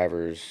as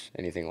drivers,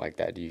 anything like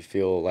that? Do you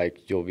feel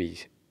like you'll be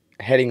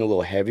heading a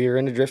little heavier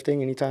into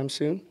drifting anytime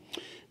soon?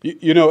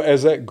 You know,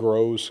 as that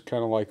grows,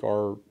 kind of like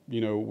our,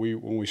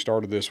 when we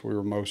started this, we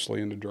were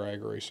mostly into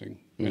drag racing,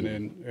 and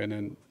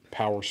then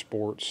power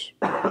sports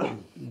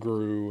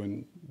grew,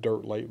 and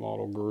dirt late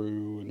model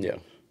grew,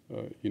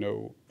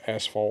 and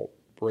asphalt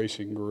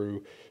racing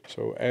grew.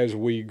 So as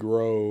we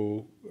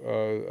grow,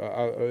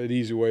 an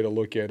easy way to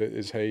look at it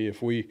is, hey,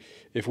 if we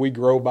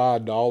grow by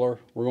 $1,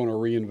 we're going to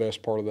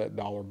reinvest part of that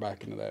dollar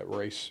back into that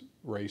race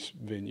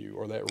venue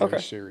or that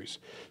race series.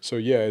 So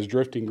yeah, as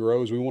drifting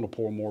grows, we want to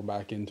pour more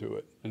back into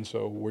it, and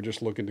so we're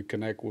just looking to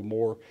connect with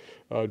more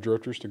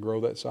drifters to grow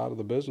that side of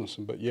the business.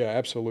 But yeah,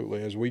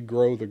 absolutely, as we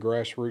grow the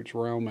grassroots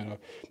realm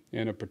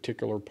in a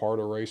particular part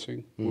of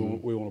racing,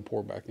 we want to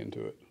pour back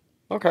into it.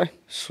 Okay,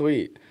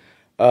 sweet.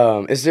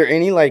 Is there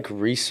any like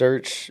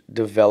research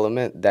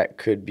development that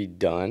could be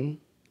done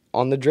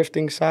on the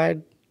drifting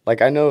side?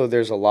 Like I know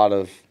there's a lot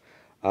of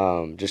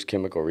just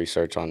chemical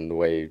research on the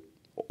way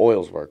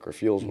oils work or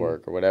fuels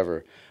work or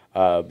whatever,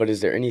 but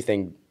is there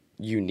anything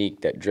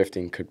unique that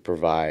drifting could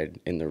provide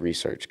in the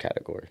research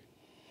category?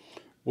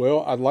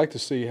 Well, I'd like to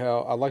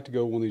go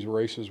to one of these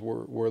races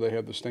where they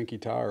have the stinky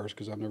tires,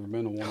 because I've never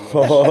been to one of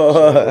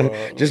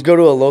those. Just go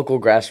to a local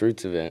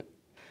grassroots event.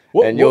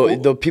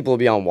 The people will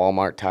be on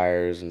Walmart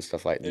tires and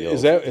stuff like that.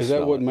 Is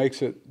that what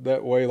makes it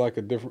that way? Like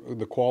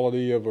the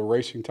quality of a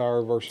racing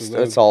tire versus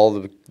that's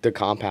all the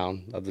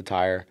compound of the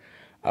tire.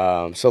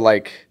 So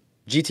like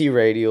GT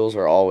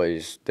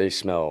radials they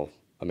smell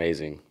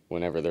amazing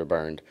whenever they're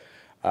burned.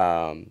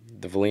 The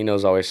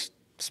Velinos always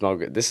smell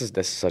good. This is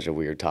such a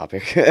weird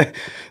topic,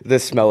 the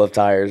smell of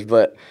tires.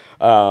 But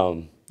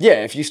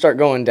if you start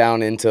going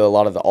down into a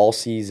lot of the all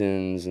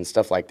seasons and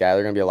stuff like that,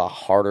 they're gonna be a lot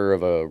harder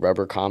of a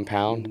rubber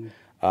compound.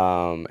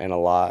 And a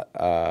lot,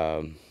 what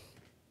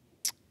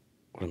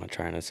am I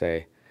trying to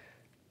say?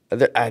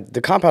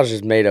 The compound is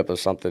just made up of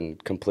something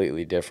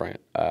completely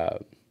different,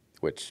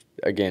 which,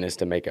 again, is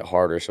to make it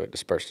harder so it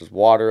disperses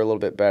water a little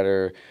bit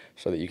better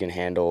so that you can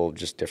handle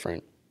just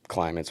different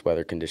climates,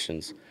 weather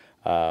conditions.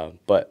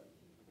 But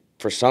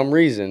for some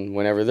reason,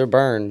 whenever they're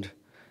burned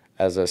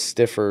as a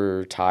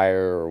stiffer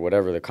tire or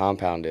whatever the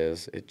compound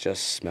is, it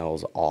just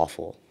smells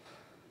awful.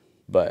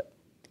 But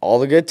all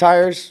the good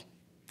tires,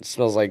 it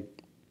smells like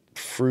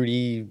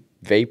fruity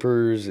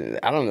vapors.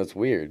 I don't know, it's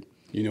weird.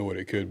 You know what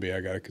it could be?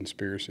 I got a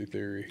conspiracy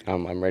theory.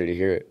 I'm ready to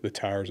hear it. The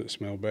tires that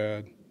smell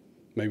bad,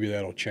 maybe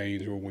that'll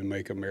change when we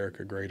make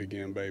America great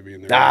again, baby.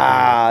 And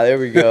there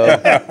we go.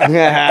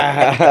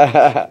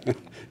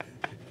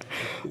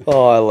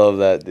 Oh, I love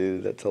that,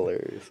 dude. That's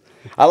hilarious.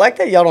 I like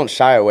that y'all don't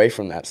shy away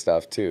from that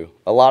stuff too.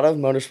 A lot of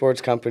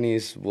motorsports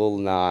companies will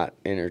not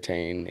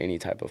entertain any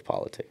type of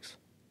politics.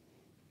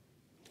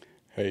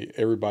 Hey,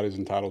 everybody's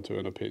entitled to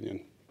an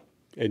opinion.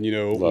 And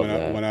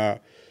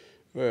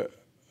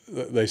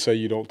they say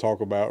you don't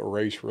talk about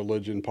race,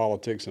 religion,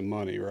 politics, and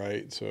money,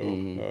 right? So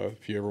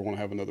if you ever want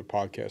to have another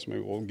podcast, maybe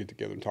we'll get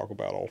together and talk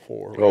about all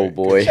four. Right? Oh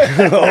boy,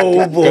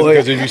 oh boy!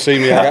 Because if you see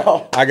me,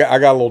 I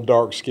got a little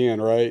dark skin,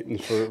 right? And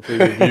for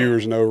your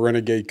viewers, know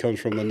Renegade comes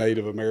from the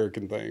Native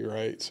American thing,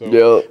 right?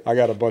 So I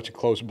got a bunch of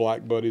close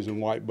black buddies and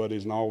white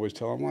buddies, and I always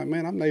tell them, like,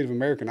 man, I'm Native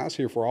American. I was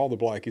here for all the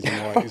blackies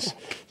and whiteys.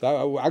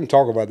 So I can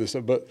talk about this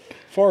stuff, but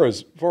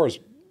as far as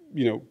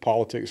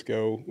politics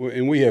go,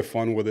 and we have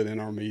fun with it in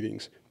our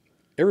meetings.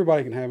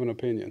 Everybody can have an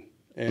opinion,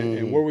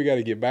 and where we got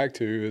to get back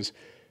to is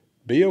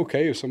be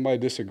okay if somebody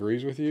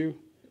disagrees with you,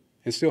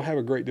 and still have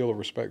a great deal of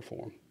respect for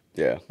them.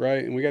 Yeah.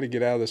 Right? And we got to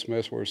get out of this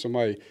mess where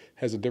somebody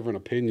has a different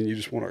opinion, you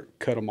just want to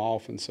cut them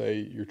off and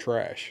say you're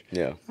trash.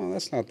 Yeah. No,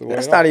 that's not the way.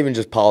 That's not even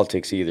just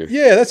politics either.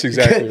 Yeah, that's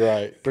exactly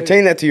right.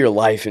 Pertain that to your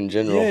life in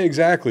general. Yeah,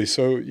 exactly.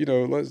 So,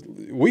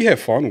 we have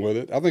fun with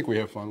it. I think we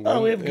have fun with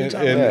it. We have a good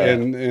time.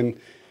 And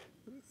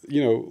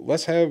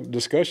let's have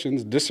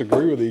discussions,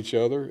 disagree with each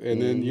other,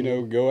 and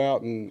then, go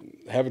out and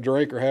have a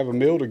drink or have a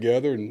meal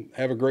together and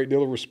have a great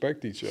deal of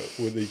respect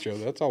with each other.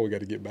 That's all we got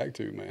to get back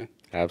to, man.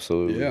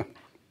 Absolutely. Yeah.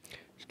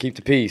 Just keep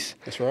the peace.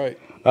 That's right.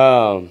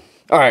 All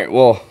right.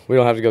 Well, we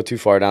don't have to go too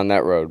far down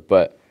that road,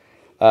 but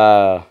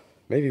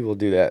maybe we'll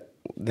do that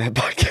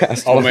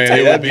podcast. Oh, man,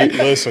 it would be,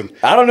 listen.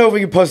 I don't know if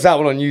we can post that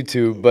one on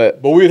YouTube,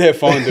 but we'd have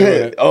fun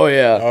doing it. Oh,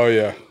 yeah. Oh,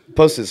 yeah.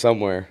 Post it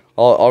somewhere.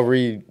 I'll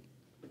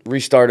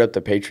restart up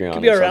the Patreon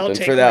Could be or our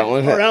something outtake, for that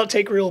one. Our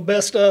outtake reel,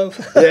 best of.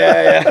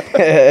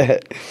 Yeah.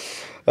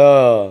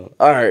 All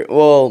right.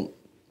 Well,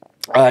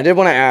 I did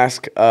want to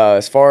ask,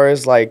 as far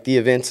as like the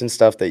events and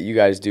stuff that you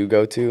guys do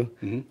go to,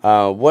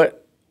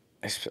 what,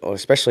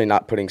 especially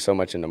not putting so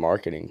much into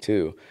marketing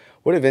too,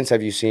 what events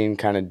have you seen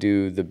kind of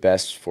do the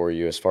best for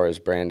you as far as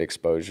brand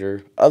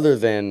exposure, other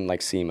than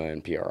like SEMA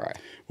and PRI?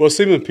 Well,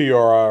 SEMA and PRI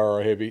are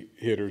our heavy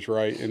hitters,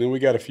 right? And then we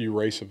got a few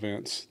race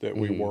events that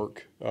we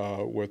work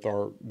with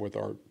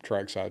our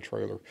trackside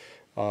trailer.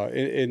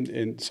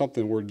 And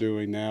something we're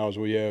doing now is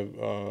we have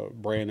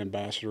brand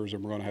ambassadors,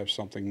 and we're going to have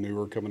something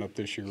newer coming up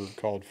this year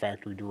called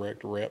Factory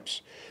Direct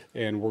Reps,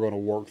 and we're going to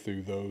work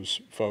through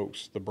those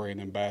folks, the brand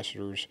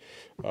ambassadors,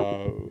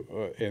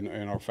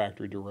 and our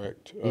Factory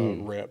Direct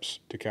reps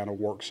to kind of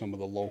work some of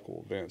the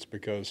local events,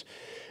 because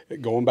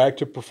going back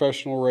to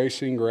professional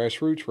racing,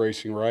 grassroots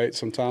racing, right?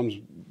 Sometimes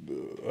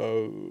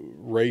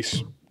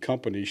race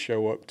companies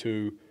show up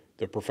to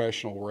the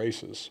professional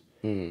races.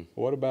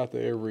 What about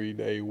the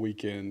everyday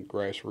weekend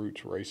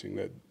grassroots racing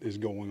that is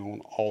going on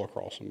all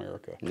across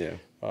America? Yeah.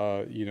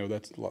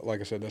 That's,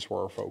 like I said, that's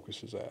where our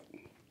focus is at.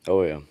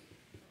 Oh, yeah.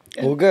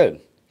 Well, good.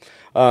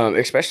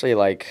 Especially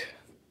like,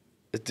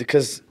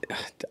 because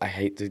I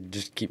hate to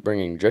just keep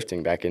bringing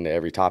drifting back into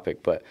every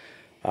topic, but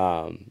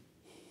a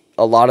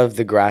lot of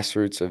the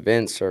grassroots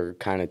events are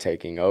kind of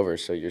taking over.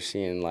 So you're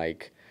seeing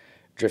like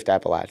Drift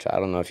Appalachia. I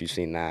don't know if you've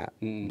seen that,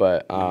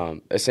 but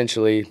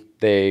essentially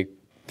they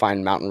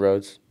find mountain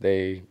roads.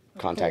 They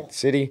contact the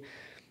city,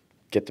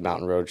 get the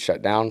mountain road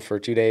shut down for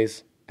 2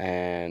 days,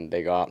 and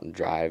they go out and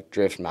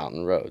drift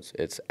mountain roads.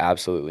 It's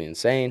absolutely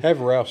insane. Have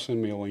Ralph send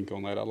me a link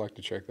on that. I'd like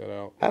to check that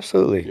out.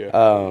 Absolutely.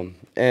 Yeah.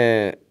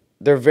 And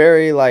they're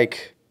very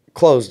like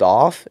closed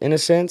off in a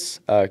sense.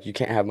 You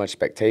can't have much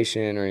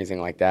spectation or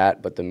anything like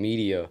that, but the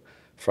media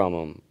from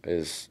them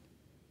is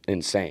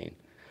insane.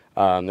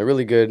 They're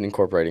really good in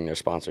incorporating their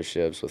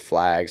sponsorships with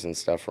flags and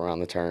stuff around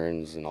the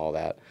turns and all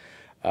that.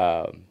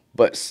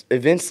 But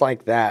events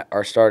like that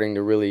are starting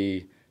to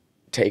really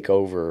take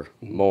over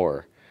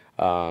more,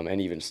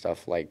 and even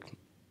stuff like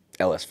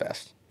LS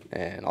Fest.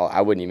 And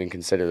I wouldn't even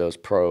consider those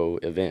pro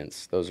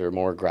events. Those are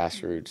more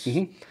grassroots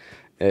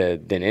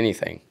than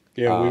anything.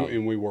 Yeah,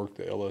 we work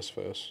the LS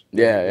Fest.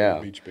 Yeah.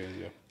 Beach Bend,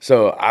 yeah.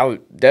 So I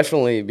would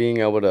definitely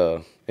being able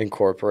to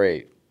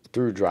incorporate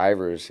through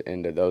drivers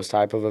into those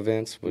type of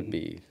events would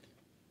be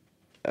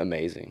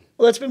amazing.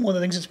 Well, that's been one of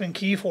the things that's been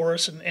key for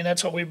us, and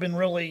that's why we've been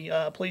really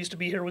pleased to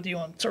be here with you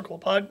on Circle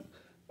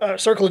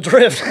of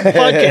Drift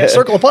podcast.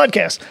 Circle of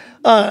Podcast.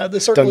 The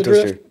Circle of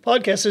Drift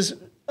podcast is,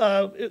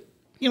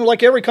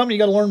 like every company, you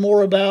got to learn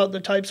more about the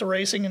types of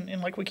racing,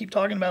 and like we keep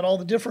talking about all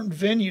the different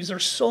venues.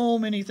 There's so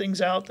many things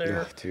out there.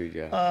 Yeah, dude,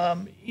 yeah.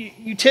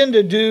 You tend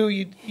to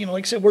do,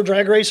 like I said, we're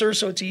drag racers,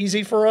 so it's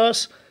easy for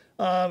us.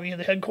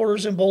 The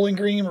headquarters in Bowling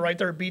Green, right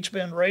there at Beach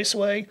Bend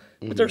Raceway.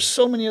 But there's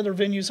so many other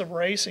venues of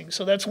racing.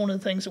 So that's one of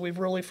the things that we've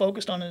really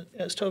focused on,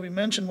 as Toby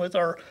mentioned, with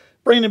our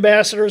brand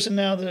ambassadors and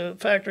now the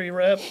Factory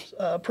Reps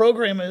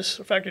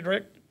Factory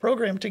Direct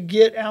program, to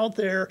get out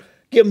there,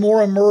 get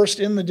more immersed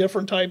in the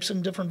different types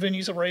and different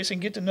venues of racing,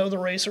 get to know the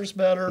racers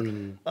better.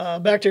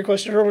 Back to your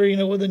question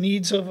earlier, with the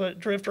needs of a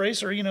drift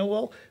racer,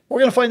 well, we're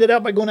going to find that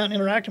out by going out and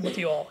interacting with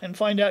you all and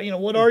find out,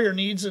 what are your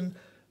needs and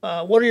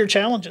what are your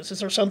challenges? Is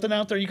there something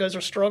out there you guys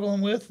are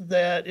struggling with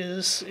that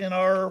is in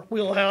our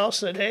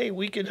wheelhouse that, hey,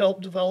 we could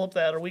help develop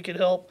that or we could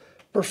help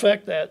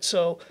perfect that?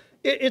 So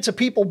it's a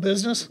people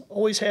business,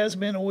 always has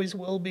been, always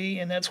will be,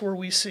 and that's where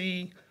we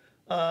see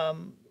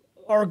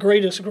our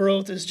greatest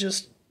growth is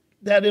just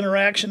that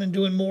interaction and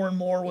doing more and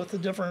more with the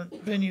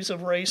different venues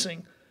of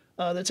racing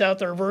that's out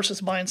there versus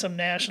buying some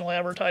national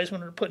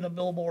advertisement or putting a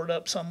billboard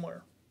up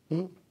somewhere.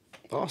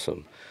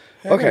 Awesome.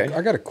 Hey, Okay.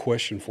 I got a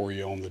question for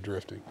you on the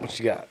drifting. What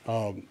you got?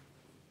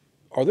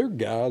 Are there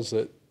guys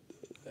that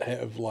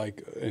have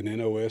like an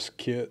NOS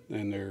kit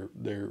and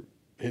they're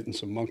hitting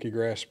some monkey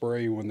grass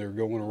spray when they're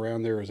going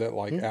around there? Is that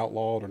like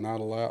outlawed or not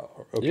allowed?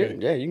 Okay.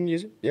 Yeah, you can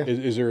use it. Yeah.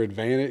 Is there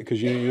advantage?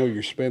 Because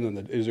you're spending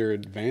is there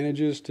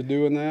advantages to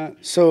doing that?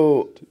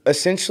 So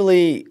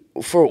essentially,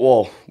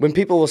 when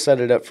people will set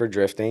it up for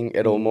drifting,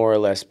 it'll more or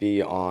less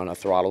be on a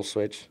throttle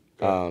switch.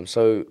 Okay.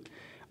 So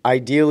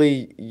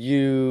ideally,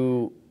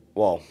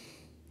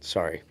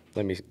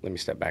 let me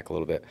step back a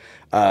little bit.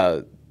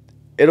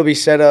 it'll be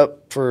set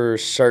up for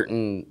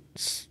certain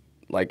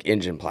like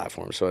engine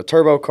platforms. So a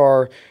turbo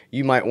car,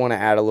 you might want to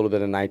add a little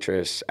bit of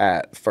nitrous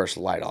at first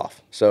light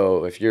off.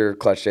 So if you're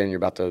clutched in, you're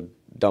about to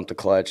dump the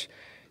clutch,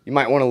 you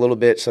might want a little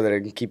bit so that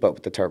it can keep up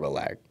with the turbo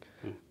lag.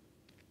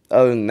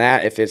 Other than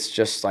that, if it's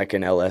just like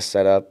an LS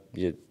setup,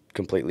 you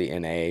completely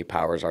NA,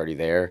 power's already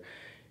there,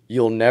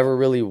 you'll never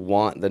really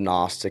want the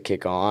NOS to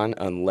kick on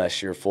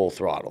unless you're full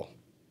throttle,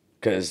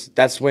 because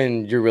that's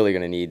when you're really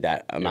going to need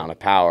that amount of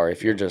power.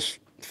 If you're just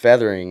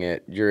feathering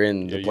it, you're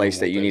in the place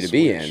that you need to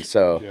be in.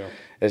 So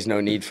there's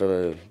no need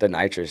for the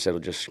nitrous. It'll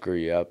just screw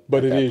you up.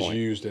 But it is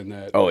used in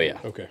that. Oh, yeah.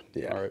 Okay.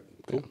 Yeah. All right.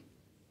 Cool.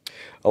 Yeah.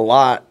 A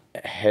lot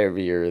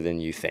heavier than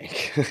you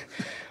think.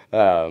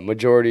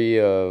 Majority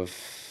of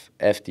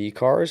FD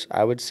cars,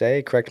 I would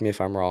say, correct me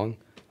if I'm wrong,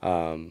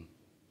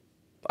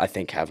 I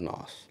think have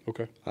NOS.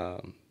 Okay.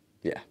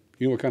 Yeah.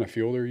 You know what kind of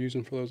fuel they're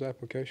using for those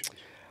applications?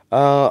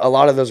 A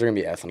lot of those are going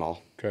to be ethanol.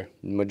 Okay.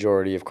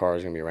 Majority of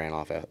cars are going to be ran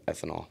off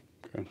ethanol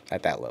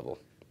at that level.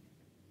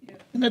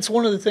 And that's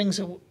one of the things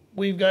that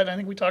we've got, I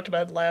think we talked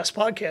about last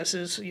podcast,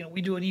 is, you know,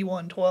 we do an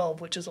E112,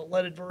 which is a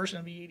leaded version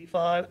of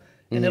E85,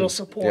 and it'll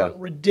support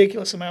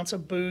ridiculous amounts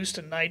of boost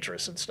and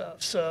nitrous and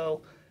stuff.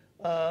 So,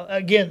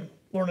 again,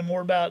 learning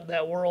more about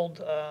that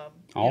world.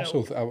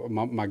 Also,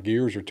 my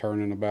gears are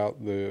turning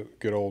about the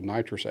good old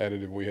nitrous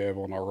additive we have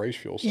on our race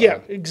fuel side. Yeah,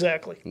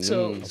 exactly.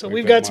 So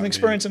we've got some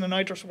experience in the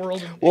nitrous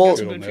world. And got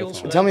some good fuels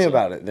for that. Tell me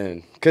about it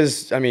then,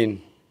 because I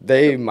mean,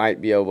 they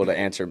might be able to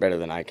answer better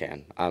than I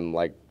can.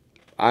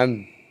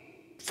 I'm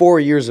 4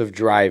 years of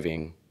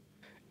driving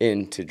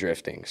into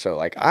drifting, so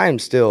like I'll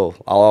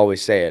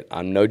always say it,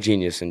 I'm no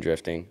genius in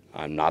drifting.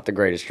 I'm not the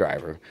greatest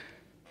driver.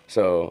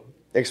 So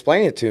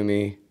explain it to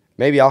me.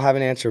 Maybe I'll have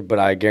an answer, but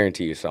I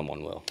guarantee you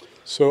someone will.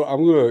 So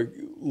I'm going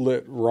to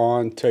let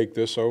Ron take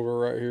this over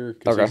right here,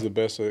 because he's the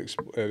best at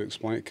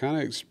explaining. Kind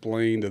of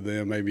explain to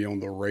them maybe on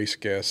the race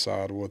gas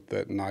side what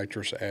that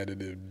nitrous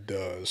additive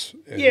does.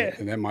 And,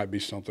 and that might be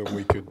something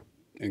we could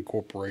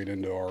incorporate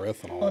into our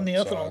ethanol. On the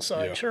ethanol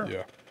side, sure.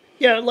 Yeah.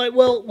 Yeah,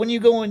 when you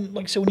go in,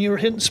 like I said, when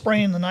you're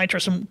spraying the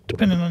nitrous, and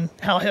depending on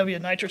how heavy a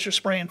nitrous you're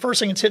spraying,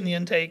 first thing it's hitting the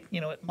intake,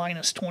 at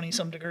minus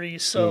 20-some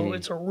degrees. So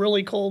it's a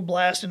really cold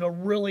blast into a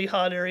really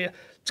hot area.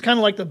 It's kind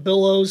of like the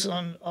billows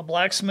on a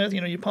blacksmith.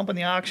 You're pumping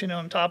the oxygen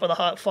on top of the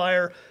hot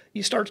fire.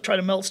 You start to try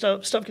to melt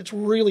stuff. Stuff gets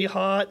really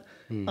hot.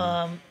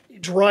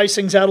 It dries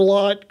things out a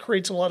lot,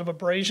 creates a lot of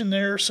abrasion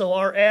there. So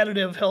our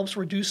additive helps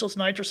reduce those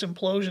nitrous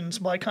implosions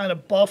by kind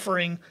of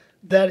buffering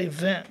that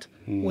event.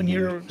 When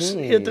you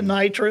hit the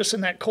nitrous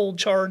and that cold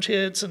charge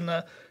hits and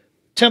the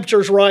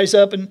temperatures rise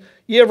up, and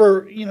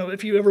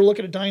if you ever look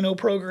at a dyno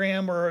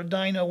program or a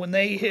dyno, when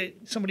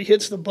somebody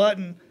hits the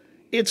button,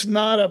 it's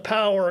not a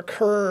power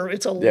curve.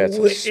 It's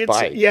a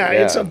spike.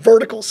 It's a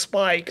vertical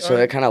spike. So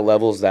that kind of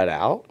levels that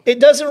out? It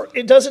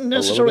doesn't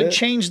necessarily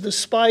change the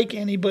spike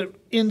any, but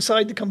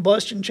inside the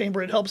combustion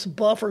chamber, it helps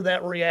buffer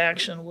that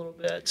reaction a little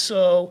bit.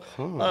 So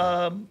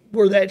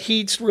where that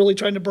heat's really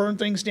trying to burn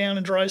things down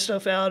and dry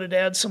stuff out, it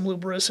adds some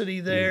lubricity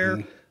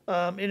there.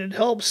 And it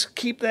helps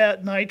keep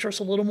that nitrous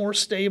a little more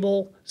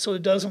stable so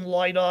it doesn't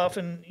light off.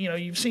 And,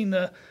 you've seen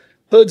the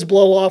hoods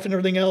blow off and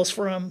everything else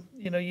from,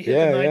 you hit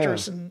the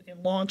nitrous and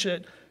launch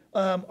it.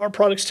 Our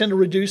products tend to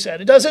reduce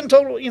that. It doesn't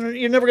totally,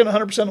 you're never going to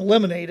 100%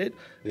 eliminate it,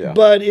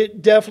 but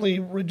it definitely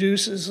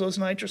reduces those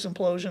nitrous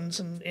implosions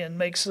and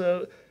makes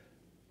a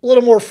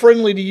little more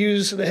friendly to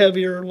use the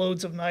heavier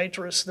loads of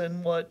nitrous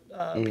than what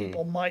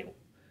people might,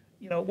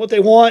 what they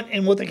want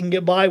and what they can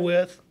get by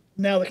with.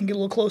 Now they can get a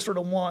little closer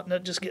to want,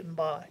 not just getting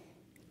by.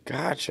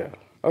 Gotcha.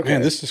 Okay.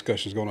 Man, this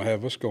discussion is going to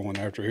have us going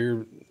after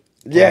here.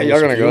 Yeah, y'all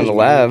going to go in the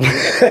lab.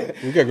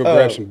 We got to go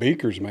grab some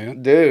beakers,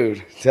 man.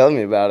 Dude, tell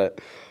me about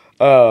it.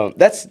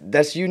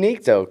 That's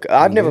unique, though.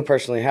 I've never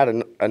personally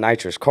had a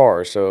nitrous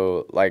car,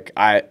 so,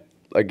 I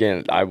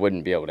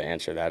wouldn't be able to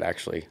answer that,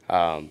 actually.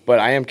 But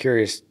I am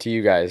curious to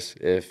you guys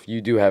if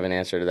you do have an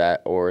answer to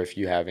that, or if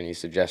you have any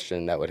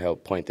suggestion that would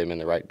help point them in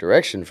the right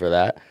direction for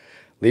that.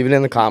 Leave it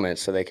in the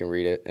comments so they can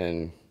read it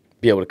and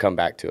be able to come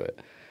back to it.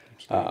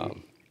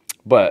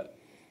 But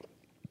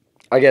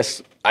I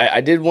guess I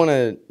did want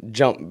to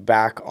jump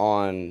back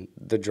on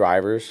the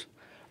drivers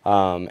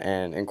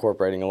and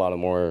incorporating a lot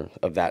more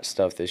of that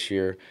stuff this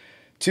year.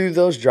 To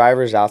those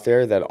drivers out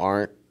there that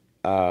aren't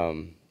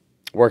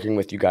working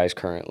with you guys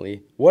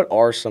currently, what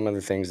are some of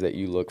the things that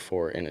you look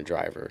for in a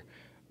driver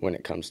when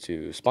it comes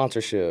to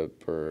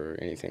sponsorship or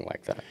anything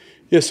like that?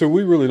 Yeah, so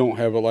we really don't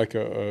have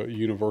a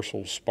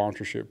universal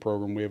sponsorship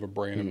program. We have a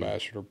brand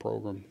ambassador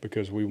program,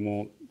 because we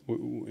want,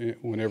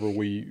 whenever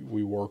we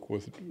work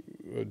with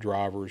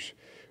drivers,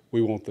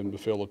 we want them to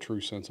feel a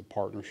true sense of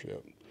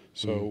partnership.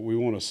 So we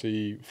want to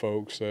see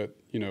folks that,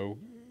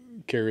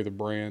 carry the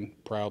brand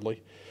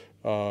proudly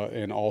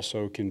and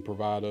also can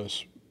provide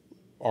us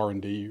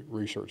R&D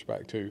research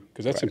back too,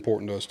 because that's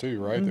important to us too,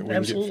 right? That we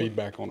can get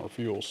feedback on our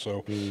fuels.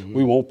 So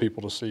we want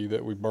people to see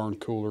that we burn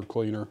cooler,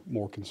 cleaner,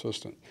 more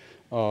consistent.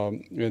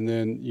 And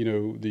then,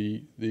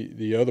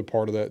 the other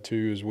part of that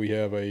too is we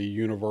have a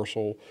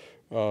universal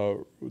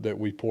that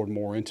we poured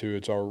more into.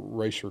 It's our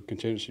racer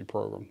contingency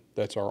program.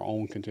 That's our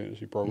own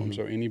contingency program.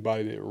 So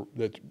anybody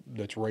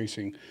that's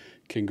racing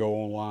can go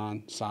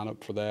online, sign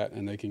up for that,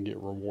 and they can get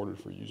rewarded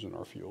for using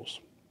our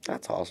fuels.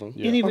 That's awesome.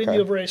 Yeah. Any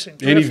venue of racing.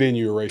 Any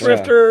venue of racing.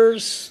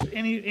 Drifters,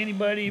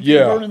 anybody, if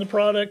you're burning the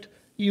product.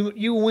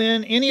 You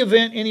win any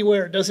event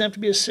anywhere. It doesn't have to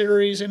be a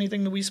series,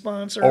 anything that we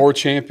sponsor. Or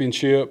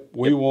championship.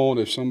 We want,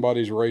 if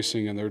somebody's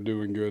racing and they're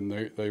doing good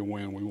and they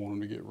win, we want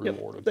them to get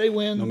rewarded. They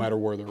win. No matter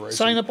where they're racing.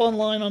 Sign up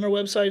online on our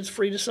website. It's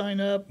free to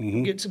sign up.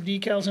 Get some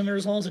decals in there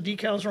as long as the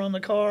decals are on the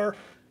car.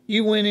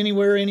 You win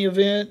anywhere, any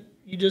event.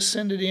 You just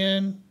send it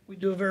in. We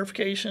do a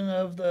verification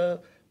of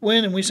the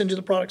win, and we send you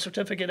the product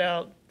certificate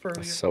out for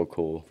so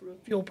cool. For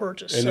fuel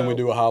purchase. And then we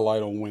do a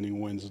highlight on Winning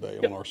Wednesday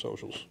on our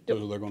socials. They're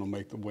going to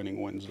make the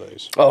Winning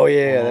Wednesdays. Oh,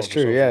 yeah, that's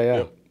true.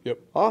 Yeah. Yep.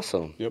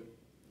 Awesome. Yep.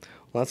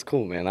 Well, that's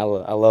cool, man. I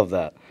love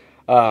that.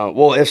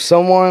 Well, if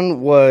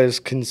someone was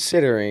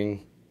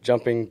considering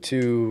jumping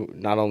to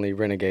not only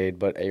Renegade,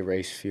 but a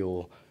race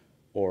fuel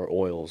or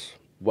oils,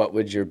 what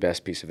would your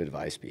best piece of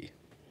advice be?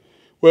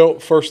 Well,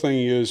 first thing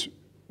is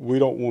we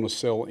don't want to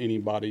sell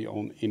anybody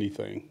on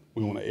anything.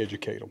 We want to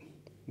educate them.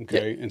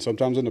 Okay, and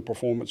sometimes in the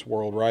performance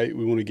world, right,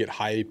 we want to get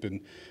hype and,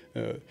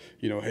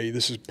 hey,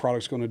 this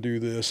product's going to do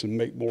this and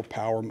make more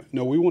power.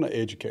 No, we want to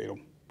educate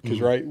them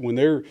because, right, when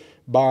they're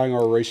buying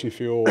our racing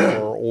fuel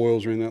or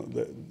oils or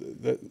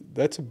anything,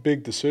 that's a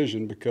big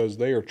decision because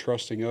they are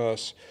trusting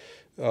us,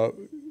 the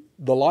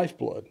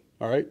lifeblood.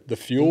 All right, the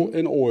fuel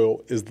and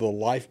oil is the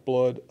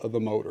lifeblood of the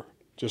motor.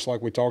 Just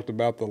like we talked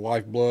about the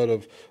lifeblood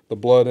of the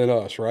blood in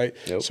us, right?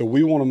 Yep. So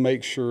we want to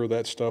make sure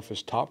that stuff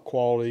is top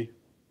quality.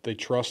 They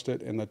trust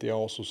it, and that they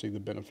also see the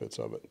benefits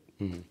of it.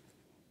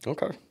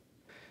 Okay.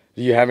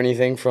 Do you have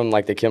anything from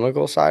like the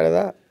chemical side of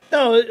that?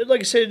 No, like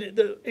I said,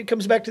 it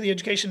comes back to the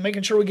education,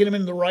 making sure we get them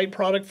into the right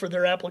product for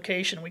their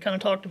application. We kind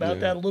of talked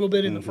about that a little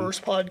bit in the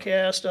first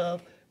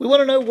podcast. We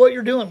want to know what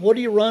you're doing. What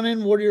are you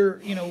running? What are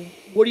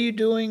you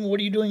doing?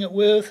 What are you doing it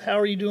with? How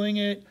are you doing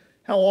it?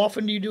 How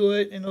often do you do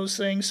it? And those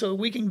things, so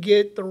we can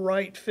get the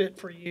right fit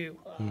for you.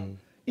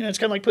 It's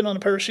kind of like putting on a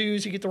pair of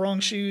shoes. You get the wrong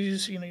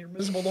shoes, you're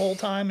miserable the whole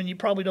time, and you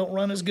probably don't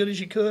run as good as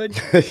you could.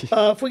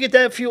 If we get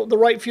that the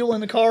right fuel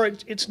in the car,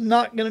 it's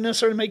not going to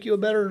necessarily make you a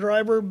better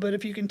driver, but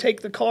if you can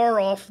take the car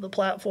off the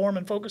platform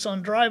and focus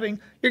on driving,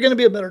 you're going to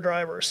be a better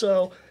driver.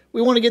 So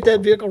we want to get that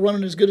vehicle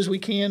running as good as we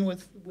can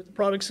with the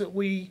products that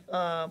we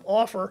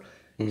offer.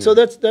 So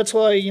that's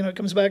why, it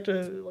comes back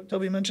to, like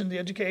Toby mentioned, the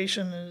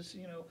education is,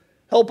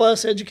 help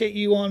us educate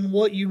you on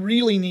what you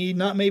really need,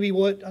 not maybe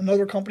what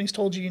another company's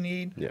told you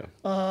need. Yeah.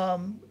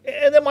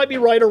 And that might be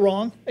right or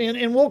wrong,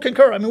 and we'll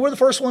concur. I mean, we're the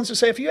first ones to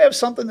say if you have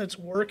something that's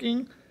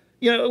working,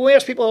 we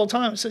ask people all the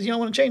time, it says, I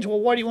want to change. Well,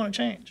 why do you want to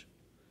change?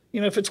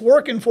 If it's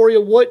working for you,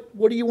 what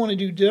do you want to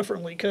do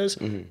differently? Because,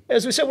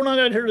 as we said, we're not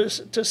out here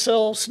to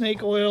sell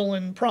snake oil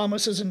and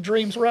promises and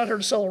dreams. We're out here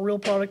to sell a real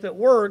product that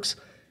works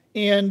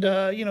and,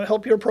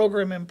 help your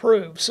program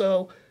improve.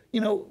 So,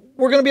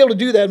 we're going to be able to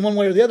do that in one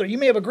way or the other. You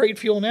may have a great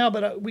fuel now,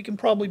 but we can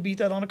probably beat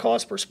that on a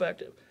cost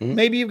perspective.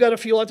 Maybe you've got a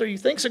fuel out there you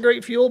think's a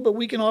great fuel, but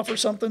we can offer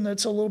something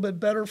that's a little bit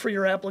better for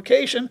your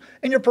application,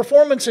 and your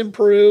performance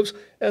improves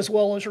as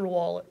well as your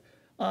wallet.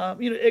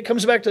 It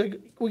comes back to,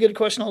 we get a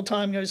question all the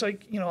time, guys,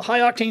 like, high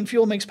octane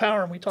fuel makes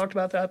power, and we talked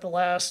about that the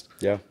last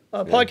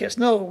podcast.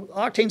 No,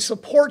 octane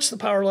supports the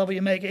power level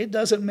you make. It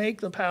doesn't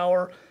make the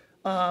power,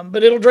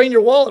 but it'll drain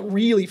your wallet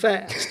really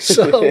fast.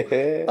 So,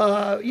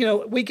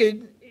 we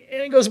could.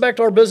 And it goes back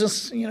to our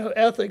business,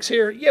 ethics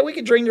here. Yeah, we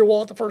could drain your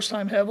wallet the first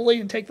time heavily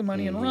and take the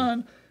money and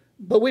run,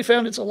 but we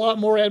found it's a lot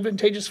more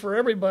advantageous for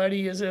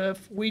everybody is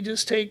if we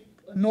just take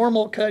a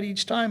normal cut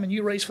each time and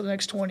you race for the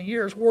next 20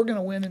 years, we're going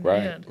to win in the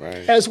end,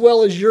 as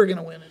well as you're going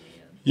to win in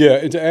the end. Yeah,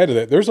 and to add to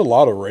that, there's a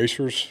lot of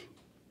racers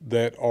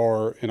that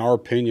are, in our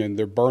opinion,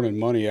 they're burning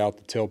money out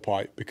the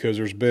tailpipe because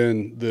there's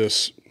been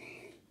this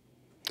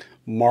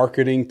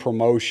marketing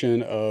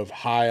promotion of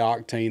high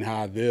octane,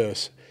 high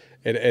this.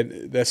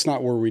 And that's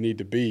not where we need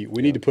to be.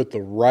 We need to put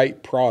the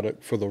right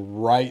product for the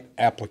right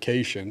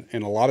application.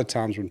 And a lot of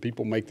times when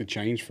people make the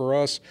change for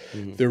us,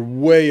 they're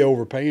way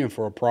overpaying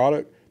for a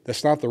product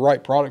that's not the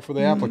right product for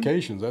the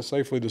applications. That's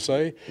safely to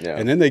say. Yeah.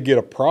 And then they get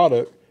a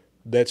product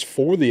that's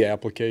for the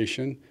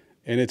application,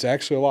 and it's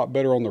actually a lot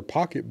better on their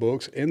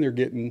pocketbooks, and they're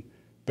getting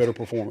better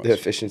performance. The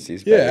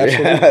efficiency's better. Yeah,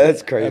 absolutely.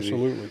 That's crazy.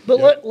 Absolutely.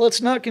 But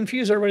let's not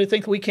confuse everybody to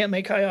think we can't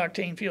make high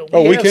octane fuel.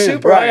 We can.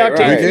 Super high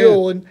octane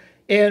fuel.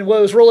 And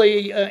what was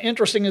really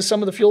interesting is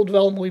some of the fuel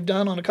development we've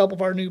done on a couple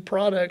of our new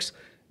products.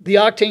 The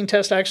octane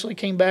test actually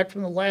came back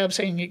from the lab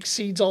saying it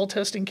exceeds all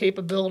testing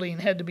capability and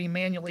had to be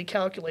manually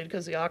calculated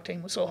because the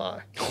octane was so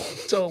high.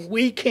 So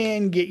we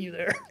can get you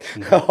there.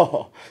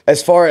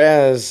 As far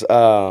as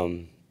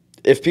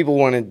if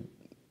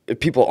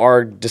people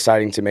are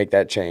deciding to make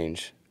that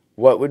change,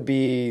 what would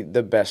be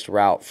the best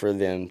route for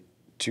them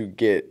to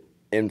get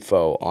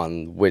info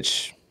on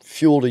which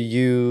fuel to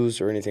use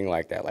or anything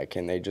like that? Like,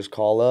 can they just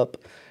call up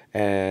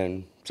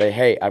and say,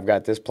 hey, I've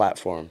got this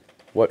platform.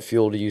 What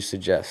fuel do you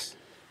suggest?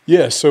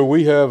 Yeah, so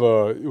we have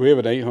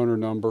an 800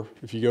 number.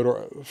 If you go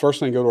to first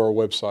thing, go to our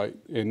website,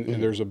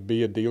 and there's a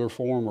Be a Dealer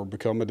form or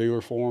Become a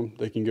Dealer form.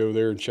 They can go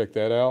there and check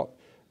that out.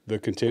 The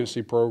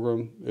contingency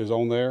program is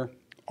on there.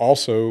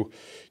 Also,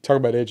 talk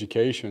about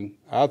education.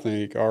 I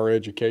think our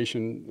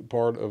education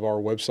part of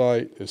our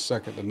website is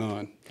second to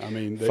none. I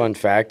mean, fun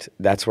fact,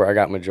 that's where I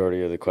got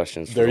majority of the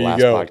questions for the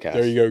last podcast.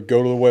 There you go.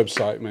 Go to the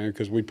website, man,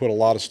 because we put a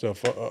lot of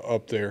stuff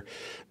up there.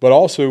 But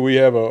also, we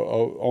have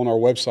on our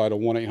website a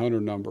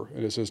 1-800 number,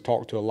 and it says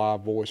talk to a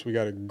live voice. We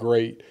got a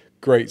great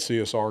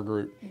CSR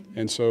group.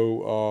 And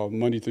so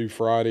Monday through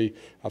Friday,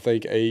 I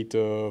think 8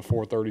 to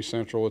 4:30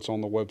 Central, it's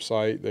on the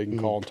website. They can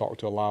call and talk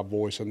to a live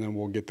voice, and then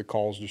we'll get the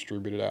calls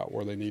distributed out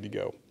where they need to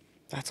go.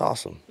 That's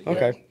awesome.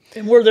 Okay.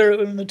 And we're there,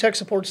 and the tech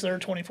support's there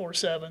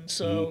 24/7,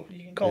 so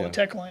you can call the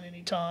tech line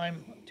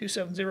anytime,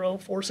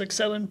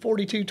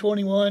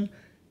 270-467-4221.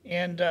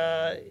 And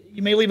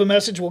you may leave a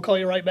message. We'll call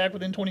you right back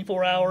within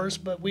 24 hours,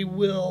 but we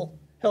will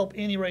help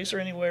any racer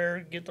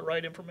anywhere get the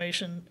right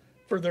information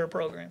for their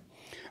program.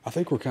 I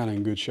think we're kind of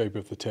in good shape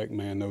if the tech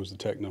man knows the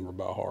tech number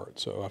by heart,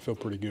 so I feel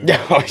pretty good.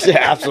 Yeah,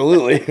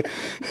 absolutely.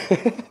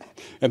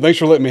 And thanks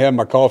for letting me have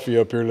my coffee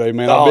up here today,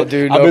 man. I've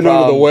been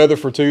under the weather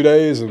for 2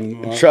 days,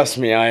 and trust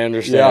me, I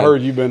understand. Yeah, I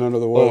heard you've been under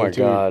the weather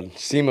too. Oh my God,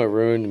 SEMA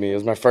ruined me. It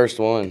was my first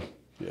one.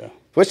 Yeah.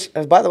 Which,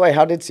 by the way,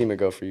 how did SEMA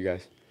go for you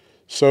guys?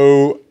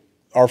 So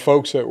our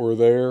folks that were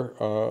there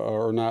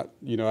are not,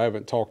 I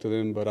haven't talked to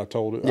them, but I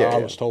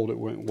was told it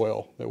went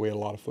well, that we had a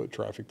lot of foot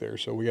traffic there.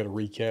 So we got a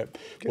recap.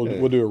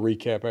 We'll do a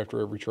recap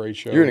after every trade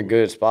show. You're in a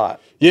good spot.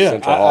 Yeah,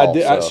 I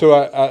did. So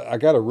I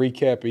got a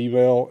recap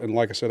email, and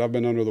like I said, I've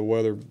been under the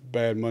weather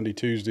bad Monday,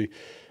 Tuesday.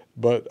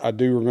 But I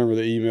do remember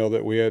the email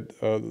that we had.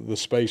 The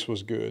space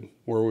was good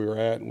where we were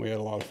at, and we had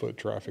a lot of foot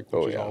traffic,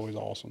 which is always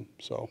awesome.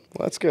 So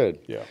well, that's good.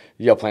 Yeah.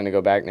 Y'all plan to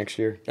go back next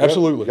year?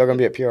 Absolutely. Y'all gonna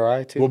be at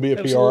PRI too? We'll be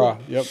at PRI.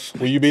 Yep.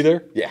 Will you be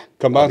there? Yeah.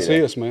 Come by and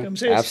see us, man. Come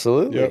see us.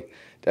 Absolutely. Yep.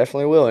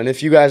 Definitely will. And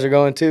if you guys are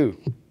going too,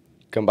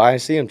 come by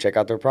and see them. Check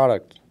out their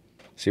product.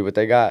 See what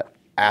they got.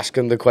 Ask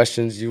them the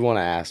questions you want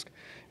to ask.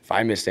 If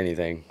I missed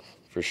anything,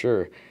 for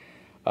sure.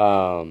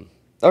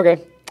 Okay.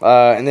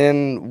 And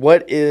then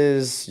what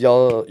is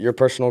your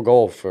personal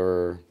goal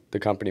for the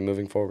company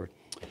moving forward?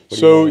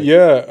 So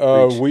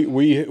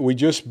we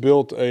just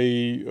built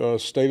a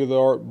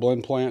state-of-the-art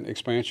blend plant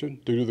expansion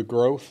due to the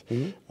growth.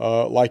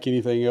 Like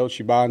anything else,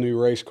 you buy a new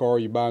race car,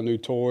 you buy a new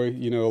toy.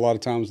 A lot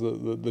of times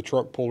the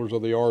truck pullers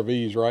of the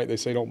RVs, right? They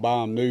say don't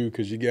buy them new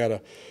because you gotta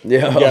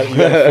figure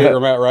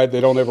them out, right?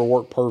 They don't ever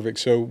work perfect.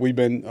 So we've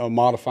been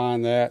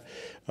modifying that.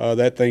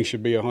 That thing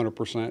should be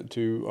 100%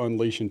 to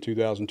unleash in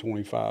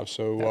 2025.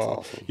 So,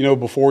 awesome.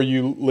 Before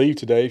you leave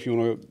today, if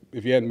you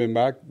hadn't been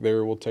back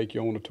there, we'll take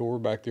you on a tour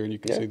back there, and you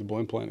can see the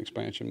blend plant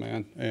expansion,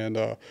 man. And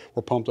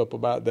we're pumped up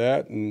about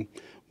that, and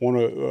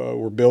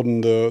we're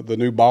building the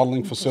new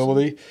bottling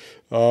facility.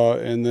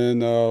 And then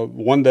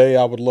one day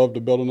I would love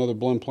to build another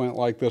blend plant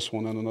like this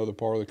one in another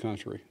part of the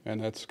country,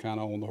 and that's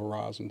kind of on the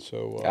horizon.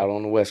 So out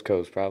on the West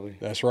Coast, probably.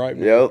 That's right,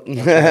 man. Yep.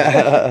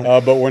 That's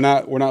right. But we're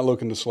not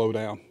looking to slow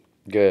down.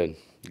 Good.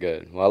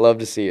 Well, I love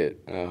to see it.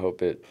 I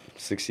hope it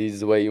succeeds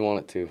the way you want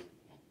it to.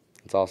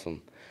 It's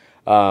awesome.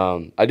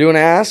 I do want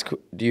to ask,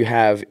 do you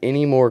have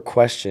any more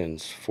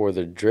questions for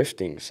the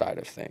drifting side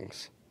of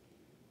things?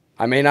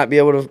 I may not be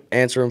able to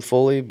answer them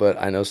fully, but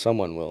I know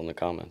someone will in the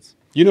comments.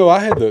 I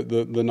had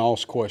the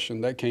NOS question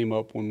that came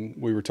up when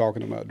we were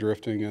talking about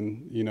drifting,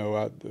 and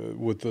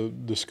with the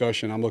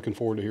discussion, I'm looking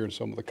forward to hearing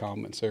some of the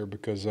comments there,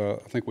 because I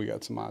think we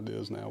got some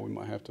ideas now we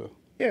might have to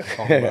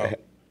talk about.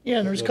 Yeah,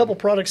 and there's a couple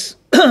products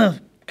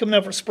coming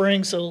up for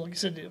spring. So like I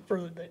said, for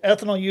the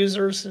ethanol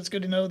users, it's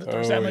good to know that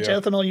there's that much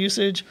ethanol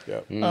usage.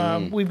 Yep.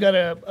 We've got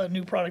a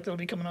new product that will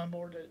be coming on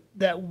board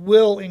that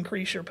will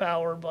increase your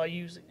power by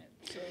using it.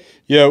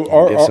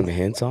 So. Give some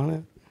hints on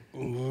it.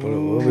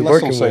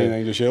 Let's not say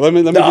anything just yet. Let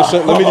me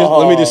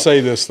just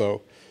say this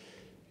though: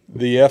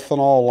 the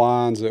ethanol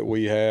lines that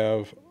we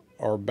have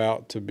are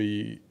about to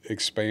be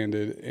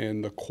expanded,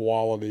 and the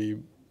quality,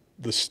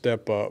 the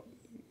step up.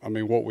 I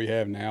mean, what we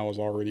have now is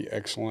already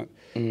excellent,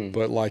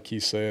 but like he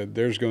said,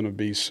 there's going to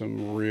be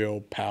some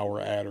real power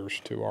adders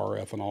to our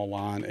ethanol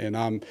line. And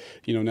I'm,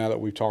 now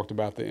that we've talked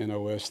about the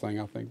NOS thing,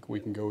 I think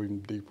we can go even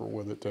deeper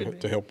with it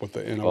to help with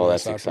the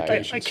NOS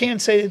applications. I can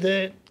say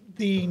that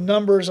the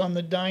numbers on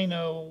the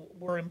dyno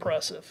were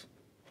impressive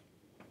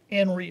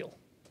and real.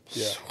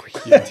 Yeah,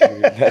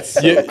 that's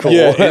so cool.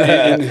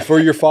 Yeah, and for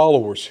your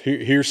followers,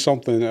 here's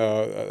something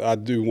I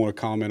do want to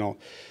comment on.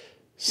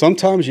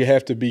 Sometimes you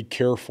have to be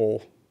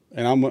careful.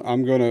 And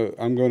I'm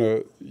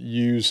gonna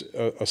use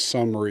a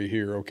summary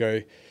here,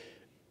 okay?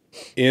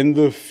 In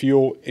the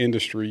fuel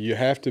industry, you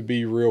have to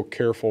be real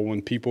careful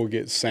when people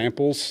get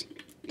samples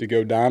to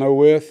go dyno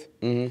with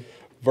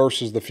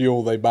versus the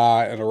fuel they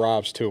buy and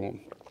arrives to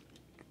them.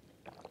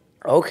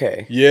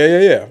 Okay.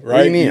 Yeah. Right. What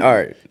do you mean? All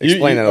right.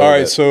 Explain that a little bit. All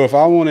right. So if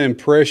I want to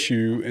impress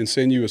you and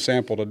send you a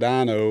sample to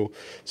dyno,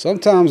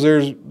 sometimes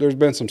there's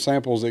been some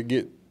samples that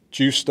get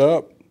juiced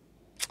up,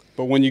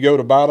 but when you go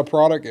to buy the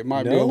product, it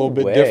might be a little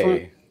bit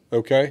different.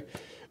 Okay.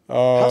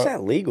 How's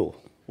that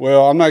legal?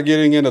 Well, I'm not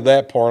getting into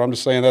that part. I'm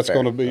just saying that's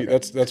going to be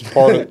that's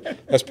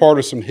part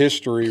of some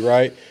history,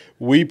 right?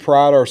 We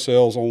pride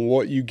ourselves on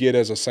what you get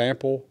as a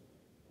sample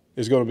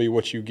is going to be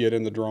what you get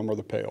in the drum or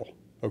the pail,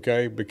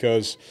 okay?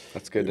 Because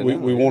that's good to we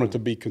know, want it to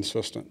be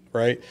consistent,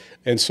 right?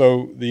 And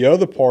so the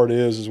other part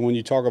is when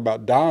you talk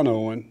about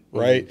dynoing,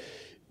 right?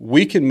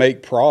 We can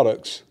make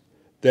products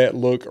that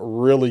look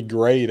really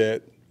great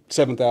at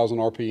 7,000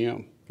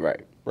 RPM,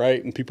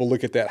 right? And people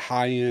look at that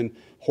high-end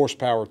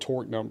horsepower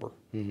torque number.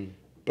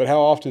 But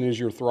how often is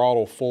your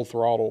throttle full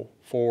throttle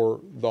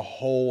for the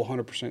whole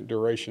 100%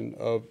 duration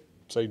of,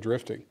 say,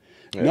 drifting?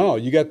 Yeah. No,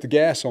 you got the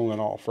gas on and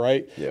off,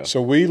 right? Yeah.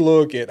 So we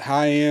look at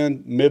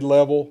high-end,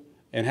 mid-level,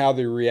 and how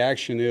the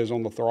reaction is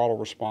on the throttle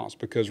response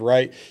because,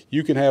 right,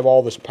 you can have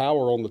all this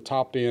power on the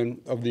top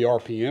end of the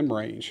RPM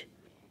range,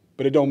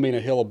 but it don't mean a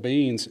hill of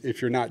beans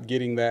if you're not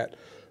getting that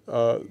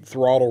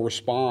throttle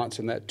response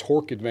and that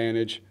torque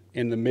advantage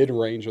in the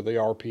mid-range of the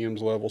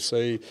RPMs level,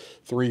 say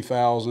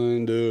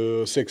 3,000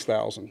 to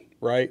 6,000,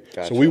 right?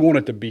 Gotcha. So we want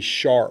it to be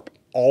sharp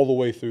all the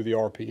way through the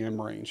RPM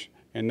range.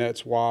 And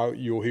that's why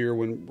you'll hear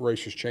when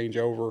racers change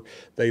over,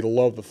 they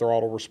love the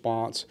throttle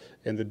response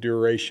and the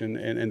duration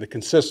and the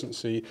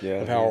consistency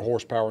of how our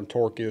horsepower and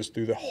torque is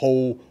through the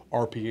whole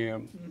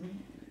RPM.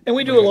 And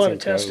we do a lot of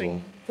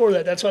testing for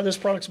that. That's why this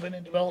product's been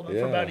in development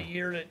for about a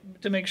year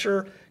to make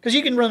sure. Because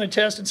you can run a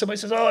test and somebody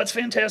says, oh, it's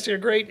fantastic or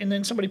great, and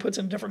then somebody puts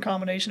in a different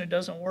combination, it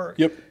doesn't work.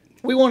 Yep.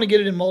 We want to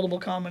get it in multiple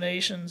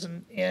combinations.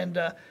 And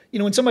you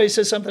know, when somebody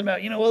says something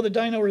about, you know, well, the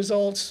dyno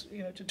results,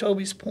 you know, to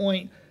Toby's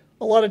point,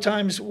 a lot of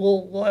times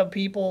we'll have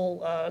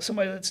people,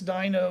 somebody that's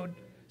dynoed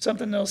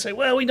something, they'll say,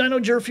 well, we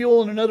dynoed your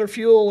fuel and another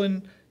fuel,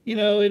 and, you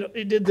know,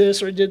 it did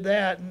this or it did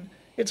that. And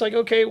it's like,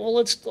 okay, well,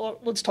 let's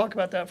talk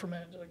about that for a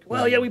minute. Like,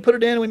 well, yeah, we put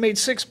it in, and we made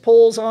 6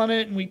 pulls on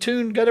it, and we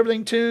got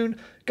everything tuned,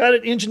 got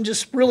it, engine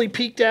just really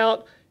peaked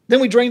out. Then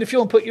we drained the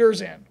fuel and put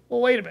yours in.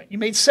 Well, wait a minute. You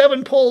made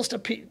 7 pulls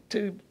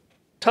to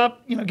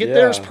top, you know, get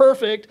theirs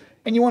perfect,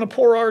 and you want to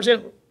pour ours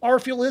in. Our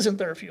fuel isn't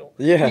their fuel.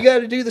 Yeah. You got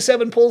to do the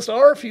 7 pulls to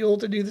our fuel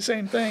to do the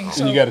same thing.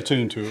 So, and you got to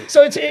tune to it.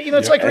 So it's, you know,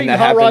 it's like reading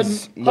hot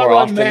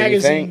rod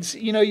magazines.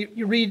 You know,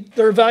 you read,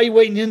 they're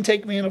evaluating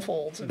intake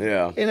manifolds. And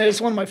it's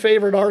one of my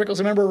favorite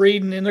articles I remember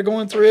reading, and they're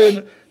going through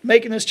and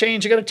making this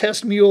change. You got a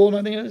test mule, and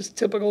I think it's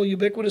typical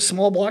ubiquitous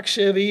small block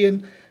Chevy,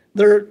 and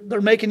they're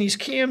making these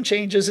cam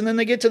changes, and then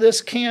they get to this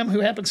cam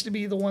who happens to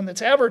be the one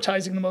that's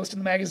advertising the most in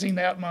the magazine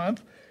that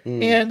month.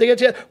 And they get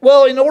to,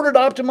 well, in order to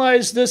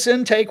optimize this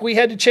intake, we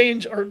had to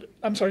change,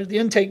 the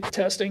intake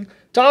testing.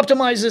 To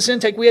optimize this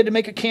intake, we had to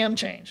make a cam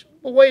change.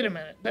 Well, wait a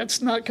minute.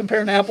 That's not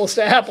comparing apples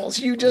to apples.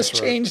 You just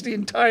changed the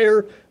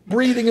entire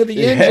breathing of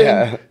the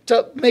engine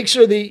to make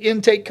sure the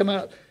intake come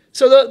out.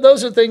 So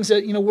those are things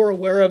that, you know, we're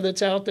aware of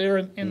that's out there.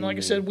 And like I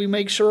said, we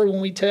make sure when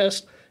we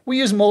test, we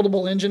use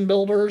multiple engine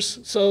builders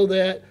so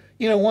that,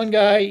 you know, one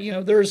guy, you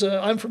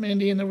know, I'm from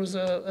Indy, and there was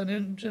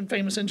an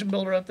famous engine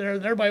builder up there,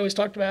 and everybody always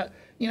talked about,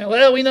 you know,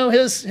 well, we know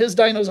his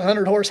dyno's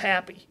 100 horse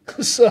happy.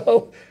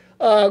 So,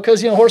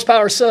 because, you know,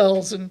 horsepower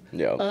sells. And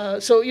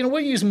so, you know,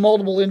 we use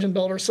multiple engine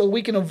builders so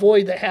we can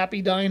avoid the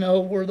happy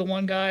dyno where the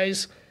one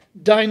guy's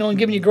dyno and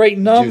giving you great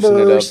numbers.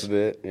 Juicing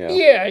it up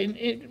a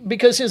bit,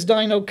 because his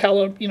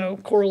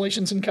dyno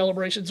correlations and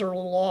calibrations are a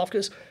little off.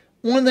 Because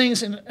one of the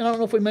things, and I don't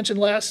know if we mentioned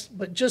last,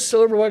 but just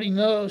so everybody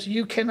knows,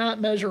 you cannot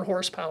measure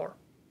horsepower.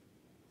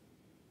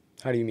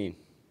 How do you mean?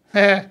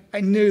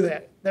 I knew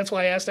that. That's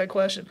why I asked that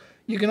question.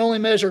 You can only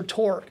measure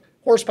torque.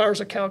 Horsepower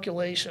is a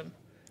calculation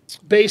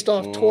based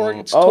off torque.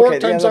 It's torque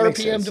times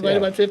RPM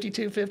divided by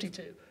 52.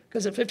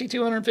 Because at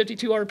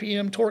 5,252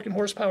 RPM, torque and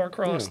horsepower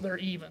cross, they're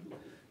even.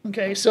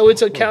 Okay, so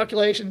it's a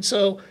calculation.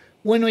 So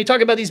when we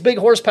talk about these big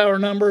horsepower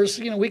numbers,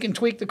 you know, we can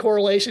tweak the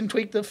correlation,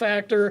 tweak the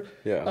factor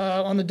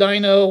on the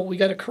dyno. We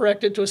got to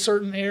correct it to a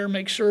certain error,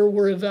 make sure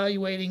we're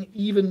evaluating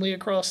evenly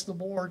across the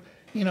board.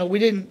 You know, we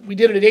did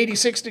it at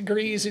 86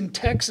 degrees in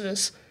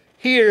Texas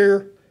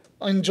here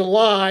in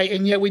July,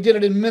 and yet we did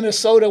it in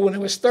Minnesota when it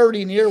was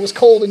 30 and the air was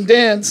cold and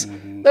dense.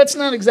 That's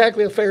not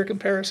exactly a fair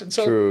comparison.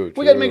 So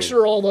we got to make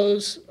sure all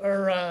those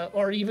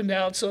are evened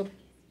out. So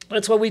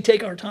that's why we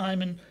take our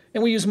time and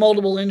we use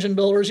multiple engine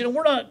builders. You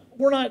know,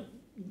 we're not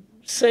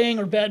saying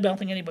or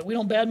bad-mouthing anybody. We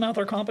don't bad-mouth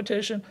our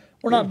competition.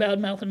 We're not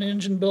bad-mouthing an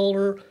engine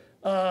builder.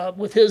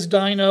 With his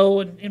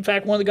dyno, and in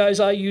fact, one of the guys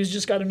I use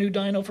just got a new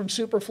dyno from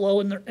Superflow,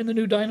 and the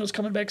new dyno's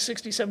coming back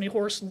 60, 70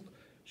 horse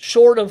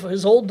short of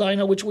his old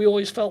dyno, which we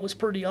always felt was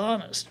pretty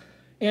honest.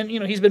 And, you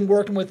know, he's been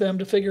working with them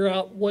to figure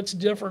out what's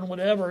different,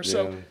 whatever.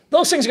 So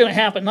those things are going to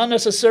happen, not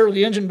necessarily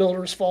the engine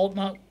builder's fault,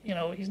 not, you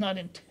know, he's not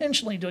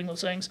intentionally doing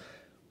those things.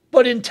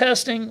 But in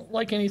testing,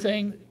 like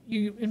anything,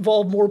 you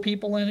involve more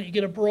people in it, you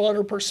get a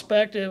broader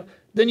perspective,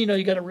 then you know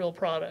you got a real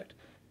product.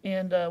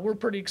 And we're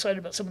pretty excited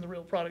about some of the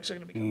real products that are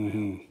going to be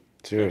coming out.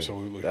 Dude,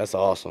 absolutely. That's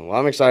awesome. Well,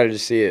 I'm excited to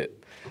see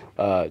it.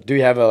 Do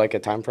you have a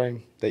time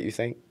frame that you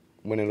think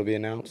when it'll be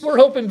announced? We're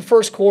hoping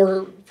first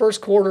quarter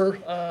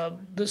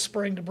this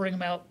spring to bring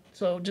them out.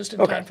 So just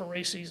in time for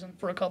race season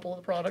for a couple of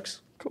the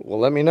products. Cool. Well,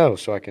 let me know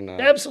so I can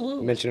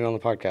absolutely mention it on the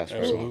podcast.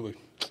 Absolutely.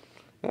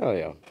 Oh,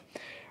 yeah.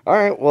 All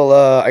right. Well,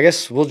 I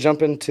guess we'll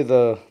jump into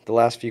the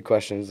last few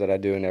questions that I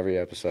do in every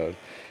episode.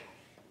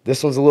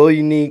 This one's a little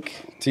unique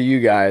to you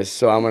guys,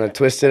 so I'm going to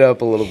twist it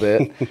up a little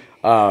bit.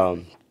 Now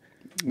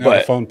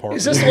the fun part.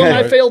 Is this the one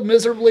I failed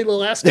miserably the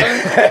last time?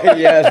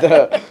 Yeah,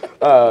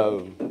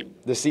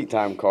 the seat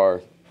time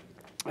car.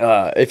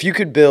 If you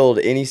could build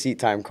any seat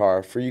time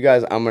car, for you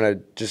guys, I'm going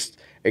to just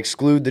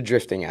exclude the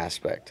drifting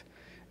aspect.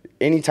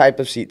 Any type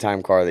of seat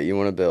time car that you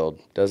want to build,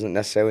 doesn't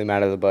necessarily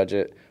matter the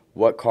budget.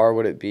 What car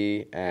would it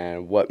be,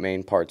 and what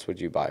main parts would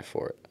you buy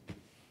for it?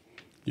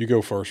 You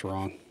go first,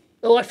 Ron.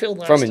 Oh, I failed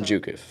last From time.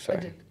 Injuku, sorry.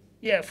 I did.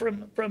 Yeah,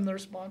 from their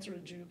sponsor,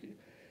 Injuku.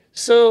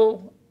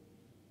 So,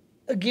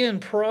 again,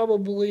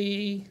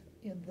 probably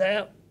in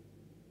that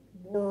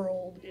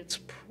world, it's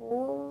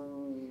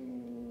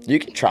You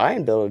can try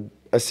and build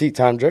a seat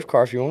time drift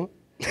car if you want.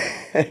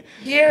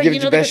 yeah, Give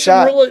it your best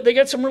shot. They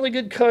got some really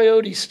good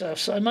Coyote stuff.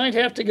 So I might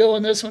have to go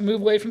on this one, move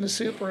away from the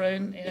Supra,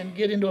 and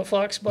get into a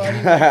Fox body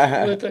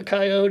with a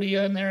Coyote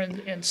on there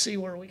and see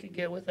where we could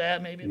get with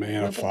that. Maybe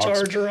with a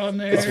Charger on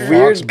there. It's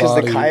weird because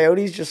the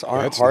Coyotes just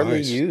aren't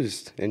hardly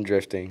used in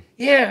drifting.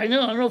 Yeah, I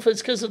know. I don't know if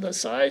it's because of the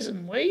size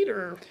and weight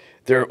or.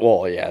 They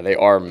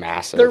are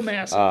massive. They're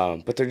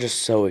massive. But they're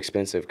just so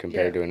expensive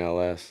compared to an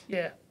LS.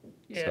 Yeah,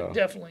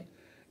 definitely.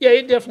 Yeah,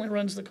 it definitely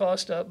runs the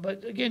cost up.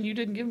 But again, you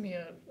didn't give me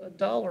a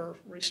dollar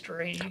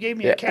restraint. You gave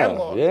me a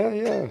catalog.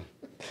 Yeah.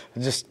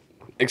 Just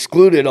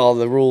excluded all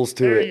the rules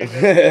to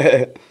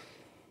it.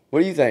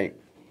 What do you think?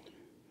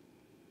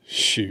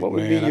 Shoot, what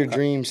would be your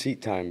dream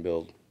seat time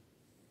build?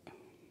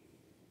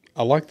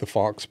 I like the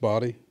Fox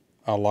body.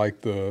 I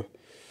like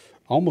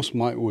almost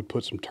would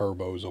put some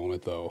turbos on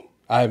it though.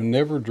 I have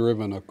never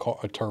driven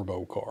a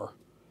turbo car.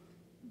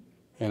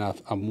 And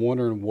I'm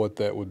wondering what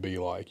that would be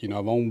like. You know,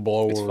 I've owned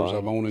blowers,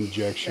 I've owned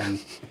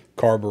injection,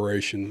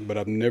 carburation, but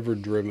I've never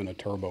driven a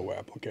turbo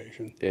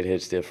application. It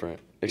hits different,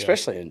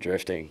 especially in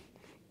drifting.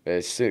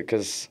 It's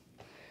because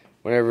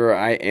whenever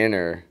I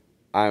enter,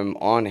 I'm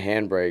on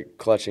handbrake,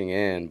 clutching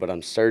in, but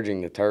I'm surging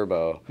the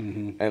turbo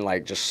and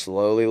like just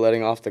slowly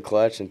letting off the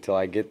clutch until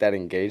I get that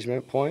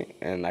engagement point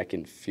and I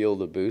can feel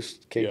the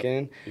boost kick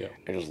in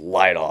and just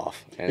light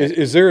off. And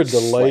is there a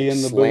delay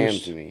in the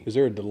boost? Me. Is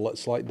there a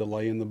slight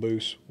delay in the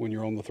boost when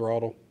you're on the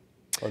throttle?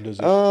 Or does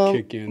it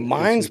kick in?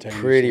 Mine's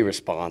pretty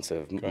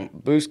responsive. Okay.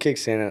 Boost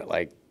kicks in at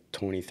like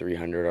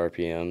 2,300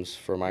 RPMs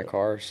for my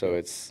car, so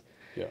it's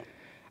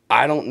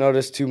I don't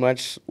notice too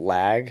much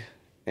lag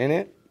in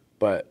it,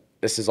 but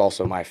this is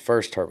also my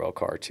first turbo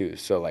car too,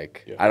 so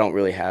like I don't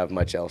really have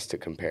much else to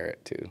compare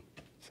it to.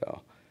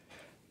 So,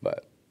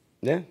 but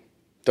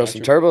throw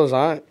some turbos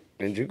on it.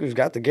 And Juku's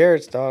got the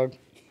Garrett's, dog.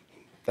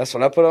 That's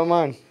what I put on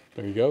mine.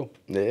 There you go.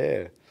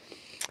 Yeah.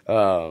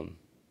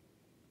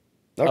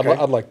 Okay.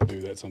 I'd like to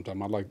do that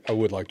sometime. I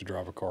would like to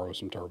drive a car with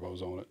some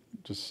turbos on it,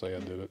 just to say I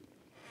did it.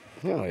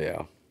 Oh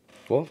yeah.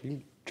 Well, you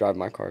can drive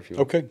my car if you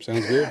want. Okay,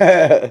 sounds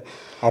good.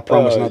 I'll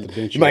promise not to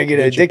dent you might get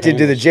addicted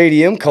to the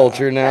JDM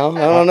culture now. I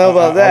don't know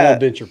about that. I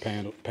won't dent your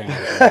panels.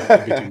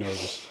 I'd be too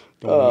nervous.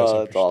 Don't want to mess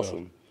up that's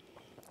awesome.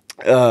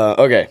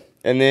 Okay,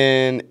 and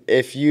then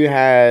if you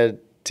had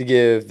to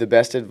give the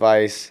best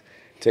advice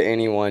to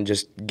anyone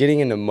just getting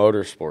into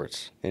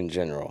motorsports in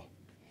general,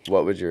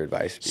 what would your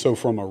advice be? So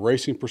from a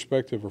racing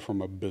perspective or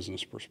from a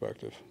business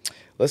perspective?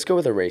 Let's go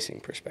with a racing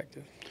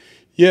perspective.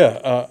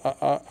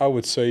 Yeah, I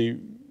would say,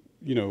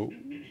 you know,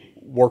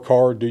 work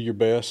hard, do your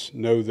best.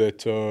 Know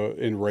that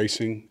in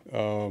racing,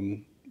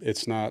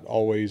 it's not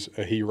always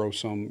a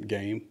hero-sum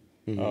game.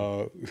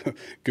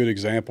 Good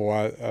example,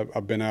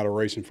 I've been out of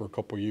racing for a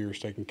couple of years,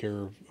 taking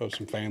care of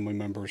some family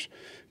members.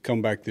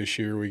 Come back this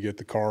year, we get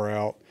the car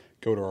out,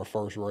 go to our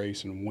first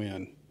race and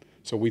win.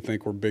 So we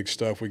think we're big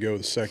stuff. We go to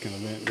the second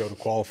event, go to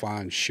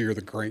qualify and shear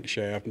the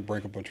crankshaft and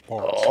break a bunch of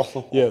parts.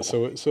 Yeah,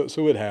 so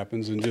it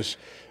happens, and just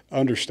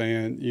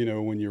understand, you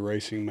know, when you're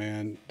racing,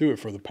 man, do it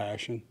for the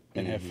passion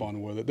and have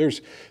fun with it.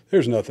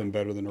 There's nothing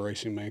better than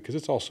racing, man, because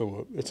it's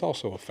also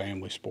a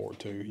family sport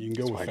too. You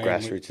can go with family.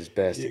 Grassroots is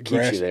best. It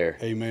keeps you there.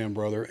 Amen,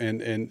 brother.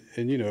 And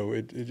you know,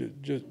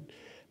 it just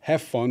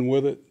have fun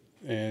with it,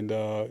 and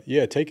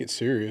take it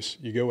serious.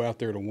 You go out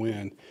there to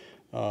win,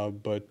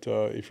 but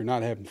if you're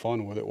not having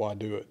fun with it, why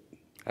do it?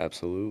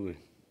 Absolutely,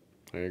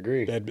 I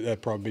agree.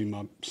 That'd probably be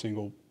my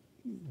single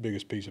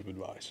biggest piece of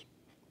advice.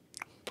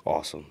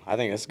 Awesome. I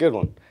think that's a good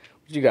one.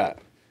 What you got?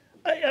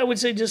 I would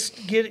say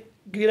just get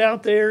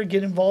out there,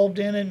 get involved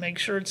in it, make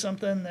sure it's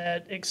something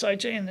that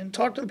excites you, and then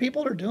talk to the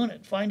people that are doing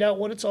it. Find out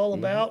what it's all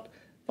about.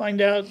 Find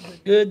out the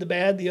good, the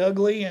bad, the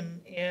ugly,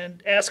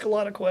 and ask a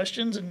lot of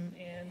questions. And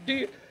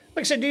do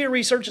your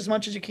research as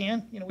much as you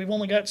can. You know, we've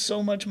only got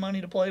so much money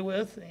to play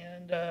with,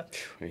 and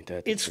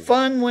it's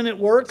fun when it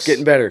works. It's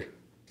getting better.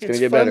 It's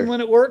fun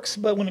when it works,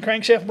 but when the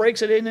crankshaft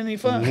breaks, it ain't any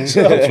fun.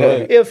 So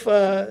if,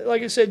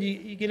 like I said,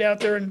 you get out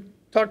there and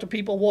talk to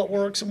people what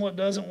works and what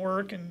doesn't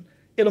work, and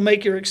it'll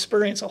make your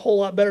experience a whole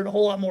lot better and a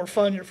whole lot more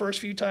fun your first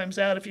few times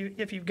out.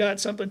 If you've got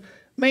something,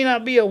 may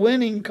not be a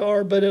winning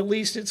car, but at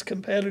least it's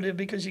competitive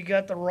because you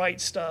got the right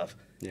stuff.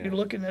 Yeah. You're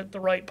looking at the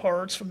right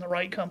parts from the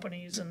right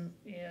companies and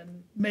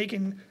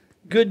making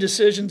good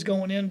decisions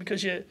going in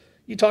because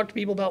you you talk to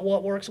people about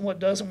what works and what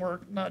doesn't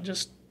work, not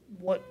just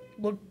what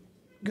looked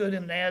good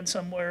in an ad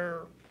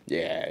somewhere.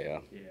 Yeah.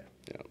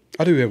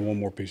 I do have one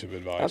more piece of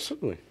advice.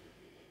 Absolutely.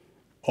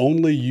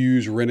 Only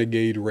use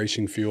Renegade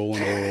racing fuel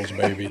and oils,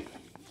 baby.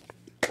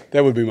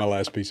 That would be my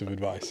last piece of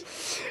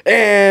advice.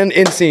 And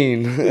in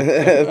scene.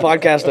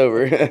 Podcast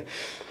over.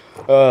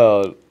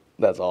 Oh,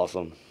 that's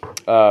awesome.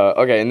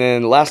 Okay, and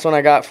then the last one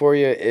I got for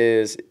you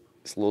is,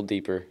 it's a little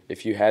deeper.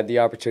 If you had the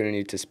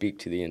opportunity to speak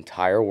to the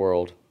entire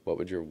world, what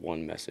would your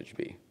one message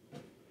be?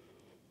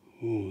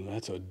 Ooh,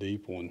 that's a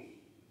deep one.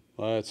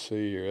 Let's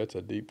see here. That's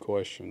a deep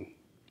question.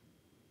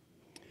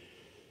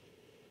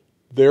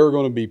 There are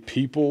going to be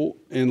people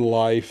in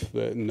life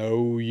that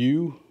know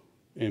you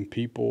and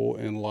people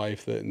in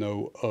life that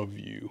know of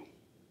you.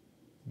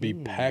 Be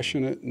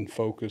passionate and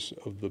focused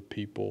of the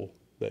people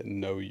that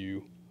know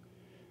you.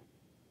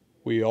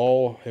 We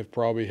all have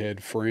probably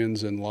had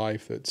friends in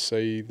life that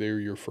say they're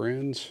your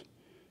friends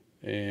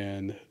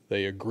and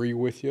they agree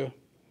with you,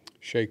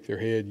 shake their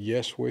head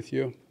yes with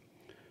you.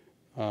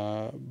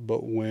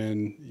 But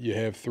when you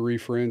have 3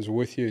 friends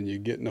with you and you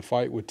get in a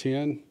fight with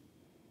 10,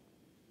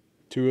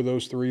 2 of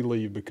those 3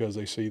 leave because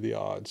they see the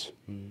odds.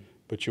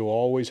 But you'll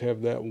always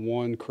have that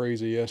one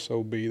crazy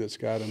SOB that's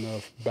got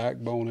enough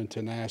backbone and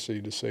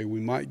tenacity to say, we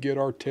might get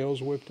our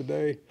tails whipped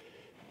today,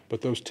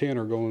 but those 10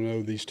 are going to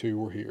know these 2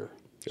 were here.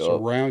 Yep.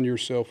 Surround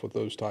yourself with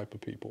those type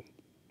of people.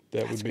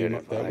 That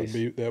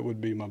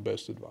would be my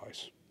best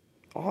advice.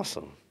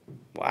 Awesome.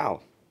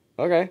 Wow.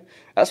 Okay.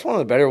 That's one of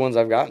the better ones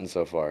I've gotten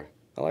so far.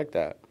 I like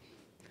that.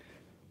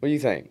 What do you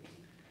think?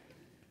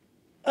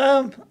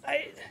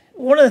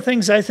 One of the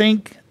things I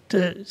think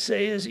to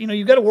say is,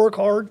 you've got to work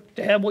hard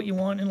to have what you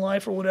want in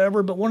life or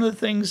whatever. But one of the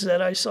things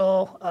that I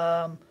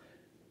saw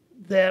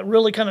that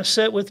really kind of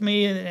set with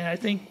me and I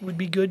think would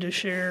be good to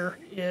share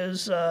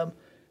is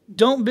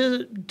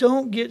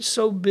don't get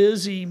so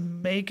busy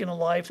making a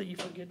life that you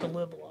forget to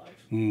live a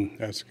life.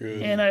 That's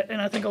good. And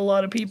I think a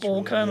lot of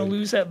people kind of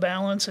lose that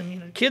balance.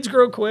 And kids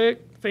grow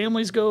quick,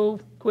 families go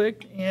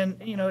quick,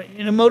 and in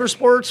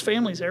motorsports,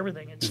 family's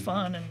everything. It's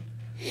fun,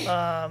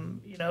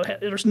 and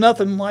there's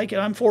nothing like it.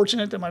 I'm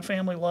fortunate that my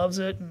family loves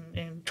it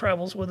and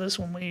travels with us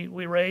when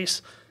we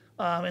race,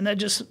 and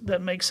that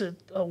makes it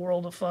a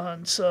world of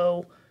fun.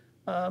 So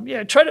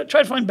try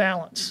to find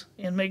balance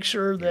and make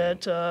sure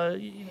that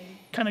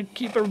kind of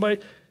keep everybody.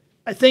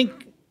 I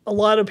think a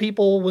lot of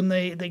people, when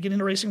they get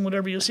into racing,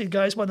 whatever, you'll see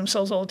guys by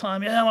themselves all the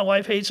time. Yeah, my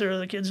wife hates it, or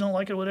the kids don't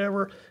like it,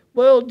 whatever.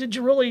 Well, did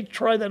you really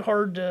try that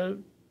hard to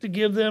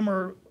give them,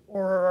 or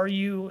are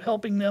you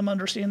helping them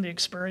understand the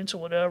experience or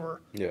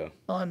whatever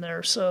on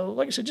there? So,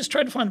 like I said, just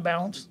try to find a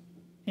balance.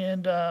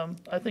 And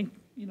I think,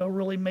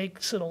 really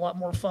makes it a lot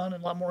more fun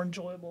and a lot more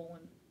enjoyable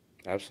and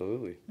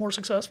absolutely more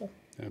successful.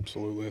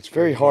 Absolutely. It's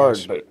very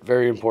hard, but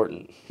very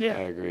important. Yeah.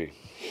 I agree.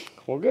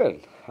 Well, good.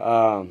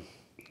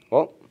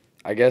 Well,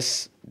 I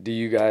guess, do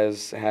you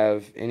guys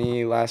have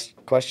any last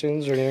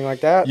questions or anything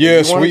like that?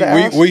 Yes,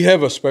 we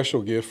have a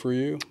special gift for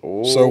you.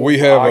 Oh, so we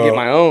have I'll get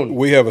my own.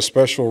 We have a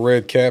special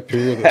red cap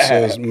here that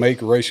says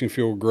 "Make Racing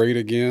Fuel Great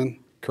Again,"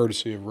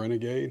 courtesy of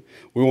Renegade.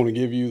 We want to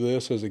give you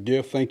this as a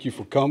gift. Thank you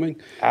for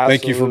coming. Absolutely.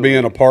 Thank you for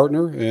being a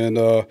partner, and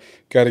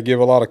got to give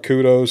a lot of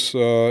kudos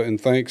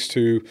and thanks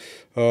to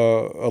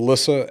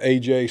Alyssa,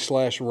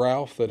 AJ /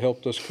 Ralph that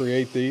helped us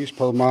create these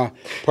per my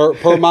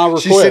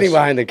request. She's sitting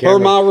behind the camera.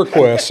 Per my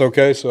request.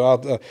 Okay, so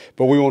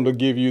but we wanted to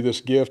give you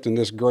this gift and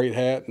this great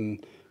hat,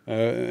 and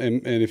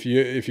if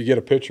you get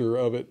a picture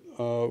of it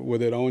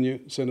with it on you,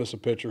 send us a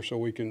picture so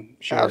we can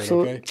share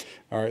Absolutely. it. Okay.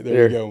 All right,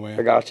 there you go, man.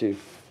 I got you.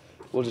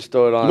 We'll just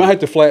throw it on. You might have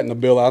to flatten the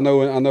bill. I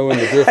know in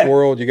the drift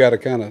world, you got to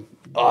kind of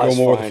go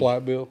more with the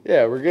flat bill.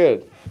 Yeah, we're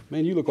good.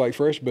 Man, you look like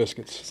Fresh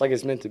Biscuits. It's like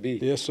it's meant to be.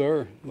 Yes,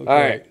 sir. All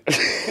right.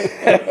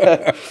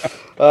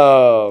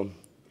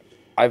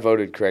 I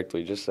voted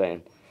correctly, just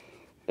saying.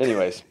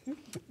 Anyways.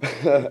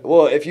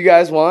 Well, if you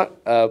guys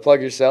want,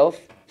 plug yourself,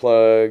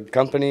 plug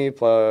company,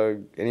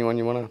 plug anyone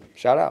you want to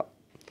shout out.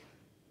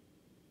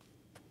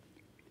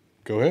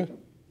 Go ahead.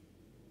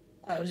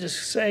 I would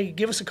just say,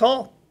 give us a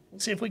call.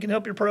 Let's see if we can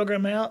help your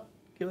program out.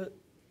 Give it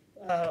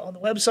on the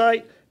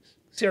website.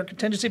 See our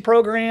contingency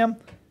program.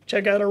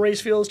 Check out our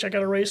race fuels. Check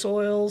out our race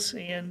oils.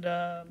 And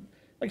like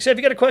I said, if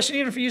you got a question,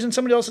 even if you're using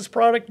somebody else's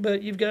product,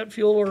 but you've got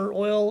fuel or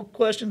oil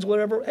questions,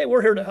 whatever, hey,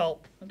 we're here to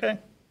help. Okay,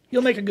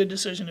 you'll make a good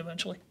decision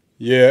eventually.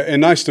 Yeah,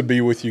 and nice to be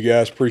with you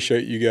guys.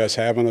 Appreciate you guys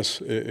having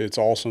us. It's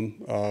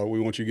awesome. We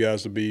want you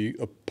guys to be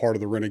a part of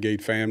the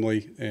Renegade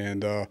family,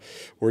 and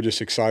we're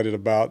just excited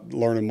about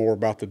learning more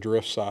about the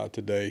drift side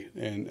today.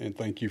 And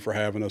thank you for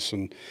having us.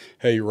 And,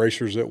 hey,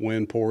 racers that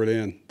win, pour it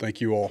in.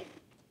 Thank you all.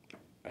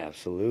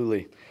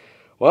 Absolutely.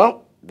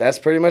 Well, that's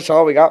pretty much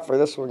all we got for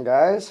this one,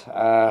 guys.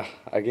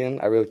 Again,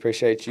 I really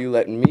appreciate you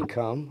letting me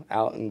come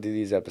out and do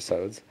these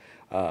episodes.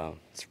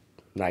 It's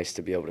nice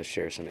to be able to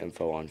share some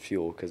info on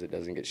fuel because it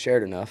doesn't get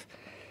shared enough.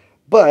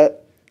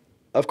 But,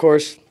 of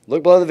course,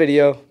 look below the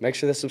video. Make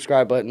sure the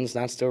subscribe button's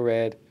not still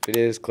red. If it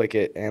is, click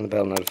it and the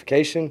bell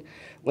notification.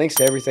 Links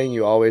to everything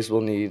you always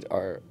will need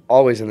are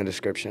always in the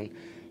description.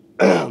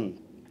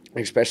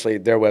 especially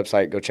their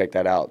website. Go check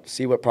that out.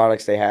 See what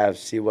products they have.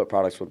 See what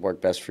products would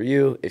work best for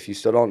you. If you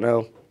still don't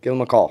know, give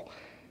them a call.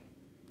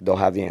 They'll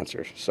have the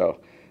answers.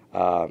 So,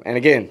 and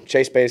again,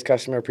 Chase Bay's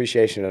Customer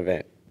Appreciation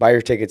Event. Buy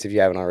your tickets if you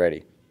haven't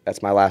already.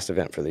 That's my last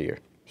event for the year.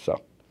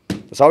 So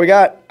that's all we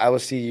got. I will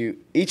see you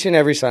each and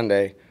every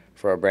Sunday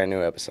for a brand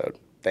new episode.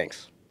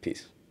 Thanks.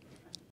 Peace.